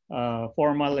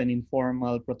formal and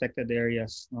informal protected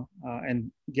areas,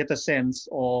 and get a sense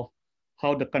of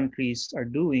how the countries are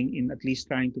doing in at least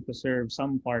trying to preserve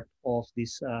some part of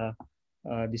this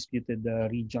disputed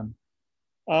region.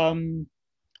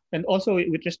 And also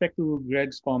with respect to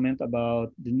Greg's comment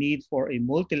about the need for a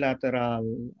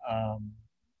multilateral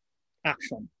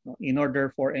action in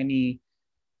order for any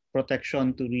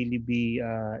protection to really be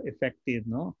effective,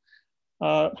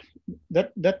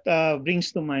 that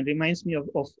brings to mind, reminds me of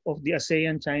the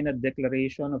ASEAN-China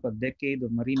Declaration of a Decade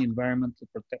of Marine Environmental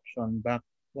Protection back,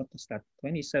 what was that,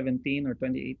 2017 or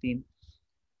 2018,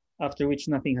 after which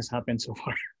nothing has happened so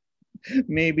far.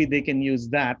 Maybe they can use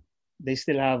that. They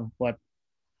still have,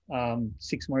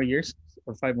 6 more years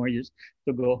or 5 more years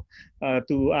to go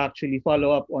to actually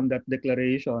follow up on that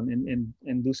declaration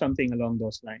and do something along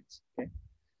those lines. Okay.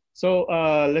 So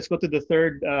let's go to the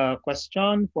third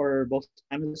question for both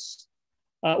panelists.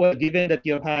 Well, given that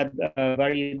you've had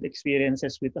varied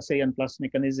experiences with ASEAN Plus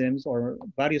mechanisms or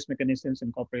various mechanisms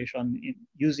in cooperation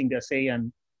using the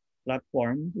ASEAN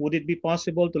platform, would it be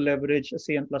possible to leverage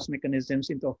ASEAN Plus mechanisms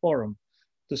into a forum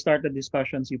to start the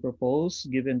discussions you propose,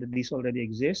 given that these already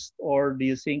exist? Or do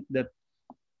you think that,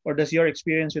 or does your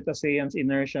experience with ASEAN's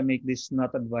inertia make this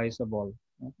not advisable?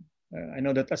 I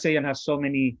know that ASEAN has so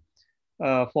many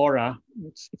fora,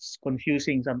 it's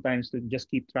confusing sometimes to just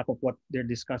keep track of what they're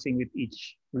discussing with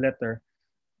each letter,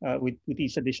 with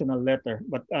each additional letter.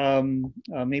 But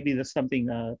maybe that's something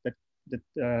that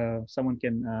someone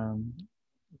can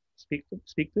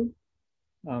speak to.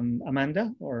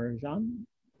 Amanda or Jean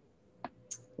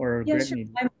or yeah, Greg, sure.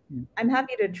 maybe. I'm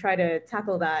happy to try to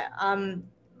tackle that.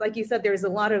 Like you said, there's a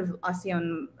lot of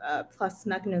ASEAN Plus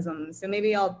mechanisms. So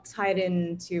maybe I'll tie it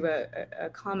into a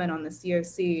comment on the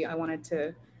COC I wanted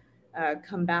to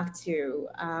come back to,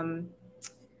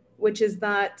 which is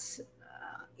that,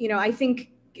 I think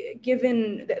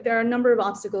given there are a number of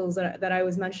obstacles that I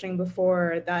was mentioning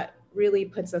before that really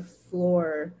puts a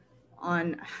floor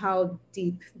on how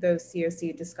deep those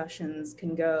COC discussions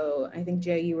can go. I think,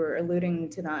 Jay, you were alluding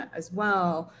to that as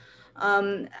well.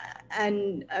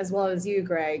 And as well as you,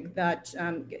 Greg, that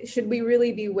should we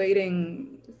really be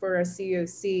waiting for a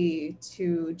COC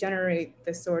to generate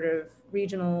the sort of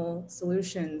regional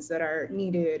solutions that are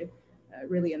needed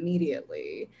really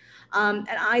immediately. And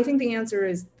I think the answer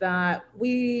is that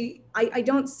I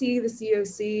don't see the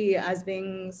COC as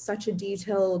being such a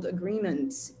detailed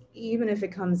agreement, even if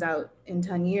it comes out in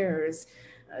 10 years,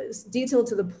 detailed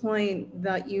to the point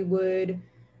that it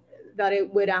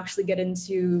would actually get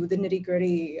into the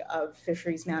nitty-gritty of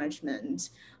fisheries management,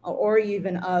 or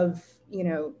even of,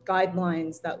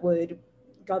 guidelines that would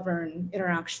govern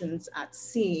interactions at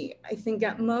sea. I think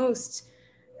at most,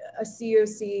 a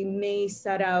COC may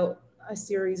set out a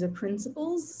series of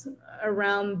principles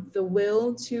around the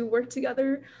will to work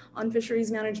together on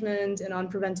fisheries management and on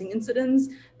preventing incidents,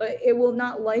 but it will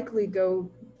not likely go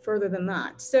further than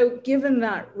that. So given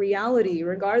that reality,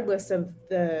 regardless of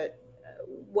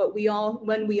when we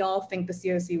all think the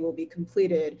COC will be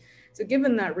completed, so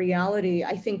given that reality,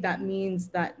 I think that means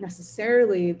that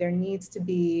necessarily there needs to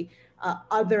be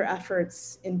other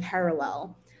efforts in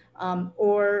parallel. I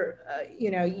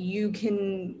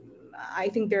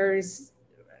think there's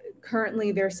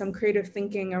some creative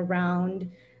thinking around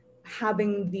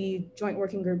having the joint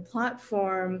working group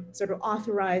platform sort of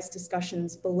authorize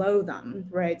discussions below them,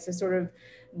 right? So sort of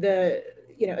the,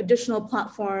 additional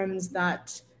platforms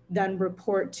that then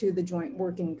report to the joint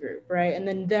working group, right? And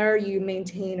then there you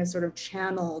maintain a sort of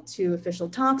channel to official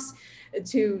talks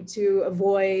to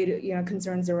avoid,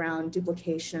 concerns around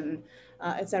duplication,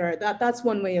 et cetera. That's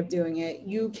one way of doing it.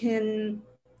 You can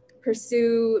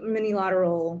pursue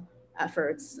minilateral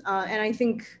efforts. And I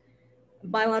think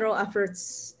bilateral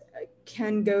efforts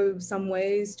can go some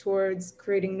ways towards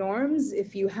creating norms.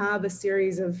 If you have a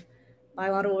series of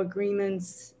bilateral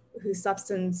agreements whose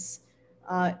substance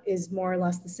is more or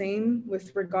less the same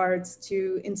with regards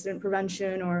to incident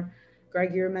prevention, or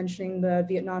Greg, you're mentioning the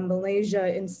Vietnam-Malaysia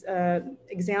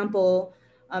example.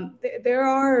 There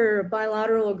are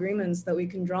bilateral agreements that we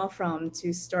can draw from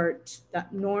to start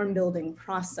that norm building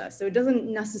process. So it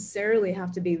doesn't necessarily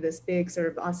have to be this big sort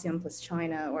of ASEAN plus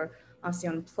China or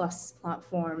ASEAN plus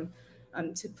platform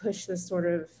to push this sort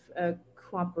of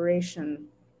cooperation.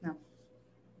 No.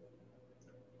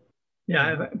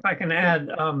 Yeah, if I can add,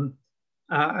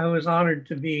 I was honored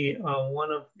to be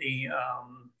one of the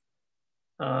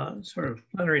sort of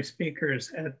plenary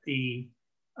speakers at the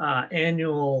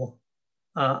annual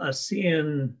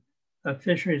ASEAN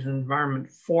Fisheries and Environment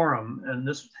Forum, and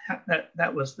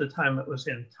that was the time it was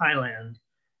in Thailand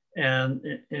and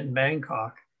in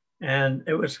Bangkok, and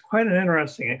it was quite an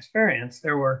interesting experience.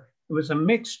 It was a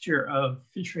mixture of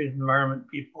fisheries environment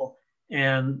people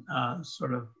and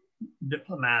sort of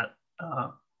diplomat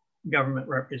government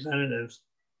representatives,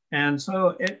 and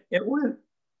so it went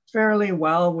fairly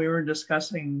well. We were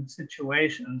discussing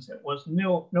situations. It was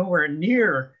nowhere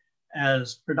near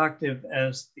as productive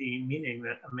as the meeting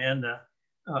that Amanda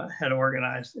had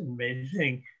organized in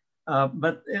Beijing.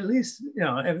 But at least,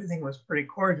 everything was pretty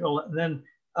cordial. And then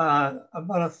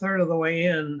about a third of the way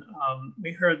in,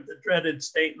 we heard the dreaded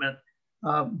statement,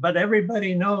 but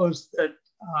everybody knows that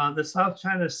the South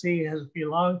China Sea has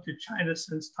belonged to China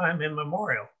since time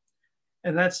immemorial.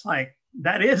 And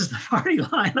that is the party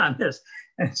line on this.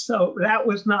 And so that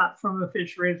was not from a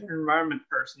fisheries and environment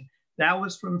person. That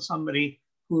was from somebody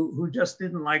who just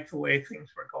didn't like the way things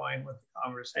were going with the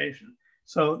conversation.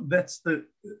 So that's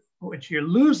what you're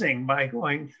losing by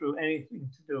going through anything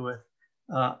to do with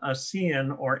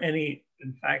ASEAN or anything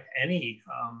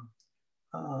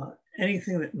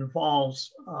that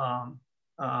involves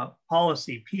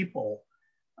policy people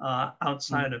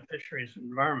outside of fisheries and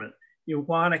environment. You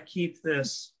want to keep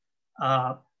this.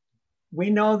 We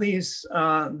know this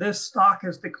stock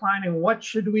is declining. What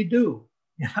should we do?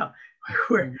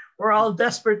 We're all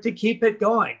desperate to keep it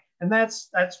going, and that's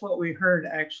what we heard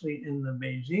actually in the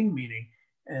Beijing meeting,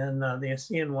 and the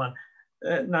ASEAN one,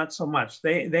 not so much.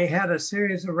 They had a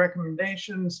series of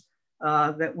recommendations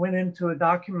that went into a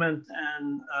document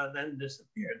and then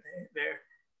disappeared. They're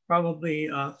probably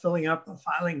filling up a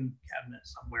filing cabinet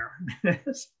somewhere.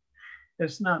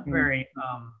 It's not very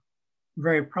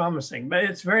very promising, but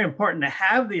it's very important to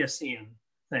have the ASEAN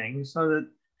thing so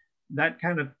that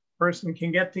kind of person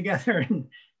can get together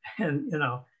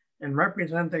and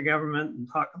represent their government and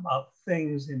talk about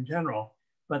things in general,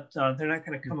 but they're not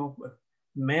going to come up with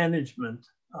management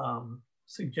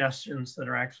suggestions that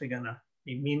are actually going to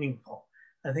be meaningful.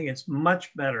 I think it's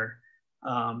much better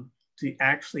to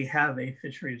actually have a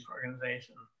fisheries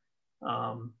organization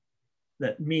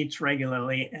that meets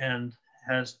regularly and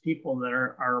has people that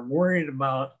are worried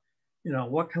about,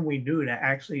 what can we do to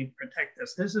actually protect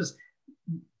this? This is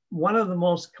one of the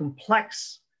most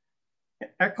complex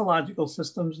ecological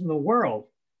systems in the world.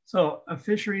 So a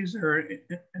fisheries or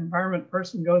environment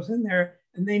person goes in there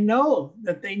and they know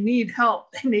that they need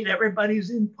help. They need everybody's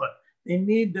input. They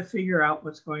need to figure out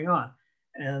what's going on.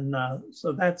 And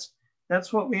so that's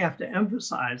what we have to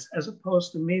emphasize, as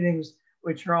opposed to meetings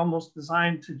which are almost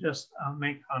designed to just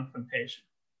make confrontation.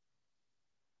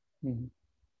 Mm-hmm.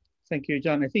 Thank you,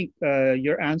 John. I think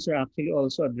your answer actually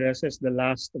also addresses the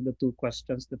last of the two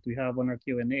questions that we have on our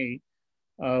Q&A,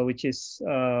 which is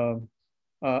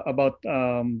about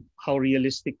how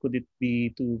realistic could it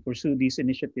be to pursue these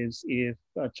initiatives if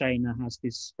China has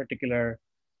this particular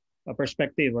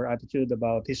perspective or attitude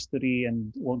about history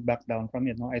and won't back down from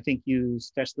it. No, I think you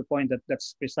stressed the point that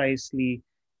that's precisely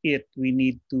it. We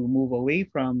need to move away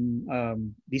from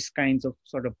these kinds of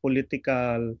sort of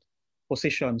political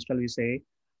positions, shall we say,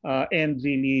 and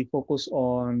really focus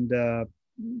on the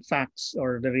facts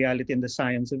or the reality and the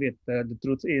science of it. The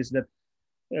truth is that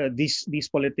these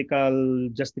political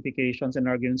justifications and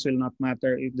arguments will not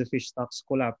matter if the fish stocks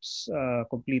collapse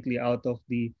completely out of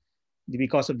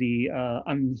because of the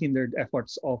unhindered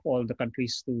efforts of all the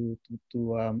countries to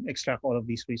extract all of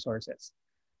these resources.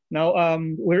 Now,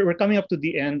 we're coming up to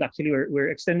the end. Actually, we're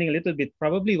extending a little bit.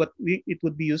 Probably it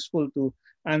would be useful to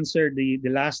answer the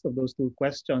last of those two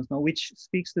questions now, which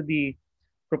speaks to the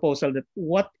proposal that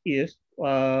what if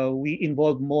we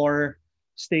involve more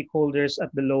stakeholders at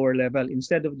the lower level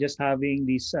instead of just having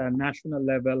these national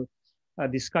level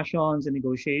discussions and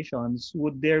negotiations?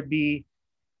 Would there be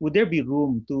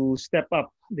room to step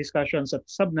up discussions at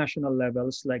subnational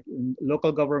levels, like in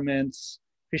local governments,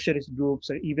 fisheries groups,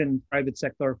 or even private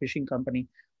sector fishing company?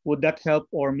 Would that help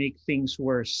or make things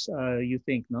worse, you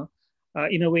think, no?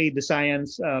 In a way, the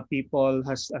science people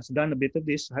has done a bit of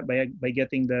this by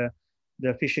getting the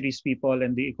fisheries people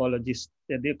and the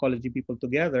ecology people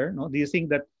together. No? Do you think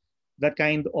that that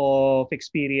kind of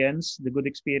experience, the good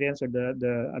experience or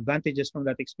the advantages from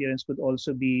that experience could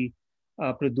also be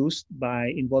produced by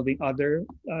involving other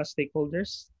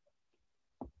stakeholders?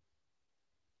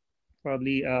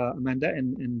 Probably Amanda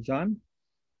and John.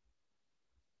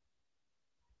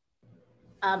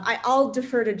 I'll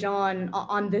defer to John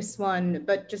on this one,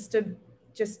 but just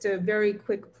a very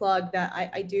quick plug that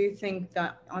I do think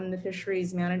that on the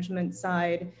fisheries management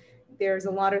side, there's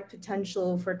a lot of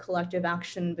potential for collective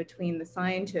action between the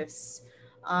scientists.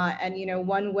 And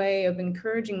one way of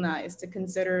encouraging that is to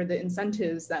consider the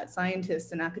incentives that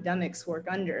scientists and academics work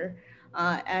under.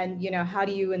 And how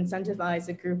do you incentivize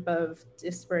a group of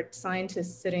disparate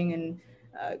scientists sitting in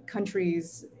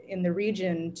countries in the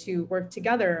region to work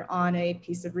together on a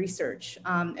piece of research?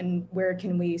 And where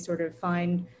can we sort of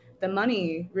find the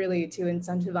money really to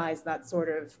incentivize that sort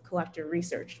of collective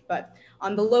research? But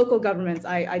on the local governments,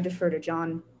 I defer to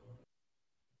John.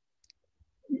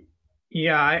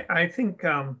 Yeah, I think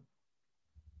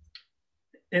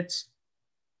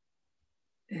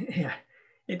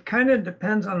it kind of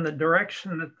depends on the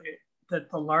direction that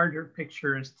the larger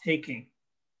picture is taking.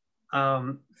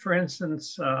 For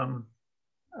instance, some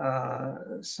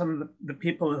of the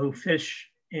people who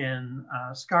fish in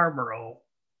Scarborough,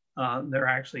 they're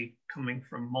actually coming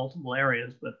from multiple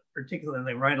areas, but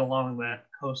particularly right along that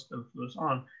coast of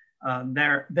Luzon.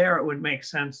 There it would make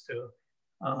sense to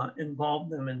involve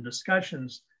them in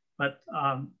discussions, but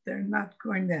they're not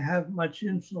going to have much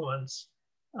influence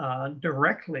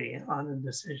directly on the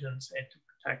decision, say, to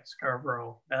protect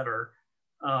Scarborough better.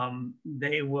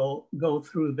 They will go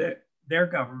through their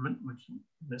government, which in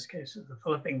this case is the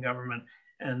Philippine government,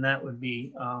 and that would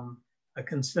be a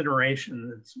consideration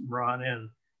that's brought in.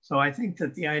 So I think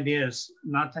that the idea is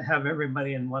not to have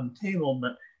everybody in one table,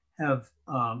 but have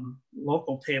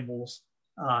local tables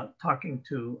talking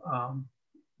to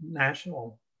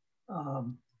national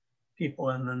people,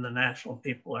 and then the national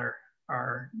people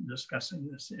are discussing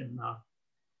this in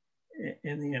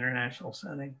the international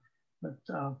setting. But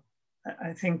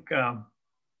I think,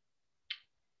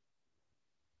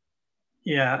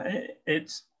 yeah,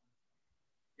 it's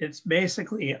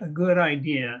basically a good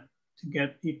idea to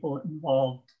get people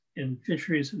involved in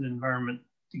fisheries and environment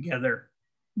together.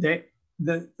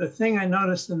 The thing I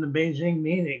noticed in the Beijing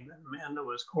meeting that Amanda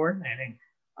was coordinating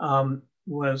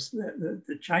was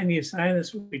the Chinese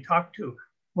scientists we talked to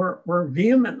were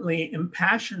vehemently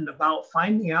impassioned about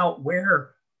finding out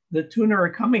where the tuna are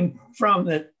coming from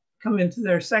that come into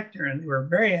their sector. And they were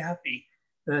very happy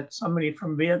that somebody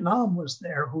from Vietnam was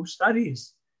there who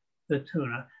studies the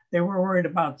tuna. They were worried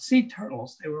about sea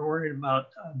turtles. They were worried about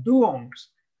duongs.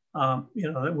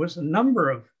 There was a number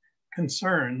of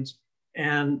concerns,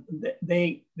 and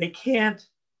they can't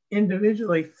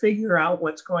individually figure out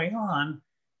what's going on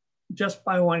just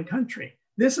by one country.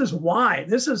 This is why,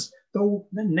 this is the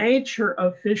nature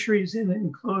of fisheries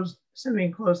in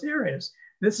semi-enclosed areas.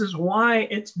 This is why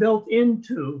it's built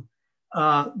into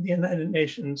the United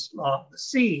Nations Law of the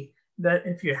Sea, that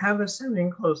if you have a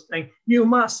semi-enclosed thing, you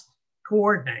must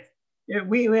coordinate.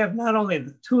 We have not only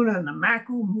the tuna and the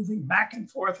mackerel moving back and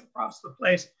forth across the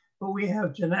place, but we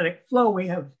have genetic flow. We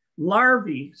have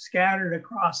larvae scattered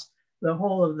across the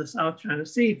whole of the South China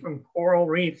Sea, from coral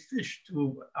reef fish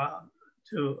to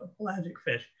pelagic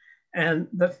fish. And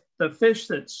the fish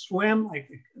that swim, like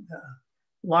the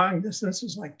long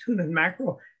distances like tuna and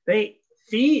mackerel, they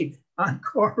feed on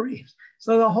coral reefs.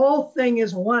 So the whole thing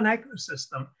is one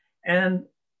ecosystem. And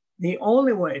the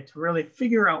only way to really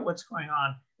figure out what's going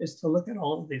on is to look at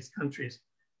all of these countries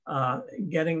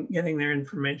getting their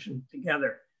information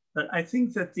together. But I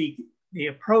think that the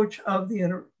approach of the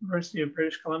University of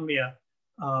British Columbia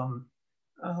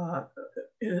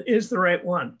is the right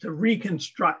one, to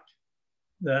reconstruct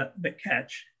the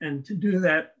catch, and to do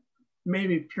that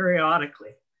maybe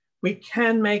periodically. We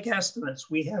can make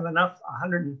estimates. We have enough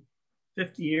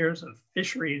 150 years of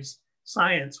fisheries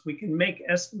science. We can make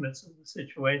estimates of the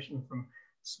situation from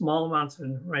small amounts of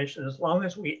information, as long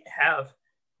as we have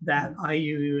that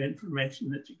IUU information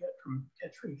that you get from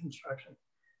catch reconstruction.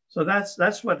 So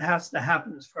that's what has to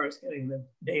happen as far as getting the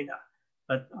data.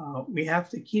 But we have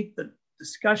to keep the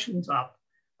discussions up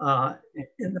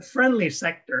in the friendly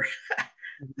sector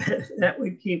that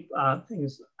would keep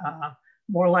things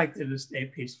more likely to stay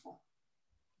peaceful.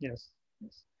 Yes.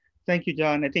 Thank you,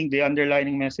 John. I think the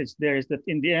underlining message there is that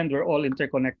in the end, we're all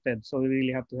interconnected. So we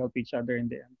really have to help each other in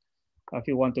the end if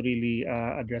you want to really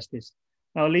address this.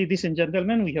 Now, ladies and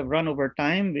gentlemen, we have run over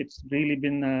time. It's really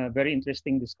been a very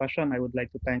interesting discussion. I would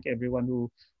like to thank everyone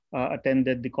who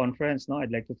attended the conference. No,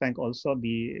 I'd like to thank also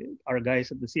our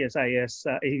guys at the CSIS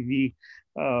AV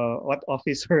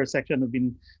officer section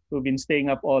who've been staying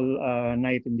up all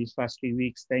night in these past 3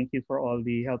 weeks. Thank you for all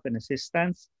the help and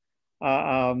assistance.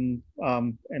 And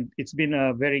it's been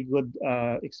a very good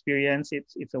experience.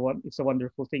 It's a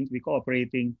wonderful thing to be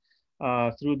cooperating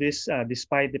through this,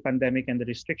 despite the pandemic and the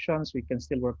restrictions. We can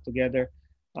still work together.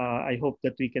 I hope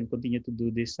that we can continue to do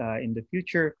this in the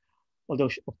future.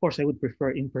 Although, of course, I would prefer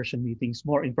in-person meetings,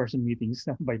 more in-person meetings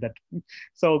by that time.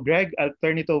 So, Greg, I'll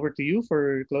turn it over to you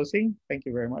for closing. Thank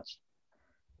you very much.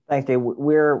 Thanks, Dave.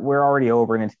 We're already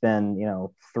over, and it's been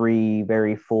 3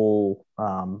 very full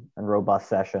and robust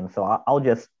sessions. So I'll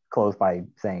just close by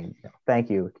saying thank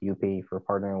you to UP for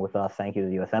partnering with us. Thank you to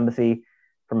the U.S. Embassy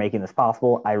for making this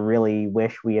possible. I really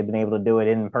wish we had been able to do it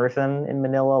in person in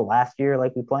Manila last year,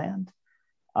 like we planned.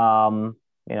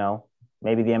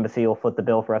 Maybe the embassy will foot the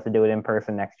bill for us to do it in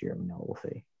person next year. We'll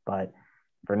see. But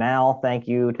for now, thank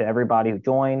you to everybody who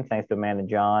joined. Thanks to Amanda and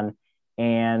John.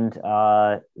 And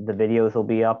the videos will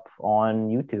be up on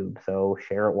YouTube. So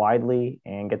share it widely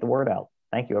and get the word out.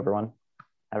 Thank you, everyone.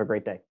 Have a great day.